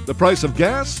 Taxes, the price of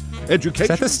gas, education. Is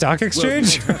that the stock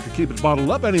exchange? Well, you don't have to keep it bottled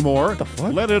up anymore. the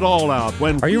fuck? Let it all out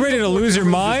when. Are you ready to lose your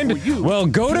mind? Well,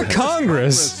 go to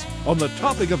Congress. On the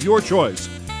topic of your choice.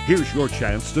 Here's your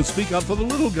chance to speak up for the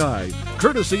little guy,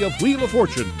 courtesy of Wheel of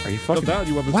Fortune. Are you fucking- The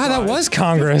value of his Wow, that prize, was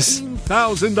Congress.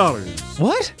 $15,000.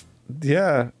 What?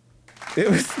 Yeah. It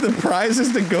was the prize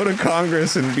is to go to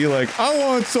Congress and be like, I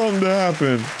want something to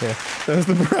happen. Yeah. That was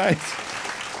the prize.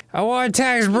 I want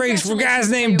tax breaks for guys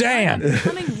named Dan.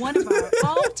 Becoming one of our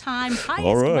all-time highest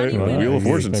All right, money well, winners. Wheel of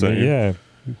Fortune saying. Yeah.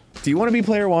 Do you want to be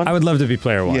player 1? I would love to be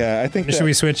player 1. Yeah, I think. Should that-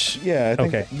 we switch? Yeah, I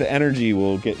think Okay. the energy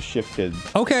will get shifted.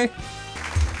 Okay.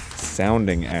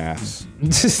 Sounding ass.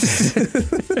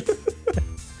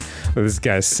 This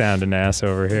guy's sounding ass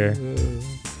over here.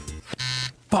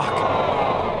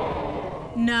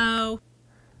 Fuck. No.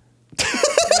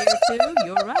 Player 2,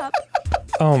 you're up.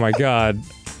 Oh my God.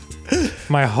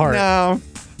 My heart No.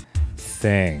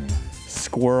 thing.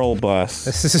 Squirrel bus.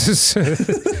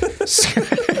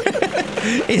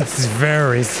 It's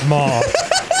very small.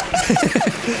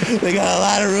 They got a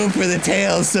lot of room for the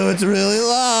tail, so it's really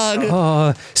long.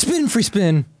 Oh, spin free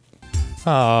spin.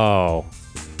 Oh.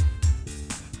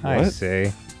 I What?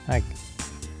 see.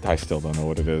 I still don't know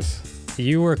what it is.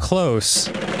 You were close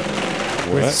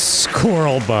with What?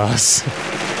 Squirrel Bus.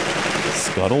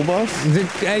 Scuttle bus?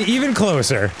 Even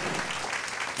closer.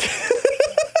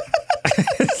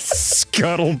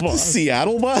 Scuttle Bus.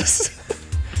 Seattle bus?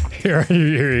 Here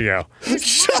you go.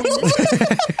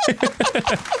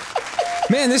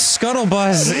 Man, this Scuttle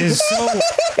Bus is so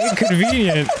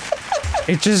inconvenient.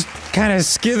 It just kind of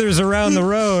skithers around the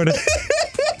road.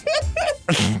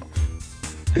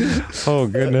 Oh,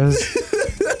 goodness.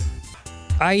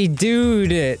 I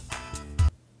doed it.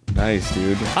 Nice,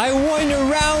 dude. I won a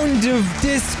round of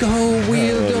Disco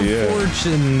Wheel of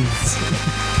Fortunes.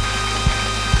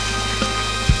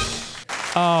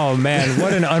 Oh, man,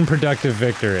 what an unproductive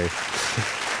victory.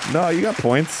 No, you got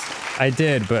points. I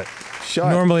did, but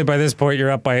normally by this point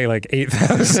you're up by like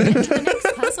 8,000. The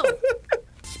next puzzle.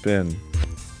 Spin.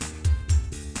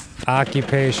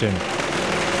 Occupation.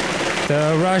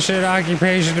 The Russian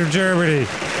occupation of Germany,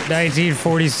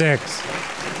 1946.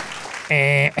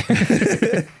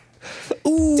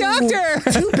 Ooh, Doctor!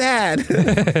 Too bad.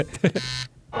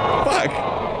 Fuck.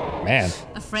 Man.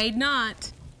 Afraid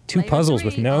not. Two puzzles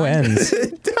with no ends.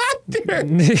 Doctor!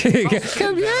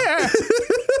 Come here!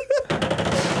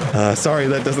 Sorry,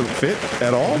 that doesn't fit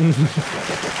at all.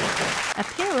 A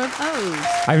pair of O's.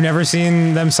 I've never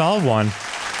seen them solve one.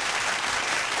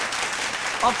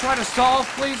 I'll try to solve,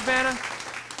 please, Vanna.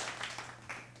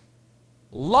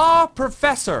 Law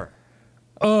professor.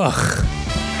 Ugh.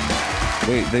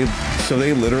 Wait, so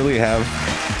they literally have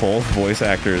both voice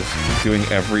actors doing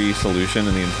every solution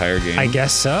in the entire game? I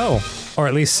guess so. Or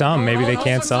at least some. Maybe they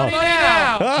can't solve.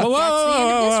 That's the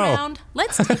end of this round.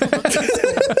 Let's take a look at this.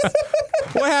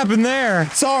 What happened there?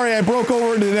 Sorry, I broke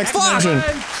over into the next dimension.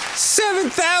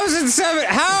 7,007.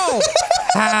 How?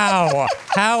 How?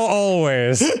 How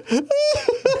always?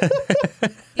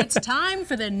 It's time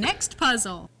for the next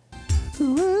puzzle. His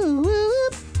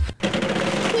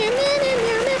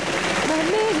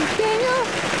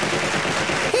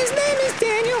name is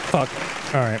Daniel. Fuck.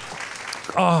 All right.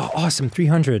 Oh, awesome.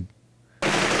 300.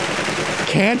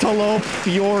 Cantaloupe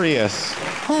Furious.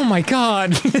 Oh my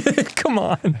god. Come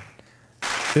on.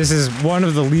 This is one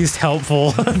of the least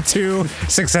helpful 2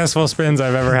 successful spins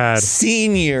I've ever had.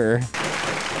 Senior.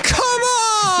 Come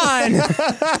on!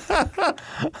 I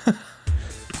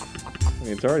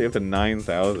mean, it's already up to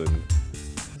 9,000.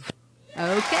 Okay,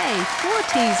 4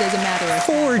 T's as a matter of fact.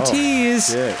 4 T's.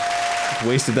 Shit.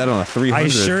 Wasted that on a 300. I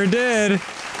sure did.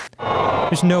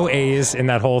 There's no A's in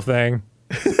that whole thing.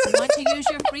 Want to use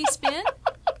your free spin?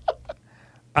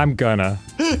 I'm gonna.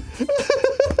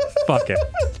 Fuck it.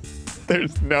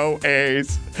 There's no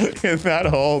A's in that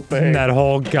whole thing. That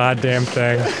whole goddamn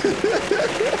thing.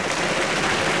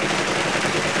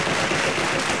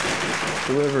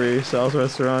 Delivery, Sal's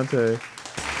Restaurante.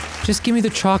 Just give me the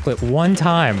chocolate one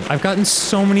time. I've gotten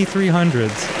so many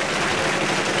 300s.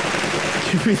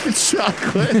 Give me the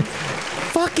chocolate.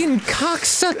 Fucking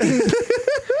cocksucking.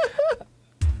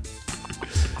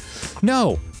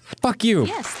 No. Fuck you.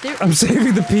 Yes, there I'm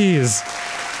saving the peas.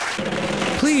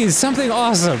 Please, something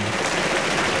awesome.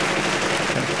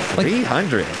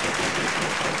 300.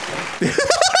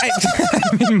 I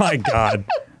mean, my god.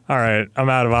 All right, I'm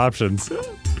out of options.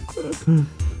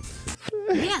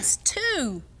 Yes,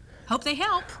 2. Hope they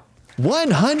help.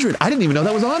 100. I didn't even know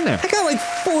that was on there. I got like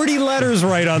 40 letters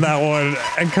right on that one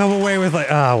and come away with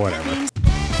like, whatever.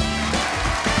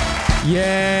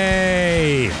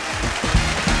 Yay!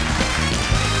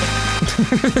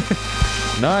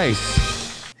 Nice.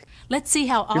 Let's see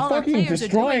how all You're our fucking players are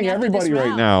destroying doing after this everybody right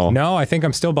round. now. No, I think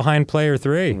I'm still behind player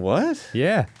 3. What?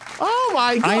 Yeah. Oh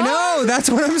my god. I know, that's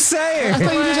what I'm saying. I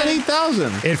thought you just had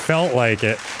 8,000. It felt like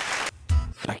it.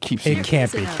 I keep seeing It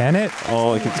can't be, can it?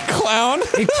 Oh, like it's a clown.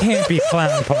 It can't be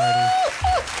Clown Party.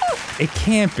 It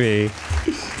can't be.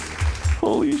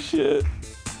 Holy shit.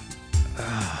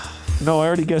 No, I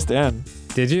already guessed N.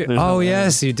 Did you? There's Oh, no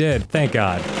yes, you did. Thank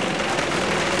God.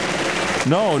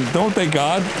 No, don't thank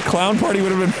God. Clown Party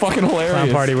would have been fucking hilarious.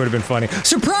 Clown Party would have been funny.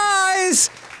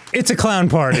 Surprise! It's a clown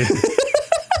party.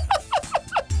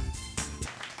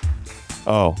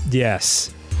 Oh.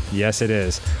 Yes. Yes, it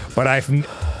is. But I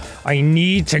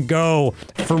need to go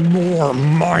for more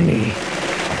money.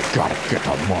 I gotta get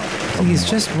the money. Please,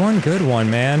 just one good one,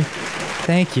 man.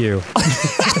 Thank you.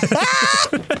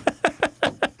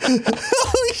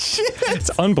 Holy shit. It's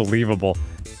unbelievable.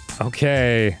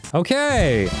 Okay.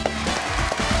 Okay.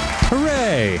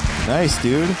 Hooray. Nice,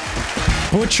 dude.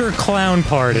 Butcher Clown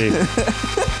Party.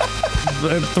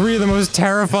 3 of the most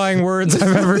terrifying words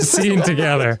I've ever seen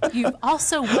together. You've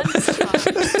also won this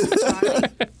Charlie.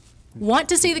 Want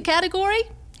to see the category?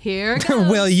 Here it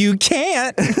goes. Well, you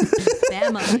can't.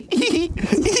 Family. Here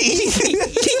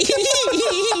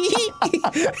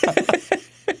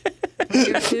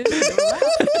too, you're up.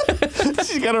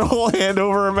 She's got her whole hand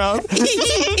over her mouth.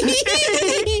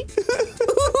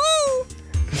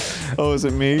 Oh, is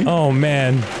it me? Oh,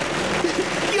 man.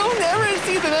 You'll never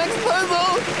see the next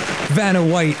puzzle. Vanna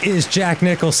White is Jack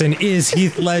Nicholson, is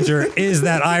Heath Ledger, is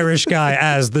that Irish guy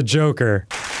as the Joker.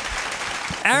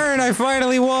 Aaron turn! I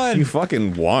finally won! You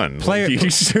fucking won. Player-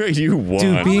 you won.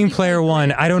 Dude, being player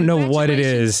one, I don't know what it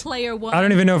is. Player one. I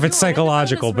don't even know if it's You're in the bonus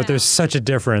psychological, but there's round. such a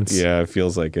difference. Yeah, it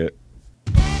feels like it.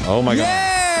 Oh my god.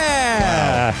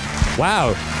 Yeah!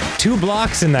 Wow. 2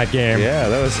 blocks in that game. Yeah,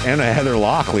 that was Anna Heather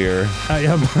Locklear.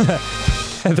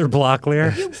 Heather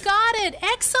Blocklear. You got it.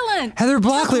 Excellent. Heather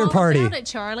Blocklear party. About it,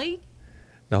 Charlie.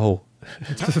 No.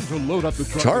 Time to load up the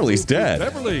truck. Charlie's dead.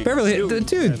 Beverly,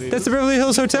 Dude, that's the Beverly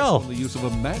Hills Hotel.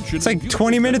 It's like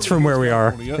 20 minutes from where we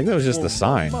are. I think that was just the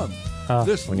sign.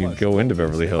 When you go into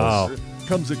Beverly Hills. Oh.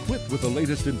 Comes equipped with the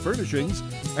latest in furnishings,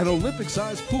 an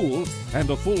Olympic-sized pool, and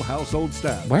a full household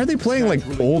staff. Why are they playing like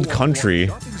old country?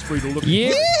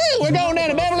 Yeah. We're going down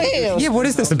to Beverly Hills. Yeah, what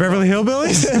is this, the Beverly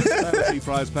Hillbillies? Fantasy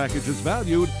prize package is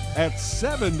valued at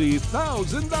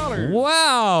 $70,000.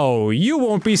 Wow, you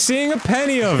won't be seeing a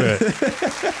penny of it.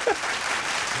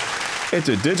 It's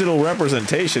a digital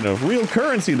representation of real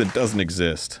currency that doesn't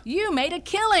exist. You made a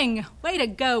killing. Way to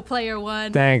go, player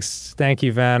one. Thanks. Thank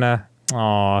you, Vanna.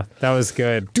 Aw, that was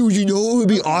good. Dude, you know what would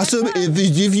be awesome?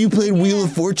 If you played Wheel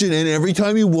of Fortune and every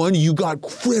time you won, you got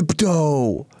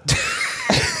crypto.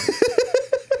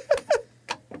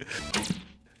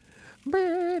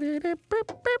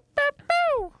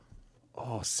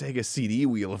 Oh, Sega CD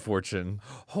Wheel of Fortune.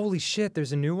 Holy shit,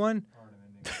 there's a new one?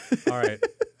 All right.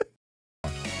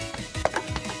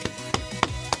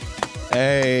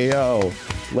 Hey, yo.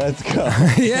 Let's go.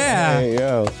 Yeah. Hey,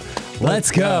 yo.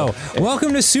 Let's go.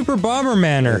 Welcome to Super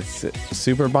Bomberman.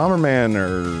 Super Bomberman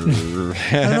or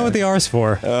I don't know what the R's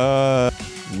for.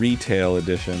 Retail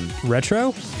edition.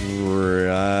 Retro?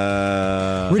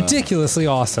 Ridiculously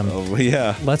awesome. Oh,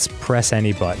 yeah. Let's press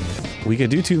any button. We could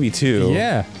do 2v2.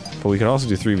 Yeah. But we could also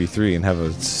do 3v3 and have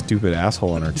a stupid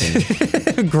asshole on our team.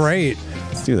 Great.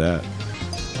 Let's do that.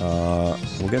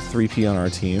 We'll get 3P on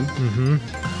our team.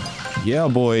 Mm-hmm. Yeah,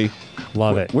 boy.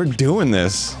 Love it. We're doing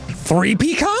this.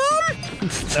 3P com?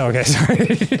 Okay,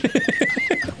 sorry.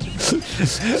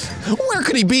 Where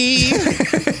could he be?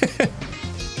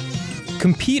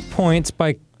 Compete points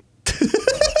by...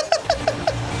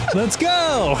 Let's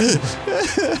go!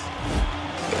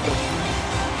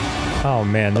 Oh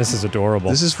man, this is adorable.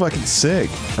 This is fucking sick.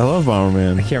 I love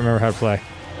Bomberman. I can't remember how to play.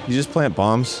 You just plant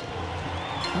bombs.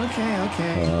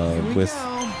 Okay. With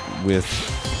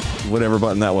whatever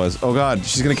button that was. Oh god,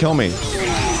 she's gonna kill me.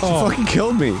 She fucking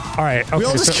killed me. Alright, okay. We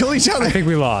all just killed each other. I think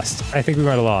we lost. I think we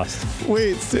might have lost.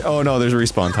 Wait. Oh no, there's a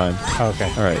respawn time.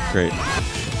 Okay. Alright, great.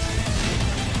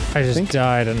 I just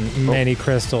died on many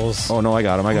crystals. Oh no, I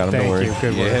got him. Don't Thank worry. you,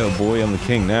 good work. Yeah, boy, I'm the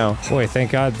king now. Boy,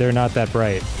 thank God they're not that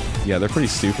bright. Yeah, they're pretty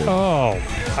stupid. Oh,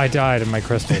 I died in my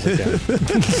crystals again.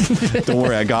 Don't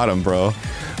worry, I got him, bro.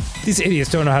 These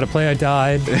idiots don't know how to play. I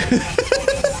died.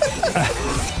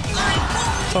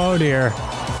 Oh dear.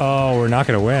 Oh, we're not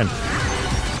gonna win.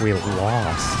 We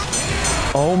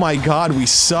lost. Oh my god, we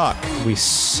suck. We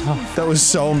suck. That was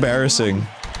so embarrassing.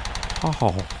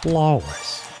 Oh,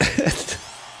 Lois.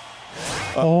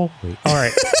 Oh.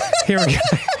 Alright. Here we go.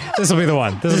 This'll be the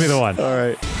one. This'll be the one.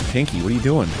 Alright. Pinky, what are you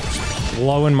doing?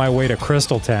 Blowing my way to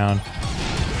Crystal Town.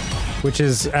 Which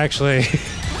is actually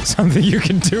something you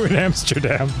can do in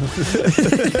Amsterdam.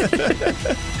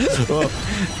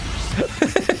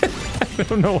 I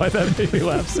don't know why that made me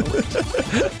laugh so much.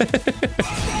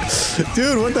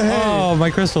 Dude, what the heck? Oh,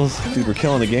 my crystals. Dude, we're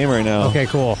killing the game right now. Okay,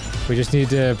 cool. We just need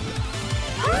to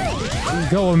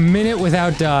go a minute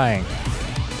without dying.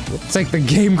 It's like the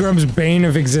Game Grumps' bane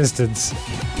of existence.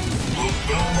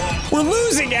 We're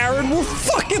losing, Aaron! We're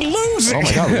fucking losing! Oh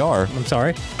my god, we are. I'm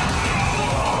sorry.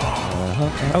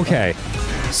 Okay,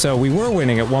 so we were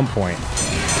winning at one point,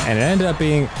 and it ended up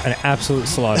being an absolute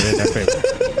slaughter in their favor.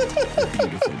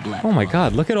 Oh my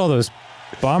god, look at all those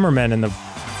Bombermen in the...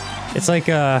 It's like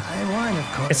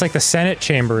it's like the Senate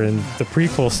chamber in the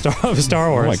prequel of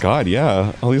Star Wars. Oh my god,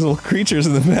 yeah. All these little creatures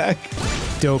in the back.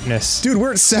 Dopeness. Dude,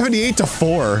 we're at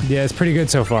 78-4. Yeah, it's pretty good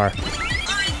so far.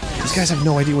 These guys have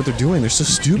no idea what they're doing. They're so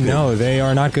stupid. No, they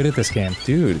are not good at this game.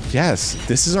 Dude, yes.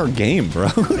 This is our game, bro.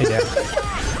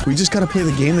 We just gotta play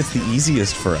the game that's the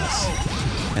easiest for us.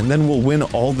 And then we'll win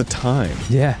all the time.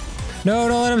 Yeah. No,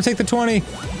 don't let him take the 20.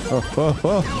 Oh.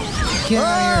 Get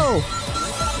out of here.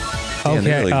 Man,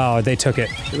 Okay. really, Oh, they took it.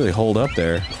 they really hold up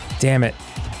there. Damn it.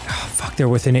 Oh, fuck, they're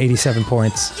within 87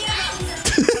 points.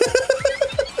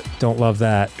 Don't love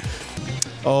that.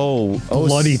 Oh.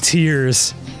 Bloody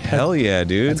tears. Hell yeah,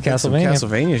 dude. That's Castlevania. Some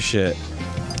Castlevania shit.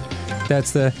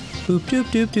 That's the boop doop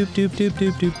doop doop doop doop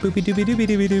doop doop boopy doopy doopy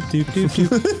doopy doop doop doop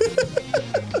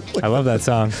doop. I love that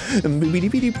song. Boopy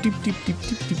doop boopy doop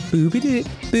boop boop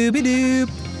booby doop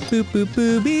boop boop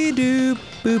booby doop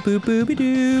boop boop booby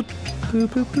doop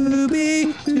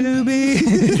Booby, booby.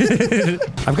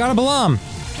 I've got a Balam.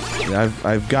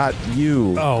 I've got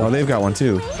you. Oh. They've got one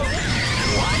too.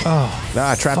 Oh.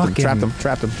 Ah, trapped them.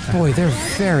 Boy, they're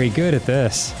very good at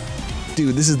this.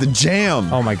 Dude, this is the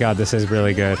jam. Oh my god, this is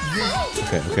really good.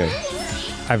 Okay.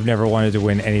 I've never wanted to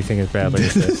win anything as badly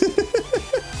as this.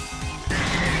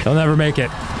 They'll never make it.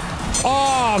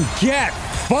 Oh, get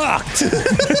fucked!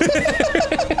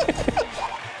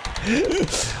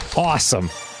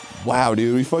 Awesome. Wow,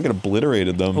 dude, we fucking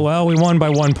obliterated them. Well, we won by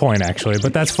 1 point, actually,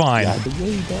 but that's fine. Yeah, the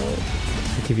way, dog.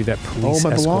 I'll give you that police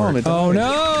my escort. Balam, it Oh died.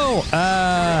 no!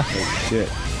 Oh, shit.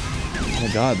 Oh my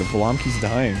god, the Balam keeps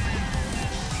dying.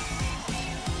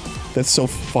 That's so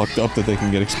fucked up that they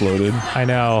can get exploded. I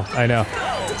know.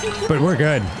 But we're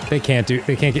good. They can't get-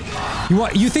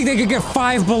 You think they could get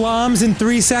 5 Balams in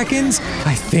 3 seconds?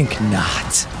 I think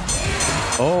not.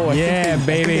 Oh, I think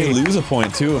baby. they lose a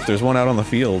point too if there's one out on the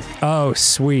field. Oh,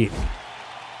 sweet.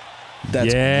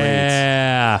 That's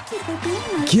yeah.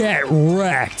 Get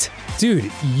wrecked.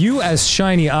 Dude, you as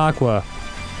Shiny Aqua,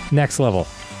 next level.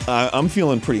 I'm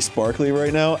feeling pretty sparkly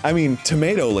right now. I mean,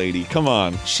 Tomato Lady, come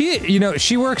on.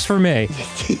 She works for me.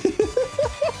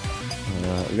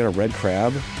 We got a red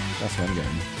crab. That's what I'm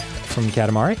getting. From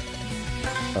Katamari?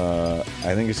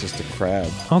 I think it's just a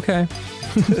crab. Okay.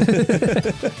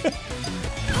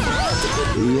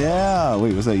 Yeah.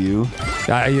 Wait, was that you?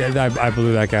 I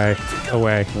blew that guy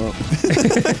away.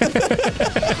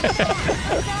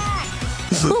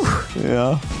 Oh.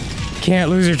 Yeah.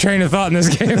 Can't lose your train of thought in this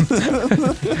game.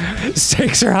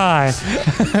 Stakes are high.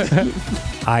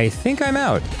 I think I'm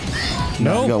out.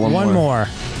 No, Nope, got one more.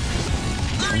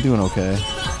 I'm doing okay.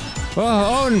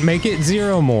 Oh, make it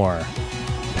 0 more.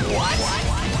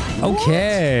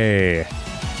 Okay.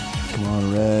 Come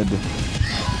on, red.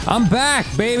 I'm back,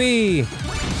 baby!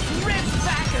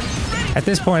 At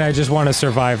this point, I just want to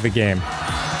survive the game.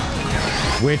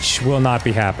 Which will not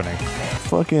be happening.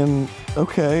 Fucking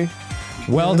okay.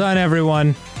 Well done,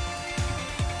 everyone.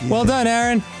 Yeah. Well done,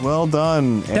 Aaron. Well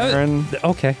done, Aaron.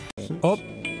 Okay. Up.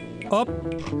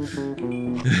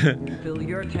 Fill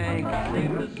your tank.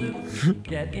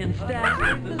 Get in step.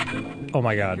 Oh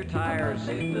my god.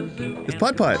 It's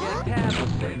Putt-Putt.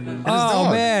 Oh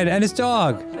man, and his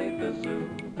dog.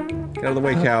 Get out of the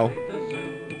way, cow.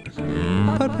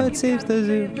 Putt-Putt saves the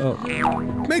zoo. Oh.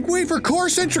 Make way for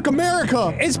core-centric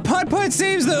America! It's Putt-Putt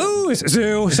saves the ooze!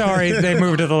 Zoo. Sorry, they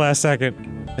moved to the last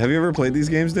second. Have you ever played these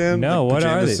games, Dan? No, like what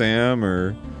are they? Sam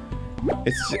or...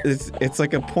 It's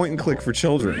like a point and click for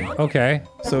children. Okay.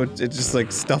 So it just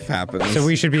like stuff happens. So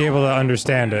we should be able to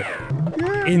understand it.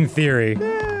 Yeah. In theory.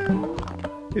 Yeah.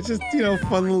 It's just, you know,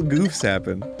 fun little goofs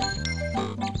happen.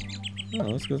 Oh,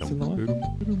 let's go to the left.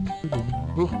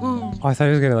 Oh, I thought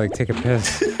he was gonna like take a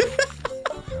piss.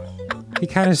 He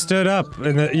kind of stood up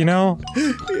and you know?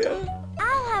 Yeah.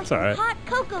 I'll have some hot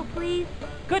cocoa, please.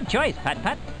 Good choice,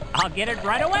 Putt-Putt. I'll get it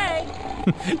right away.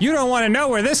 You don't want to know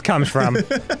where this comes from.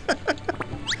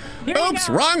 Oops,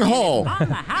 wrong hole. On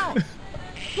the house.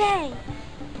 Say.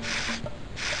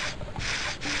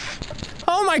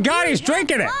 Oh my god, he's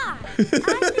drinking it.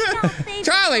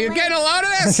 Charlie, you getting a load of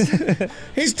this?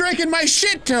 He's drinking my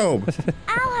shit tube.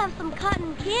 I'll have some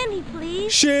cotton candy,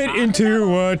 please. Shit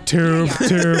into a tube.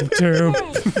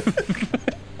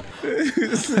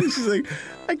 She's like,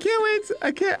 I can't wait.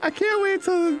 I can't wait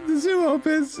till the zoo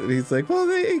opens. And he's like, well,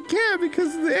 it can't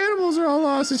because the animals are all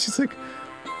lost. And she's like,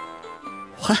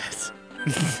 what?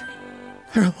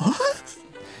 They're lost?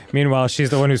 Meanwhile,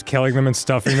 she's the one who's killing them and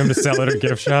stuffing them to sell at her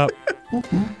gift shop.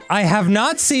 I have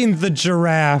not seen the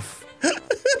giraffe.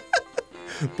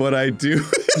 But I do.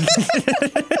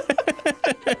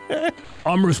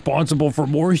 I'm responsible for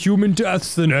more human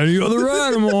deaths than any other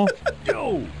animal.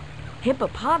 Yo.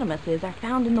 Hippopotamuses are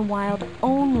found in the wild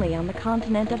only on the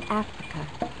continent of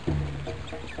Africa.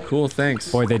 Cool,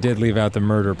 thanks. Boy, they did leave out the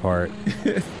murder part.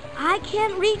 I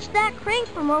can't reach that crank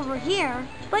from over here,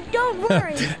 but don't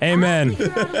worry. Amen.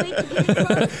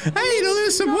 I need to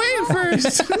lose some weight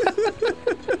first.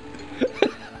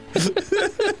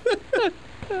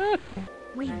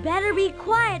 We better be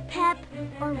quiet, Pep,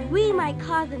 or we might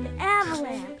cause an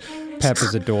avalanche. Pep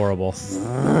is adorable.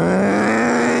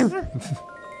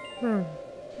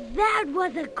 That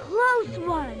was a close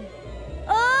one.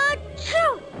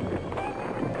 Achoo!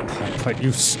 But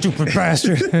you stupid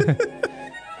bastard.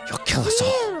 You'll kill us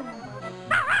all.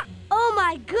 Oh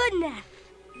my goodness!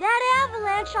 That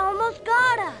avalanche almost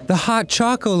got us. The hot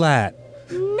chocolate.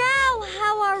 Now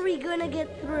how are we gonna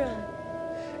get through?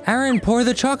 Aaron, pour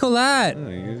the chocolate.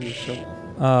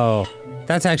 Oh,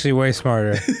 that's actually way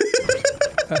smarter.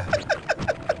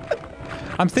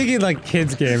 I'm thinking like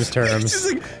kids games terms.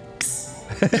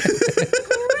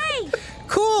 Great!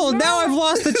 Cool, now I've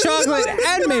lost the chocolate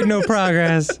and made no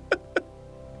progress.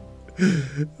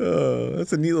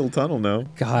 That's a neat little tunnel now.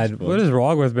 God, what is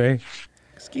wrong with me?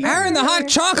 Aaron, the hot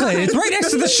chocolate! It's right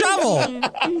next to the shovel!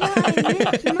 I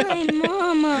miss my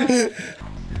mama.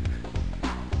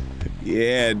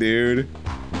 Yeah, dude.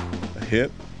 A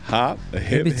hip, hop, a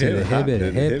hip, Hip to the hop, hip,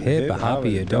 a hip, hip, a hoppy,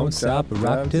 you don't stop, a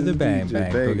rock to the bang,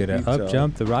 bang, boogie to up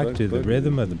jump, the rock to the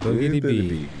rhythm of the boogity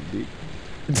bee.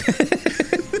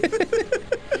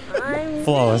 I'm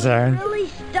Flawless, Aaron. really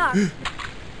stuck.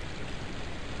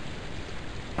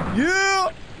 Yeah!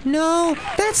 No,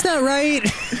 that's not right.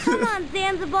 Come on,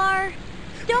 Zanzibar.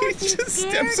 Don't He be just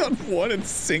scared. steps on one and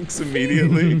sinks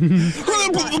immediately.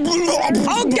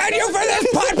 I'll get you for this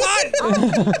putt-putt!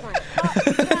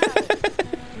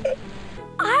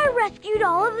 I rescued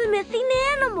all of the missing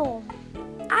animals.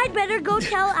 I'd better go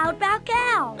tell Outback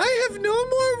Al. I have no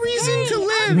more reason to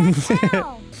Outback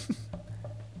Al.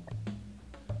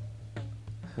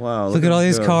 Wow. Look at all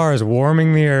these cars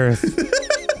warming the earth.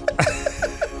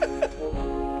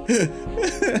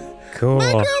 Cool.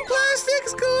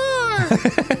 Microplastics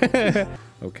core!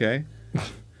 Okay.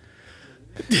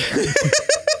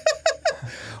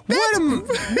 What am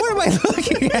I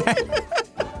looking at?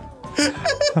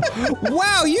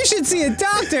 Wow, you should see a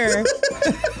doctor.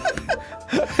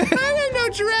 I didn't know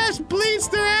giraffes bleach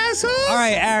their assholes! All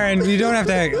right, Aaron, you don't have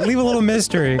to leave a little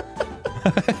mystery.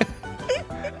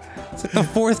 It's like the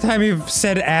fourth time you've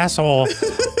said asshole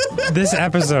this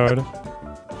episode.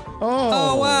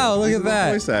 Oh, wow, look at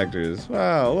that. Voice actors.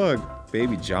 Wow, look.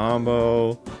 Baby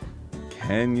Jumbo.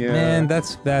 Kenya. Man,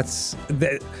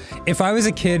 if I was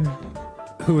a kid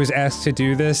who was asked to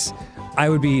do this, I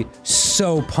would be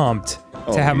so pumped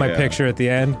to have my picture at the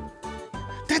end.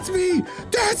 That's me!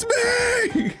 That's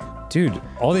me! Dude,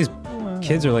 all these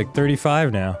kids are like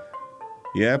 35 now.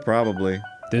 Yeah, probably.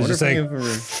 They're just like,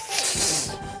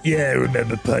 yeah, I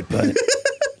remember putt-putt.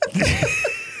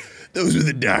 Those were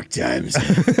the dark times.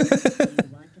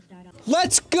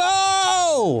 Let's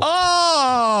go!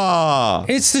 Ah!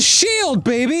 It's The Shield,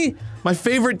 baby! My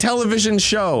favorite television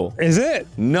show. Is it?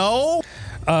 No?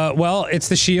 Well, it's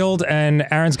The Shield, and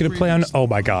Aaron's gonna play on. Oh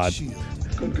my god.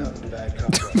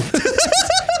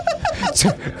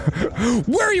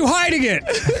 Where are you hiding it?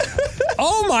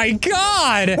 Oh my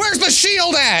god! Where's the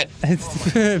shield at?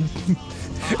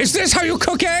 Is this how you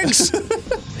cook eggs?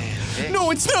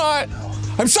 No, it's not.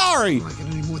 I'm sorry. I can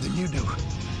do more than you do.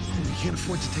 We can't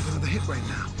afford to take another hit right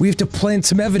now. We have to plant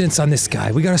some evidence on this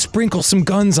guy. We gotta sprinkle some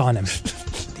guns on him. I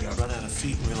run out of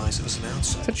feet and realize it was an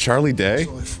outside. Is that Charlie Day? There's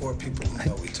only 4 people who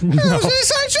know we took That was an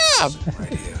inside job.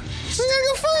 right here. We gotta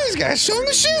go find these guys. Show them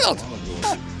the shield.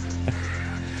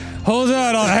 Hold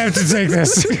on, I'll have to take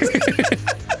this.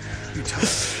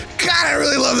 God, I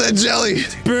really love that jelly.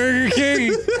 Burger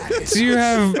King, do you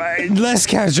have less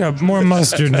ketchup, more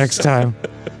mustard next time?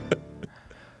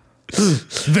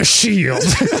 The Shield.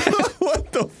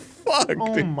 What the fuck?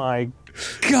 Oh my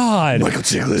god. Michael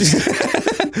Chiklis.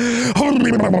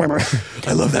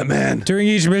 I love that man. During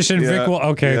each mission, Vic will.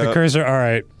 Okay, the cursor. All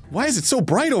right. Why is it so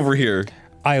bright over here?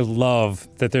 I love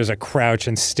that there's a crouch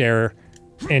and stare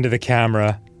into the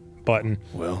camera button.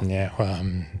 Well. Yeah, well,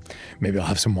 maybe I'll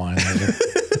have some wine later.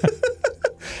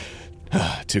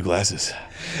 2 glasses.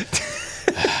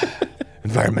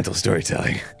 Environmental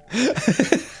storytelling.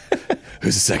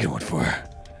 Who's the second one for?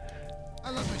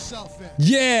 I let myself in.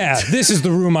 Yeah, this is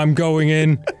the room I'm going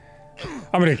in.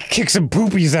 I'm gonna kick some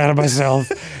poopies out of myself.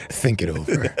 Think it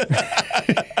over.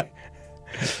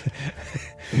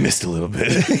 Missed a little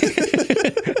bit.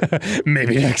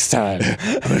 Maybe next time.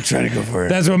 I'm gonna try to go for it.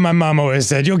 That's what my mom always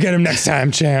said. You'll get him next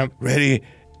time, champ. Ready,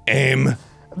 aim,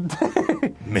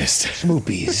 missed.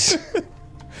 Smoopies.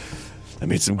 I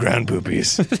made some ground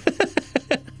poopies.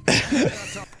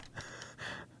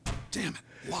 Damn it,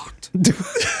 locked.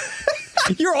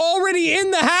 You're already in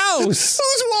the house.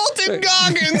 Who's Walton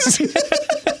Goggins?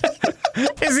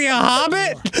 Is he a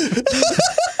hobbit?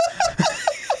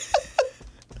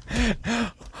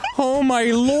 Oh my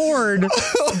lord.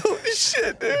 Holy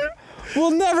shit, dude.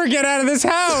 We'll never get out of this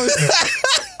house.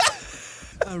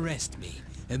 Arrest me.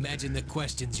 Imagine the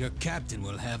questions your captain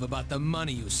will have about the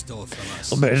money you stole from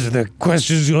us. Imagine the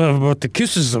questions you'll have about the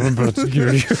kisses I'm about to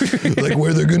give you. Like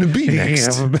where they're gonna be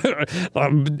next.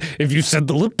 If you said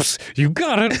the lips, you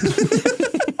got it.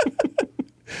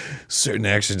 Certain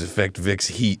actions affect Vic's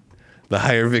heat. The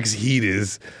higher Vic's heat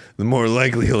is, the more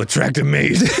likely he'll attract a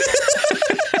mate.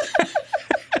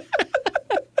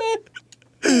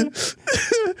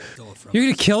 You're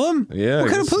gonna kill him? Yeah. What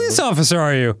kind of police officer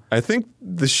are you? I think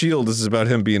The Shield is about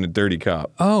him being a dirty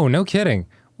cop. Oh, no kidding.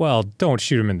 Well, don't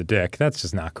shoot him in the dick. That's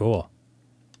just not cool.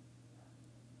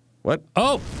 What?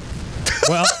 Oh!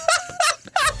 Well,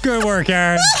 good work,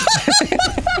 Aaron.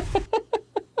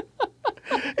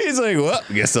 He's like, well,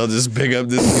 I guess I'll just pick up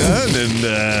this gun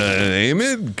and aim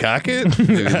it, cock it,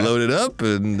 maybe load it up,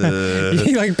 and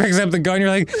He like picks up the gun, you're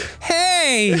like,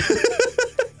 hey!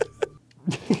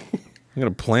 I'm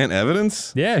gonna plant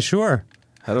evidence? Yeah, sure.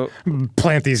 How do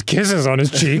plant these kisses on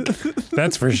his cheek?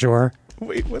 That's for sure.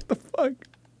 Wait, what the fuck?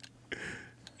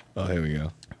 Oh, here we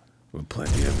go. We'll plant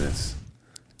the evidence.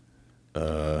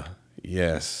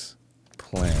 Yes.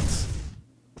 Plants.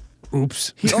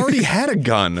 Oops. He already had a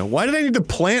gun. Why did I need to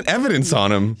plant evidence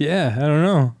on him? Yeah, I don't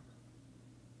know.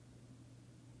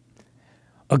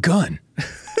 A gun.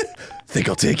 Think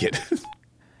I'll take it.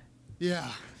 Yeah.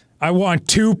 I want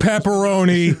 2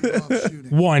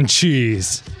 pepperoni, 1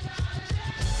 cheese.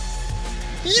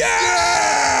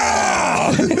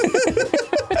 Yeah!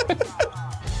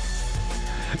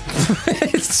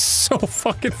 It's so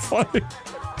fucking funny.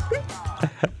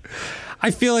 I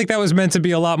feel like that was meant to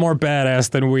be a lot more badass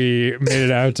than we made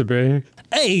it out to be.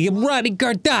 Hey, Roddy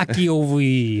Gardaki over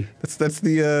here. That's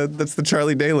the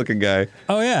Charlie Day looking guy.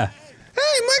 Oh yeah.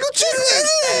 Hey, Michael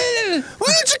Chiklis! Why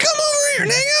don't you come over here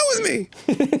and hang out with me?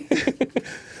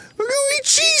 We'll go eat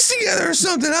cheese together or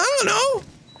something, I don't know.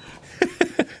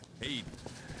 Hey,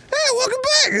 welcome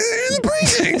back in the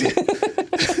precinct.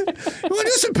 You want to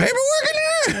do some paperwork in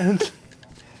here?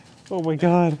 Oh my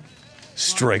god.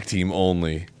 Strike team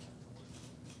only.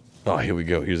 Oh, here we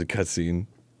go. Here's a cutscene.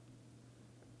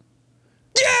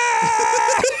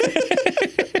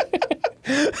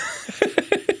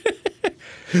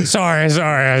 Sorry,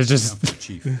 I just...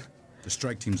 Chief, the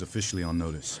strike team's officially on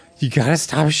notice. You gotta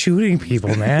stop shooting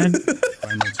people, man.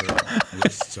 Crime notes are up,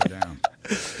 lists are down.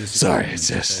 Sorry, it's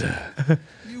just,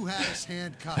 You had us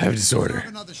handcuffed. I have disorder. Deserve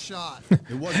another shot.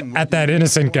 It wasn't At that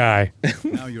innocent guy.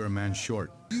 Now you're a man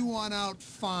short. You want out,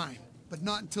 fine. But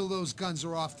not until those guns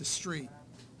are off the street.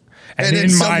 And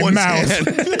in my mouth.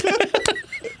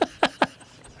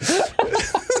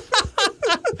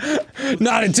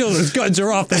 Not until those guns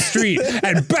are off the street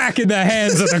and back in the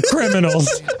hands of the criminals.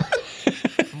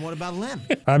 And what about Lem?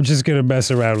 I'm just gonna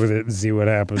mess around with it and see what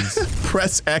happens.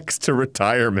 Press X to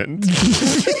retirement.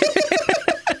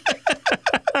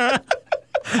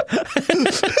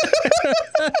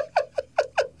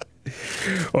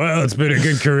 Well, it's been a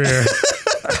good career.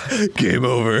 Game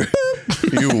over.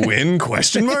 You win?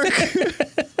 Question mark?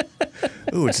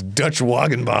 Ooh, it's Dutch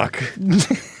Wagenbach.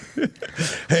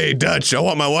 Hey, Dutch, I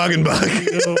want my Wagenbach.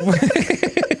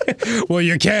 Well,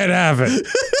 you can't have it.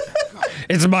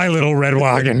 It's my little red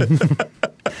wagon.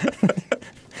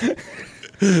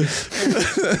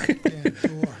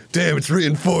 Damn, it's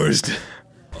reinforced.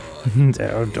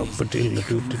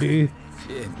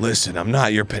 Listen, I'm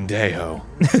not your pendejo.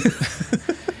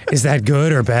 Is that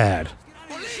good or bad?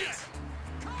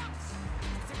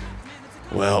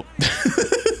 Well.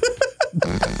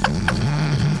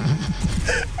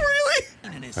 Really?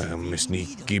 I'm a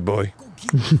sneaky boy.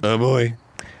 Oh boy.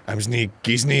 I'm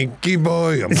sneaky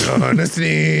boy. I'm gonna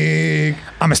sneak.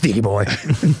 I'm a sneaky boy.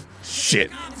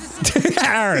 Shit.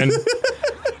 Aaron.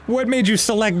 What made you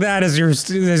select that as your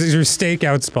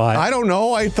stakeout spot? I don't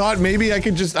know. I thought maybe I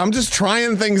could just. I'm just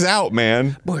trying things out,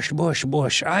 man. Bush, bush,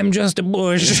 bush. I'm just a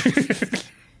bush.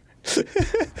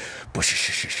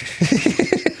 Bush.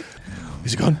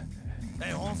 Is he gone?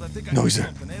 No, he's there.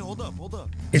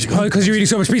 It's probably because you're eating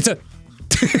so much pizza.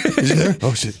 Is he there?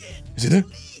 Oh shit. Is he there?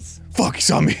 Fuck, he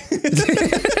saw me.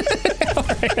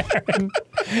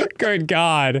 Good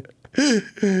God.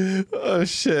 Oh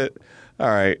shit. All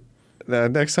right.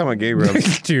 Next time on Game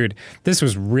Grumps. Dude, this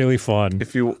was really fun.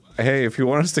 If you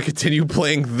want us to continue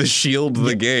playing The Shield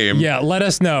the game. Yeah, let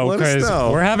us know, because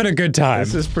we're having a good time.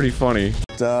 This is pretty funny.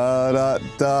 Da da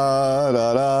da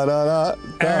da da da da.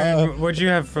 Aaron, what'd you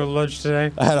have for lunch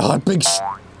today? I had a hot big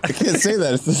I can't say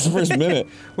that. It's the first minute.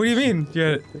 What do you mean? What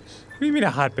do you mean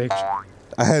a hot big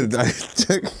I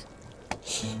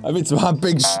made some hot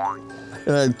big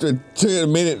and I took it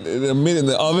and made it in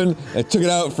the oven. I took it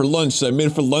out for lunch. So I made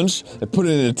it for lunch. I put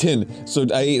it in a tin. So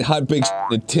I ate hot baked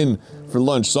in a tin for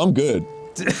lunch. So I'm good.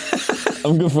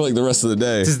 I'm good for like the rest of the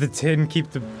day. Does the tin keep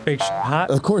the baked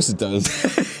hot? Of course it does.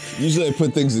 Usually I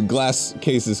put things in glass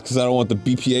cases because I don't want the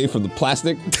BPA from the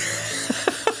plastic.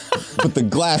 But the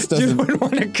glass doesn't. You don't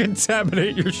want to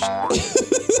contaminate your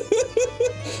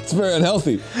It's very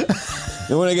unhealthy.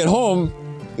 And when I get home,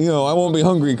 you know, I won't be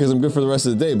hungry because I'm good for the rest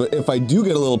of the day. But if I do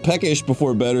get a little peckish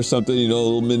before bed or something, you know, a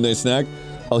little midnight snack,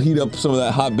 I'll heat up some of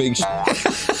that hot baked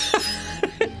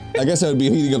I guess I would be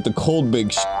heating up the cold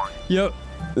baked Yep.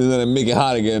 And then I make it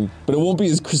hot again. But it won't be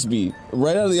as crispy.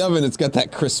 Right out of the oven, it's got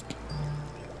that crisp.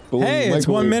 But when Hey, you it's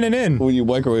 1 minute in. When you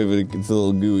microwave it, it gets a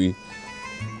little gooey.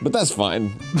 But that's fine.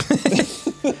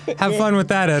 Have fun with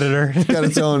that, editor. It's got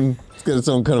its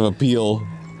own kind of appeal.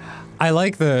 I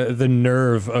like the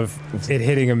nerve of it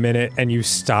hitting a minute and you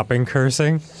stopping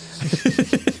cursing.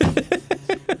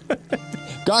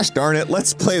 Gosh darn it,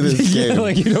 let's play this game. Yeah,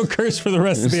 like you don't curse for the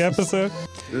rest of the episode.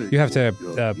 You have to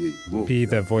be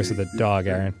the voice of the dog,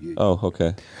 Aaron. Oh,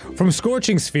 okay. From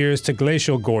scorching spheres to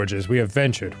glacial gorges, we have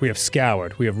ventured, we have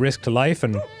scoured, we have risked life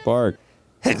and... Bark.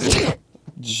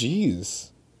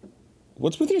 Jeez.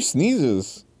 What's with your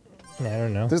sneezes? I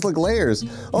don't know. There's like layers.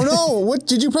 Oh no! What?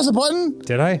 Did you press a button?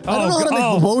 Did I? I don't know how to make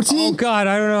boba tea. Oh god,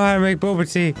 I don't know how to make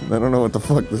boba tea. I don't know what the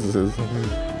fuck this is.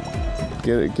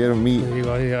 Get a meat. Leave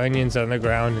all the onions on the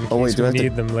ground in Oh wait, case do I we have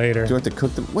need them later. Do I have to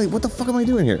cook them? Wait, what the fuck am I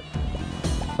doing here?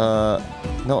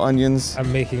 No onions.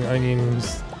 I'm making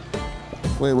onions.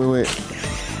 Wait. What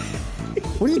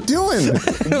are you doing?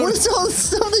 What is all this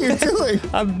stuff that you're doing?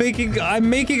 I'm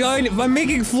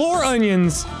making floor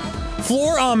onions.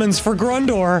 Floor almonds for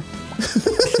Grundor.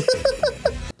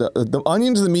 The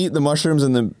onions, the meat, the mushrooms,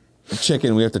 and the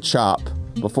chicken we have to chop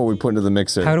before we put into the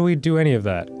mixer. How do we do any of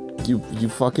that? You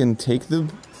fucking take the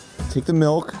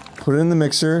milk, put it in the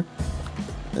mixer,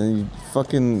 and you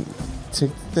fucking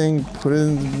take the thing, put it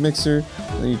in the mixer,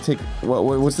 and you take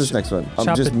what's this next one?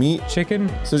 Chop just the meat, chicken.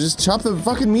 So just chop the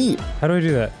fucking meat. How do I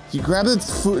do that? You grab the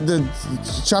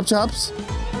chops,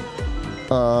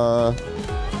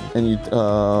 and you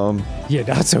Yeah,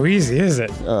 not so easy, is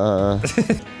it?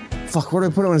 fuck. Where do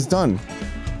I put it when it's done?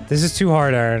 This is too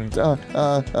hard, Aaron.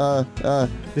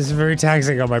 This is very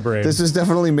taxing on my brain. This is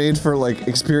definitely made for like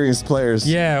experienced players.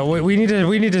 Yeah, we need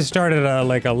to start at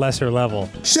like a lesser level.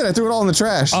 Shit, I threw it all in the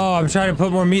trash. Oh, I'm trying to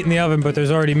put more meat in the oven, but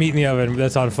there's already meat in the oven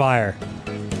that's on fire.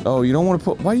 Oh, you don't want to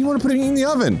put. Why do you want to put it in the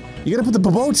oven? You gotta put the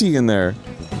boba tea in there.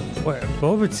 What,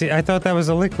 boba tea? I thought that was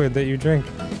a liquid that you drink.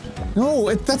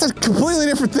 No, that's a completely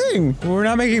different thing. We're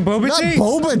not making boba tea?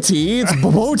 Not boba tea, it's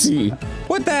boba tea.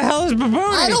 What the hell is boba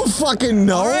tea? I don't fucking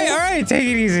know. Alright, take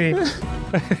it easy.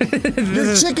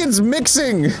 Your chicken's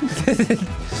mixing.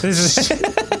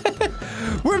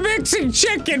 We're mixing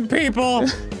chicken, people.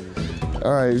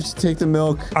 Alright, just take the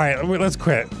milk. Alright, let's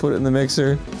quit. Put it in the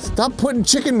mixer. Stop putting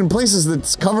chicken in places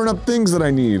that's covering up things that I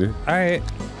need. Alright.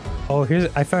 Oh,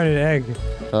 I found an egg.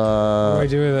 What do I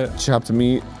do with it? Chopped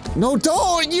meat. No,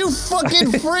 don't! You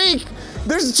fucking freak!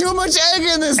 There's too much egg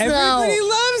in this now! Everybody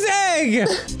loves egg!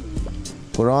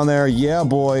 Put it on there, yeah,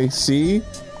 boy. See?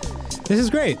 This is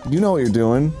great. You know what you're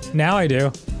doing. Now I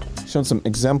do. Showing some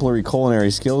exemplary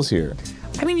culinary skills here.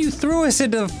 I mean, you threw us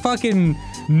into fucking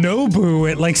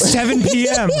Nobu at like 7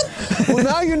 p.m. Well,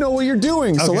 now you know what you're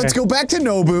doing, so let's go back to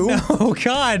Nobu. Oh,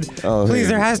 God. Oh, please, hey.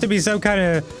 there has to be some kind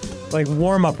of, like,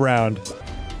 warm-up round.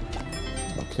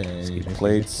 Okay,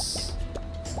 plates.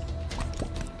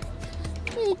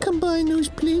 Hey, combine those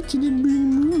plates and then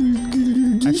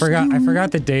bring I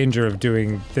forgot the danger of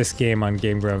doing this game on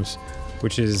Game Grumps,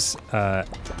 which is,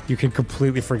 you can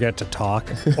completely forget to talk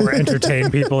or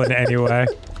entertain people in any way.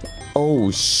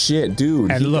 Oh shit,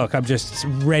 dude. And look, I'm just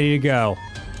ready to go.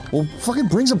 Well, fucking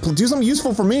do something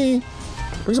useful for me.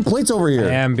 Bring some plates over here.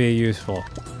 I am being useful.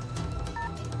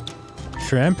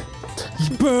 Shrimp?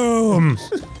 Boom!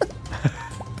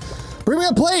 Bring me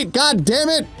a plate, god damn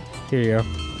it! Here you go.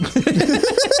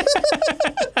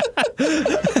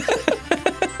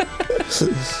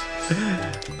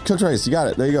 Cooked rice, you got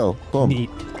it. There you go. Boom. Neat.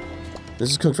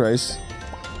 This is cooked rice.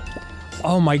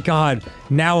 Oh my god.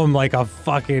 Now I'm like a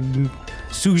fucking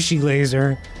sushi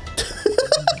laser.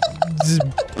 Just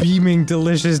beaming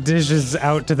delicious dishes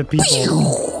out to the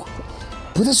people.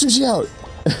 Put that sushi out.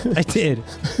 I did.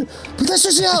 Put that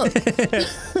sushi out.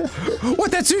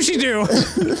 What'd that sushi do?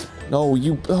 No,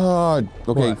 you.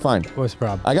 Okay, what? fine. What's the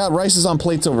problem? I got rices on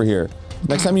plates over here.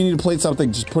 Next time you need to plate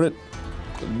something, just put it.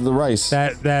 The rice.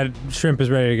 That shrimp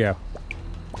is ready to go.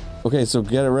 Okay, so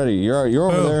get it ready. You're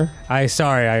over there. I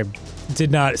did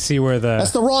not see where the.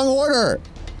 That's the wrong order.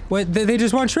 What? They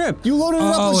just want shrimp. You loaded it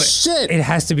up with shit. It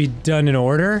has to be done in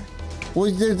order.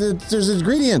 Well, there's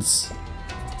ingredients.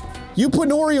 You put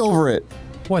nori over it.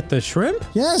 What, the shrimp?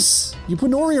 Yes, you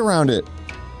put nori around it.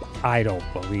 I don't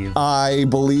believe. I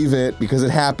believe it because it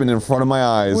happened in front of my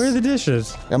eyes. Where are the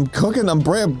dishes? I'm cooking. I'm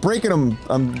breaking them.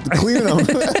 I'm cleaning them. I'm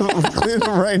cleaning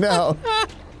them right now.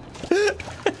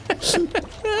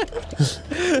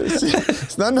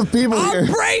 It's not enough people here.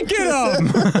 I'm breaking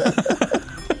them.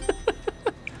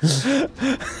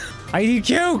 I need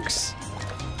cukes.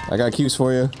 I got cukes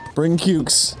for you. Bring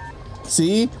cukes.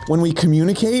 See, when we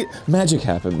communicate, magic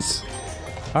happens.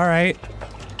 All right.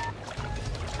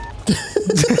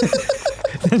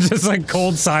 Just like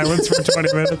cold silence for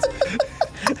 20 minutes.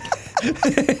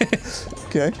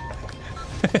 Okay.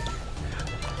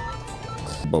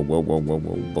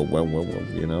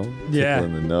 You know? Yeah.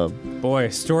 Tickling the nub. Boy,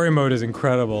 story mode is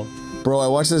incredible. Bro, I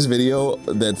watched this video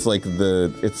that's like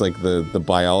the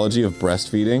biology of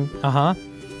breastfeeding. Uh-huh.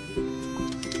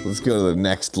 Let's go to the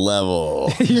next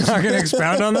level. You're not gonna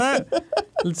expound on that?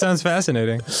 It sounds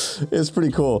fascinating. It's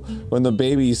pretty cool. When the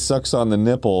baby sucks on the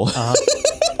nipple.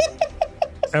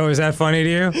 Oh, is that funny to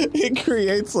you? It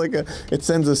creates like it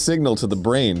sends a signal to the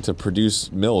brain to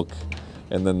produce milk,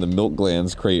 and then the milk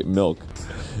glands create milk.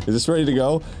 Is this ready to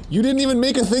go? You didn't even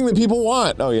make a thing that people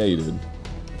want. Oh yeah, you did.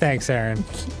 Thanks, Aaron.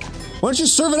 Why don't you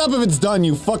serve it up if it's done,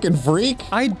 you fucking freak?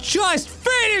 I just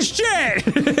finished it!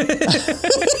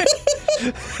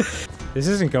 This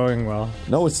isn't going well.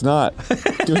 No, it's not.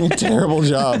 Doing a terrible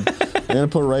job. You're gonna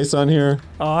put rice on here?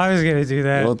 Oh, I was gonna do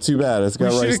that. Well, too bad. It's got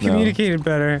rice now. We should have communicated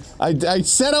better. I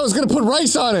said I was gonna put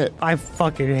rice on it! I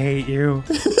fucking hate you.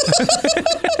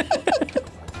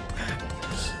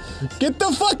 Get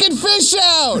the fucking fish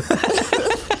out!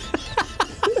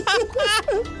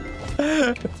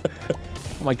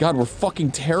 Oh my god, we're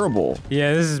fucking terrible.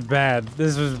 Yeah, this is bad.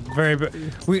 This was very bad.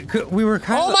 We were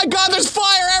kind of— Oh my god, there's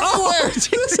fire everywhere!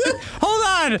 Oh, hold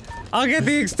on! I'll get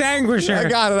the extinguisher. I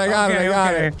got it, I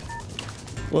got it.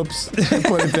 Whoops.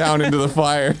 Put it down into the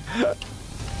fire.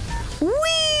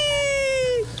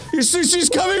 Whee! Your sushi's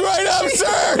coming right up,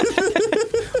 sir!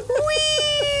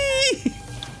 Whee!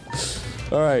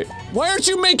 Alright. Why aren't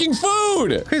you making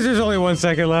food? Because there's only 1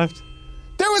 second left.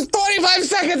 There was 25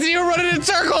 seconds and you were running in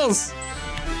circles!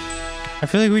 I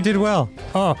feel like we did well.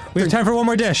 Oh, we have time for one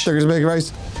more dish. They're gonna make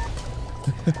rice.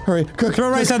 Hurry, cook.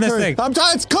 Throw rice on this thing. I'm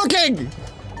done, it's cooking!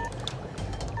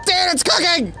 Dan, it's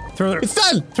cooking! It's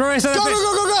done! Throw rice on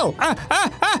go, that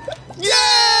thing!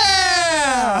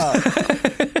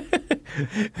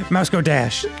 Yeah! Mouse go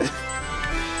dash.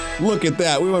 Look at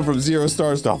that, we went from 0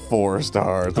 stars to 4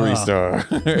 star, 3 star.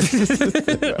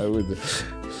 I would,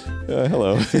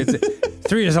 hello.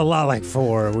 3 is a lot like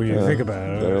 4 when you think about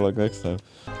it. Better luck next time.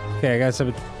 Okay, I got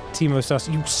some Timo sauce.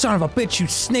 You son of a bitch, you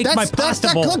snaked my pasta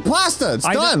bowl. That's cooked pasta, it's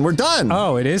done, we're done.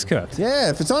 Oh, it is cooked. Yeah,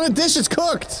 if it's on a dish, it's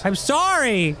cooked. I'm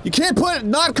sorry. You can't put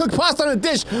not cooked pasta on a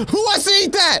dish. Who wants to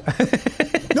eat that?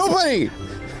 Nobody.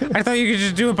 I thought you could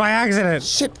just do it by accident.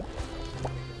 Shit.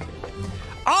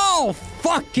 I'll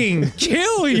fucking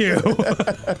kill you.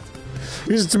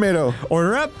 Here's a tomato.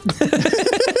 Order up.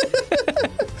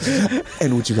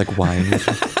 And would you like wine?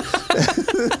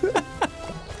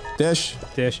 Dish.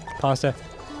 Pasta.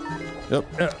 Yep.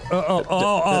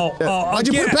 Why'd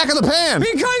you put it back in the pan?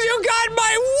 Because you got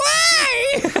my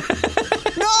way!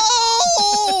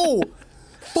 No!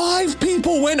 5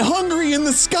 people went hungry in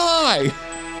the sky!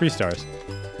 3 stars.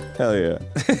 Hell yeah.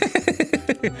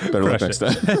 Better luck next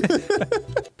time.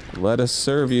 Let us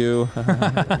serve you.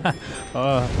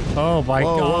 Oh my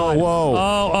god. Whoa.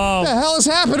 Oh. What the hell is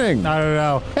happening? I don't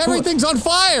know. Everything's on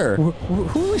fire!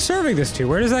 Who are we serving this to?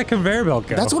 Where does that conveyor belt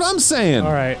go? That's what I'm saying.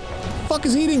 Alright. What the fuck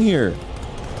is eating here?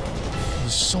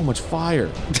 There's so much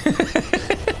fire.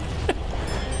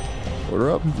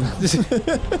 Order up.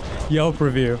 Yelp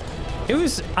review.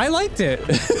 I liked it.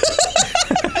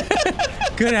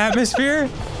 Good atmosphere.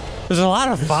 There's a lot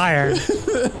of fire.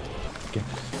 Okay.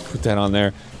 Put that on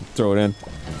there. Throw it in.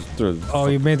 Oh,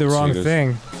 you made the wrong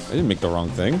thing. I didn't make the wrong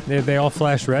thing. They all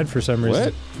flash red for some reason.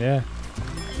 What? Yeah.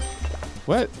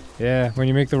 What? Yeah, when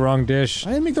you make the wrong dish. I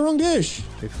didn't make the wrong dish.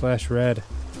 They flash red.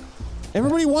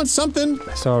 Everybody wants something.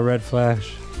 I saw a red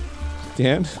flash.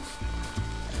 Dan?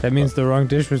 That means the wrong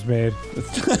dish was made.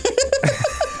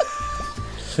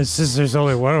 It's just there's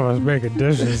only one of us making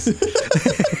dishes.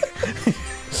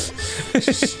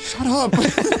 Shut up.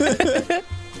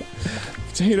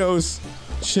 Potatoes,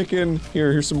 chicken.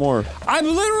 Here's some more. I'm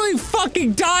literally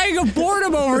fucking dying of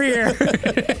boredom over here.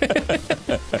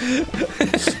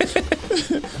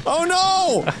 Oh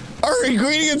no! Our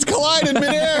ingredients collide in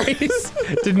midair.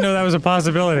 Didn't know that was a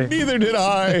possibility. Neither did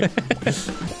I.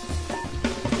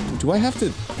 Do I have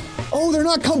to? Oh, they're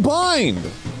not combined.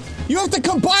 You have to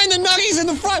combine the nuggies in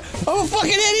the front. I'm a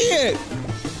fucking idiot.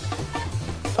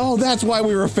 Oh, that's why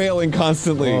we were failing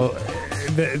constantly. Well,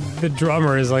 the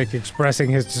drummer is like expressing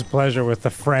his displeasure with the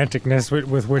franticness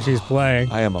with which he's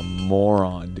playing. I am a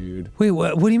moron, dude. Wait,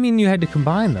 what do you mean you had to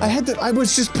combine them? I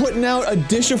was just putting out a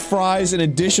dish of fries and a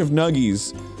dish of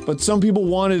nuggies, but some people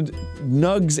wanted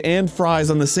nugs and fries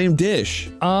on the same dish.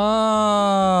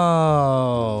 Oh.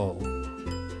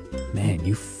 Man,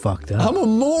 you fucked up. I'm a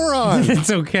moron.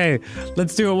 It's okay.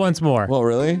 Let's do it once more. Well,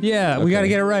 really? Yeah, we gotta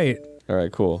get it right. All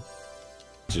right, cool.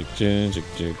 Just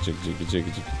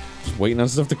waiting on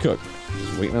stuff to cook.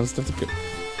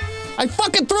 I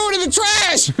fucking threw it in the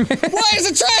trash! Why is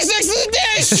the trash next to the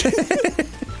dish?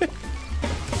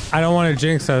 I don't want to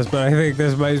jinx us, but I think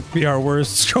this might be our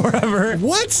worst score ever.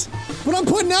 What? But I'm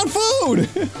putting out food!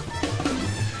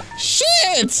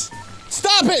 Shit!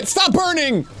 Stop it! Stop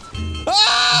burning!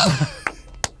 Ah!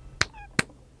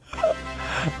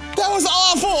 That was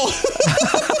awful!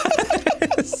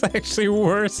 It's actually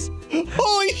worse.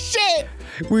 Holy shit!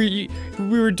 We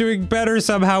were doing better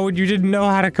somehow when you didn't know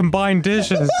how to combine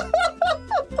dishes.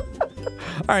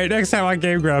 Alright, next time on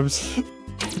Game Grumps.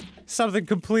 Something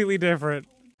completely different.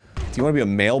 Do you want to be a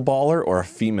male baller or a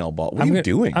female baller? What are you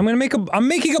doing? I'm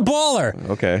making a baller!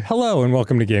 Okay. Hello and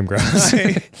welcome to Game Grumps.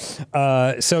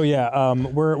 So yeah,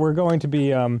 we're going to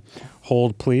be,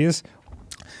 hold please.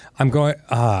 I'll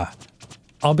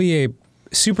be a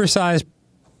supersized,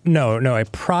 a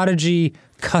Prodigy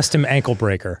custom ankle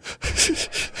breaker.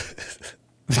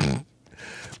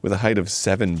 With a height of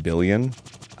 7 billion?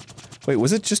 Wait,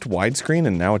 was it just widescreen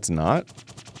and now it's not?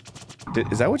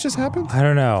 Is that what just happened? I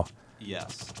don't know.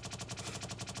 Yes.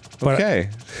 But, okay.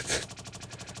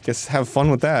 Guess have fun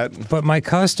with that. But my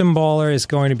custom baller is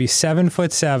going to be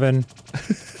 7'7".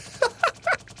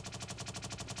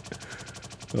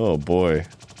 Oh boy.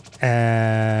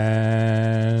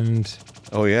 And...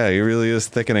 Oh yeah, he really is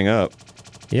thickening up.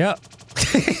 Yep.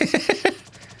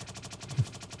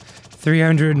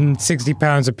 360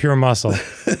 pounds of pure muscle.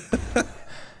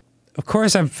 Of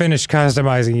course I'm finished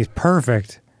customizing, he's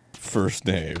perfect. First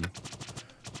name.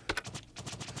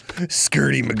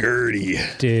 Skirty McGurty.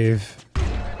 Dave.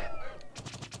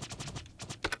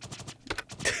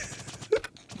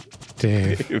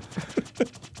 Dave.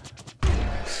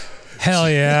 Hell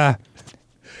yeah.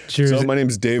 Cheers. So my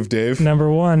name's Dave. Number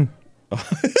 1.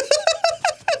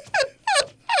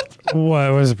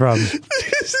 What was the problem?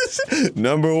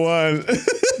 Number 1.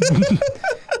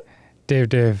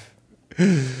 Dave.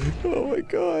 Oh my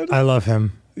god. I love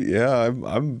him. Yeah,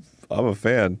 I'm a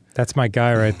fan. That's my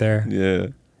guy right there. Yeah.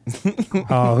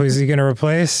 Oh, who's he gonna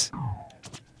replace?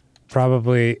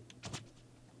 Probably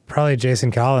Jason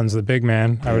Collins, the big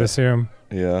man, I would assume.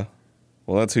 Yeah.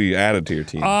 Well, that's who you added to your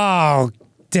team. Oh,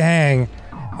 dang.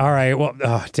 All right, well,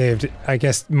 Dave, I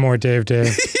guess more Dave.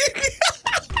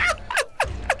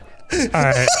 All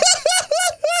right.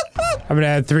 I'm gonna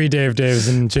add 3 Daves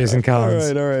and Jason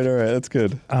Collins. All right, that's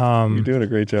good. You're doing a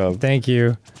great job. Thank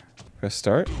you. Press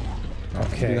start.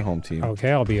 Okay. Be the home team.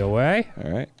 Okay, I'll be away.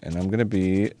 All right, and I'm gonna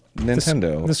be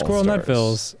Nintendo. The Squirrel All-Stars.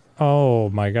 Nutville's. Oh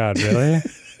my god, really?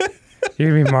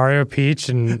 You're gonna be Mario, Peach,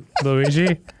 and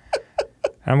Luigi?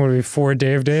 I'm gonna be 4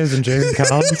 Daves and Jason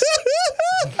Collins?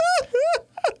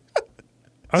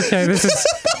 Okay,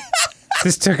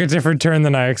 this took a different turn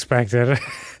than I expected.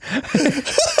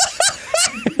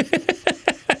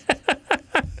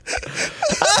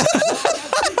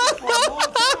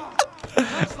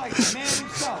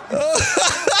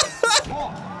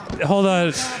 Hold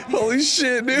on. Holy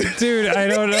shit, dude. Dude, I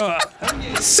don't know.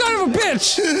 Son of a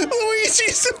bitch!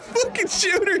 Luigi's a fucking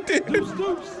shooter, dude.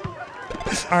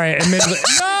 Alright, admittedly.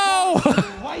 No!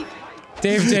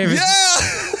 Dave. Yeah!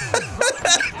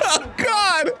 Oh,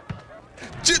 God!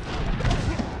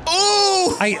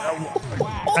 Oh!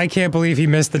 I can't believe he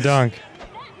missed the dunk.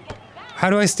 How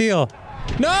do I steal?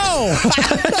 No! What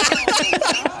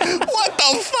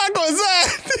the fuck was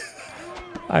that?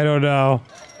 I don't know.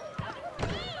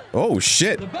 Oh,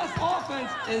 shit. The best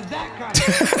offense is that kind.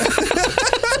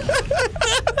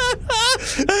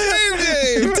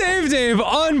 Dave,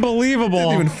 unbelievable.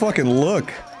 Didn't even fucking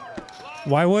look.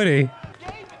 Why would he?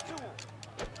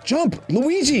 Jump,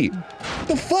 Luigi.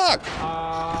 The fuck?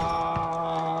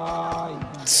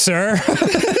 Sir?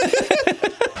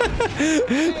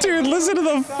 Dude, listen to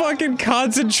the fucking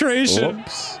concentration.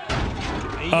 Oops.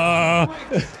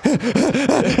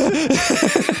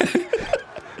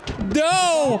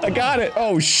 No! I got it.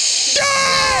 Oh, shit.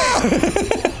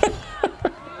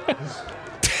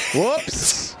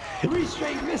 Whoops. 3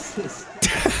 straight misses.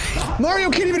 Mario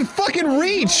can't even fucking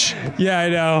reach. Yeah, I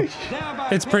know.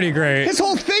 It's pretty great. His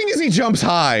whole thing is he jumps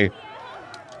high.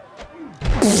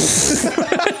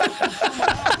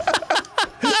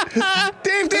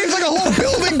 Dave's like a whole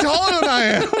building taller than I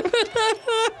am.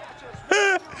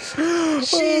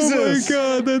 Jesus. Oh my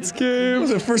god, that's game.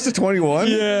 Was it first to 21?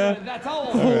 Yeah. That's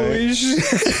all. Holy shit.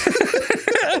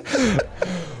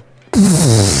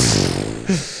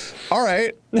 All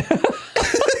right.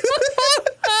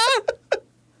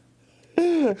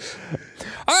 Alright,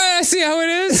 I see how it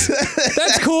is.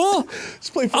 That's cool. Let's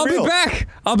play for I'll real. be back.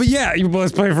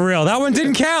 Let's play for real. That one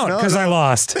didn't count because I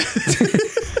lost.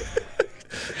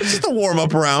 It's just a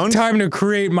warm-up round. Time to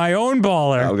create my own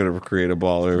baller. I'm gonna create a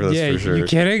baller, that's yeah, for sure. you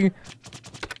kidding?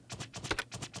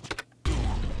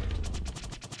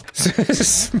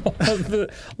 Small,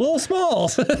 little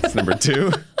smalls. That's number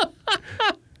 2.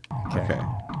 Okay.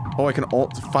 Oh, I can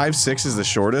alt 5'6" is the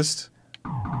shortest.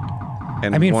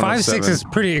 And I mean, 107. 5'6" is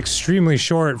pretty extremely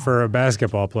short for a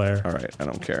basketball player. All right, I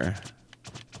don't care.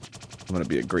 I'm gonna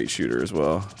be a great shooter as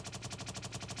well.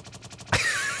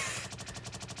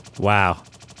 Wow.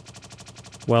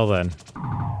 Well then.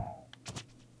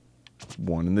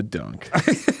 1 in the dunk.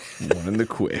 1 in the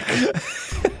quick.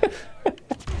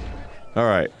 All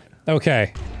right.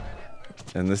 Okay.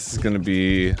 And this is gonna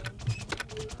be...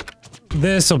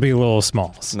 This'll be little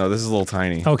smalls. No, this is a little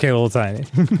tiny. Okay, a little tiny.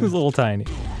 It's a little tiny.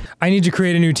 I need to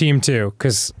create a new team too,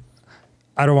 because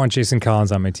I don't want Jason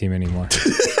Collins on my team anymore.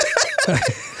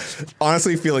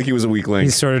 Honestly, feel like he was a weak link.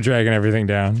 He's sort of dragging everything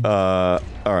down.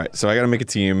 Alright, so I gotta make a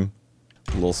team.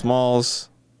 Little smalls.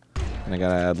 And I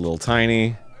gotta add little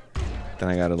tiny. Then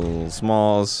I gotta add little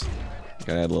smalls. I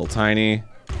gotta add little tiny.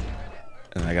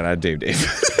 And I gotta add Dave.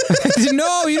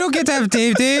 No, you don't get to have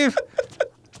Dave.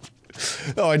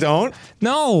 Oh, I don't?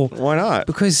 No. Why not?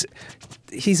 Because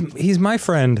he's my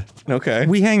friend. Okay.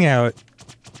 We hang out.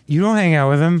 You don't hang out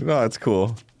with him. Oh, that's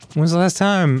cool. When's the last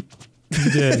time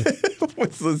you did?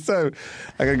 What's the time?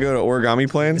 I gotta go to origami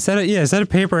plane? Is that a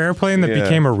paper airplane that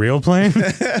became a real plane?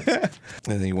 And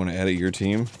then you want to edit your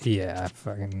team? Yeah,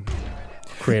 fucking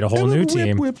create a whole new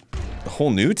team. A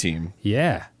whole new team?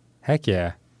 Yeah. Heck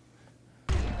yeah.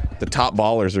 The top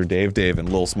ballers are Dave, and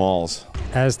Lil Smalls.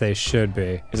 As they should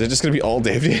be. Is it just gonna be all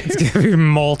Dave? It's gonna be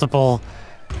multiple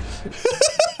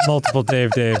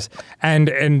Daves.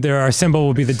 And our symbol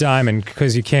will be the diamond,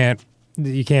 because you can't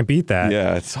beat that.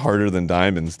 Yeah, it's harder than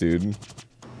diamonds, dude.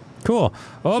 Cool.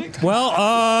 Oh,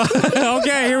 well,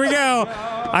 okay, here we go.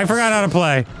 I forgot how to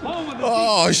play.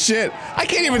 Oh, shit. I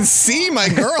can't even see my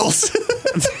girls.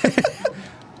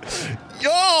 Yo!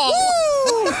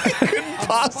 I couldn't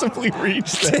possibly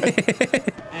reach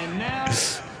that. And now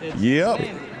it's Yep.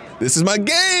 This is my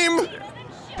game! Ooh!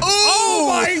 Oh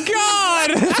my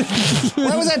god!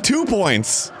 Why was that 2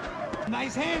 points?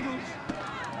 nice handles.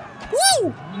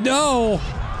 Woo! No!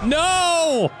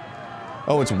 No!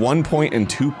 Oh, it's 1 point and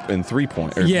 3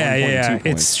 points. Yeah, 1 point and 2 It's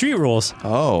points. street rules.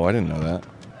 Oh, I didn't know that.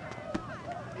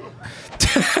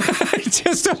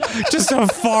 just a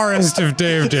forest of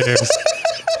Daves.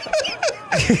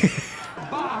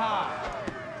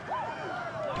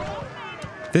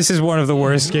 This is one of the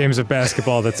worst games of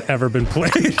basketball that's ever been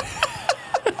played.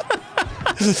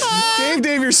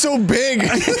 Dave, you're so big!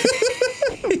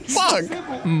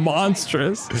 Fuck!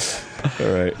 Monstrous.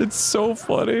 Alright. It's so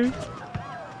funny.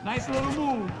 Nice little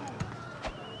move.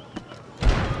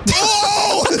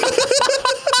 Oh!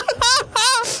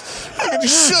 You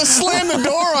just slammed the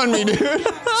door on me, dude.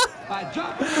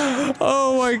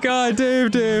 Oh my god,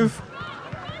 Dave.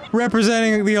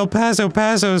 Representing the El Paso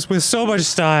Pasos with so much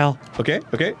style. Okay,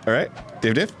 alright.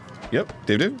 Dave. Yep,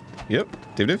 Dave.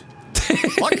 Yep, Dave.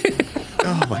 Fuck.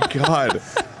 Oh my god.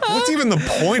 What's even the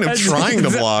point of trying to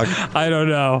block? I don't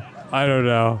know.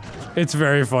 It's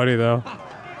very funny though.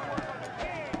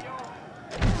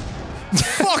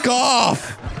 Fuck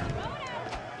off!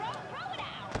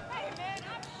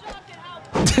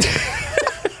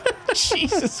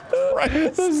 Jesus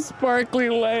Christ. The sparkly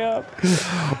layup.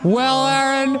 Well,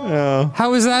 Aaron,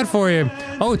 how was that for you?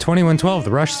 Oh, 21-12,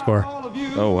 the rush score.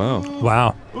 Oh, wow.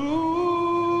 Wow.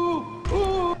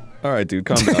 Alright, dude,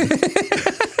 calm down.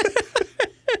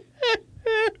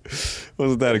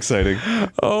 Wasn't that exciting?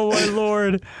 Oh, my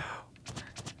lord.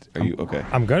 Are you okay?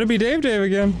 I'm gonna be Dave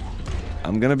again.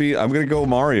 I'm gonna go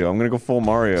Mario. I'm gonna go full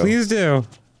Mario. Please do.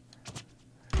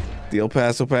 The El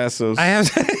Paso Pasos. I have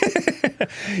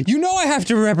You know I have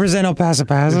to represent El Paso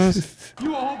Pasos.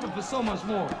 You were hoping for so much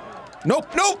more. Nope.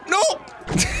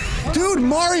 Dude,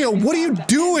 Mario, what are you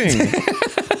doing?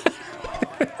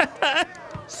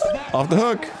 Off the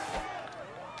hook.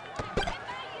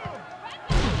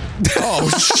 Oh,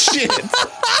 shit.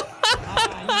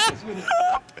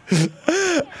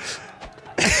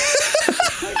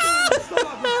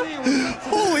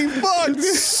 Holy fuck.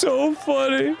 It's so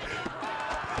funny.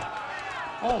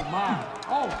 Oh my.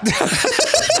 Oh.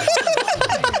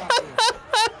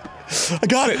 I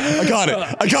got it.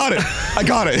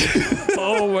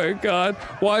 Oh my god.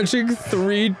 Watching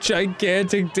 3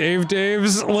 gigantic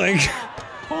Daves, like,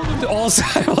 all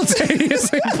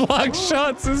simultaneously block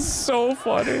shots is so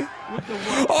funny.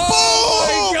 Oh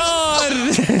my god!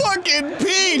 Fucking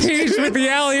Peach! Peach with the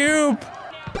alley-oop!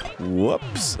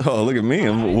 Whoops. Oh, look at me.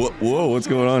 Whoa, what's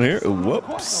going on here?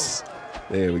 Whoops.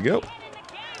 There we go.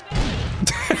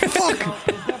 Fuck!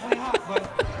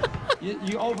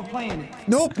 You're overplaying it.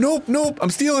 Nope. I'm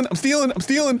stealing.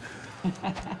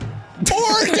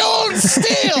 Or don't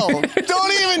steal!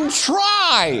 Don't even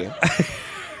try!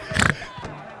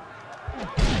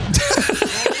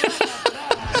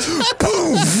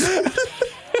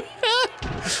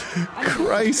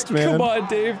 Christ, man. Come on,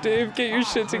 Dave, get your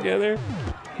shit together.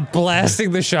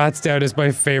 Blasting the shots down is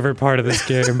my favorite part of this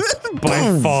game.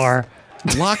 By far.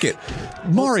 Block it.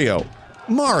 Mario.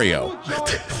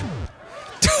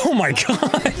 Oh my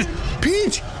god.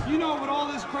 Peach! You know, with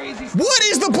all this crazy stuff, What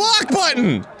is the block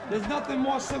button? there's nothing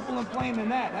more simple and plain than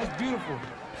that. That's beautiful.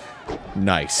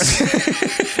 Nice.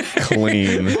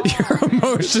 Clean. Your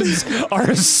emotions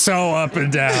are so up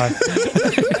and down.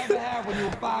 Never had when you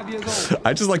were 5 years old.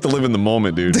 I just like to live in the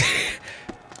moment, dude.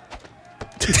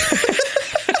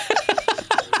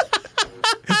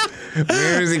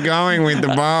 Where is he going with the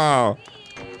ball?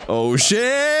 Oh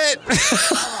shit!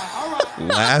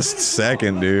 Last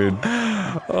second, dude.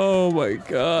 Oh my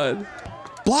god.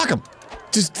 Block him!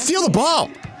 Just steal the ball!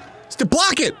 Just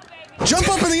block it! Jump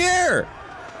up in the air!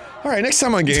 Alright, next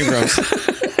time on Game Grumps.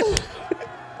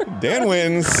 Dan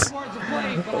wins.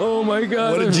 Oh my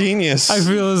god. What a genius. I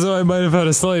feel as though I might have had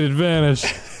a slight advantage.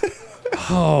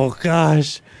 Oh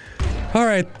gosh.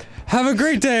 Alright. Have a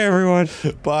great day, everyone.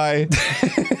 Bye.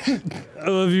 I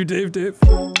love you, Dave.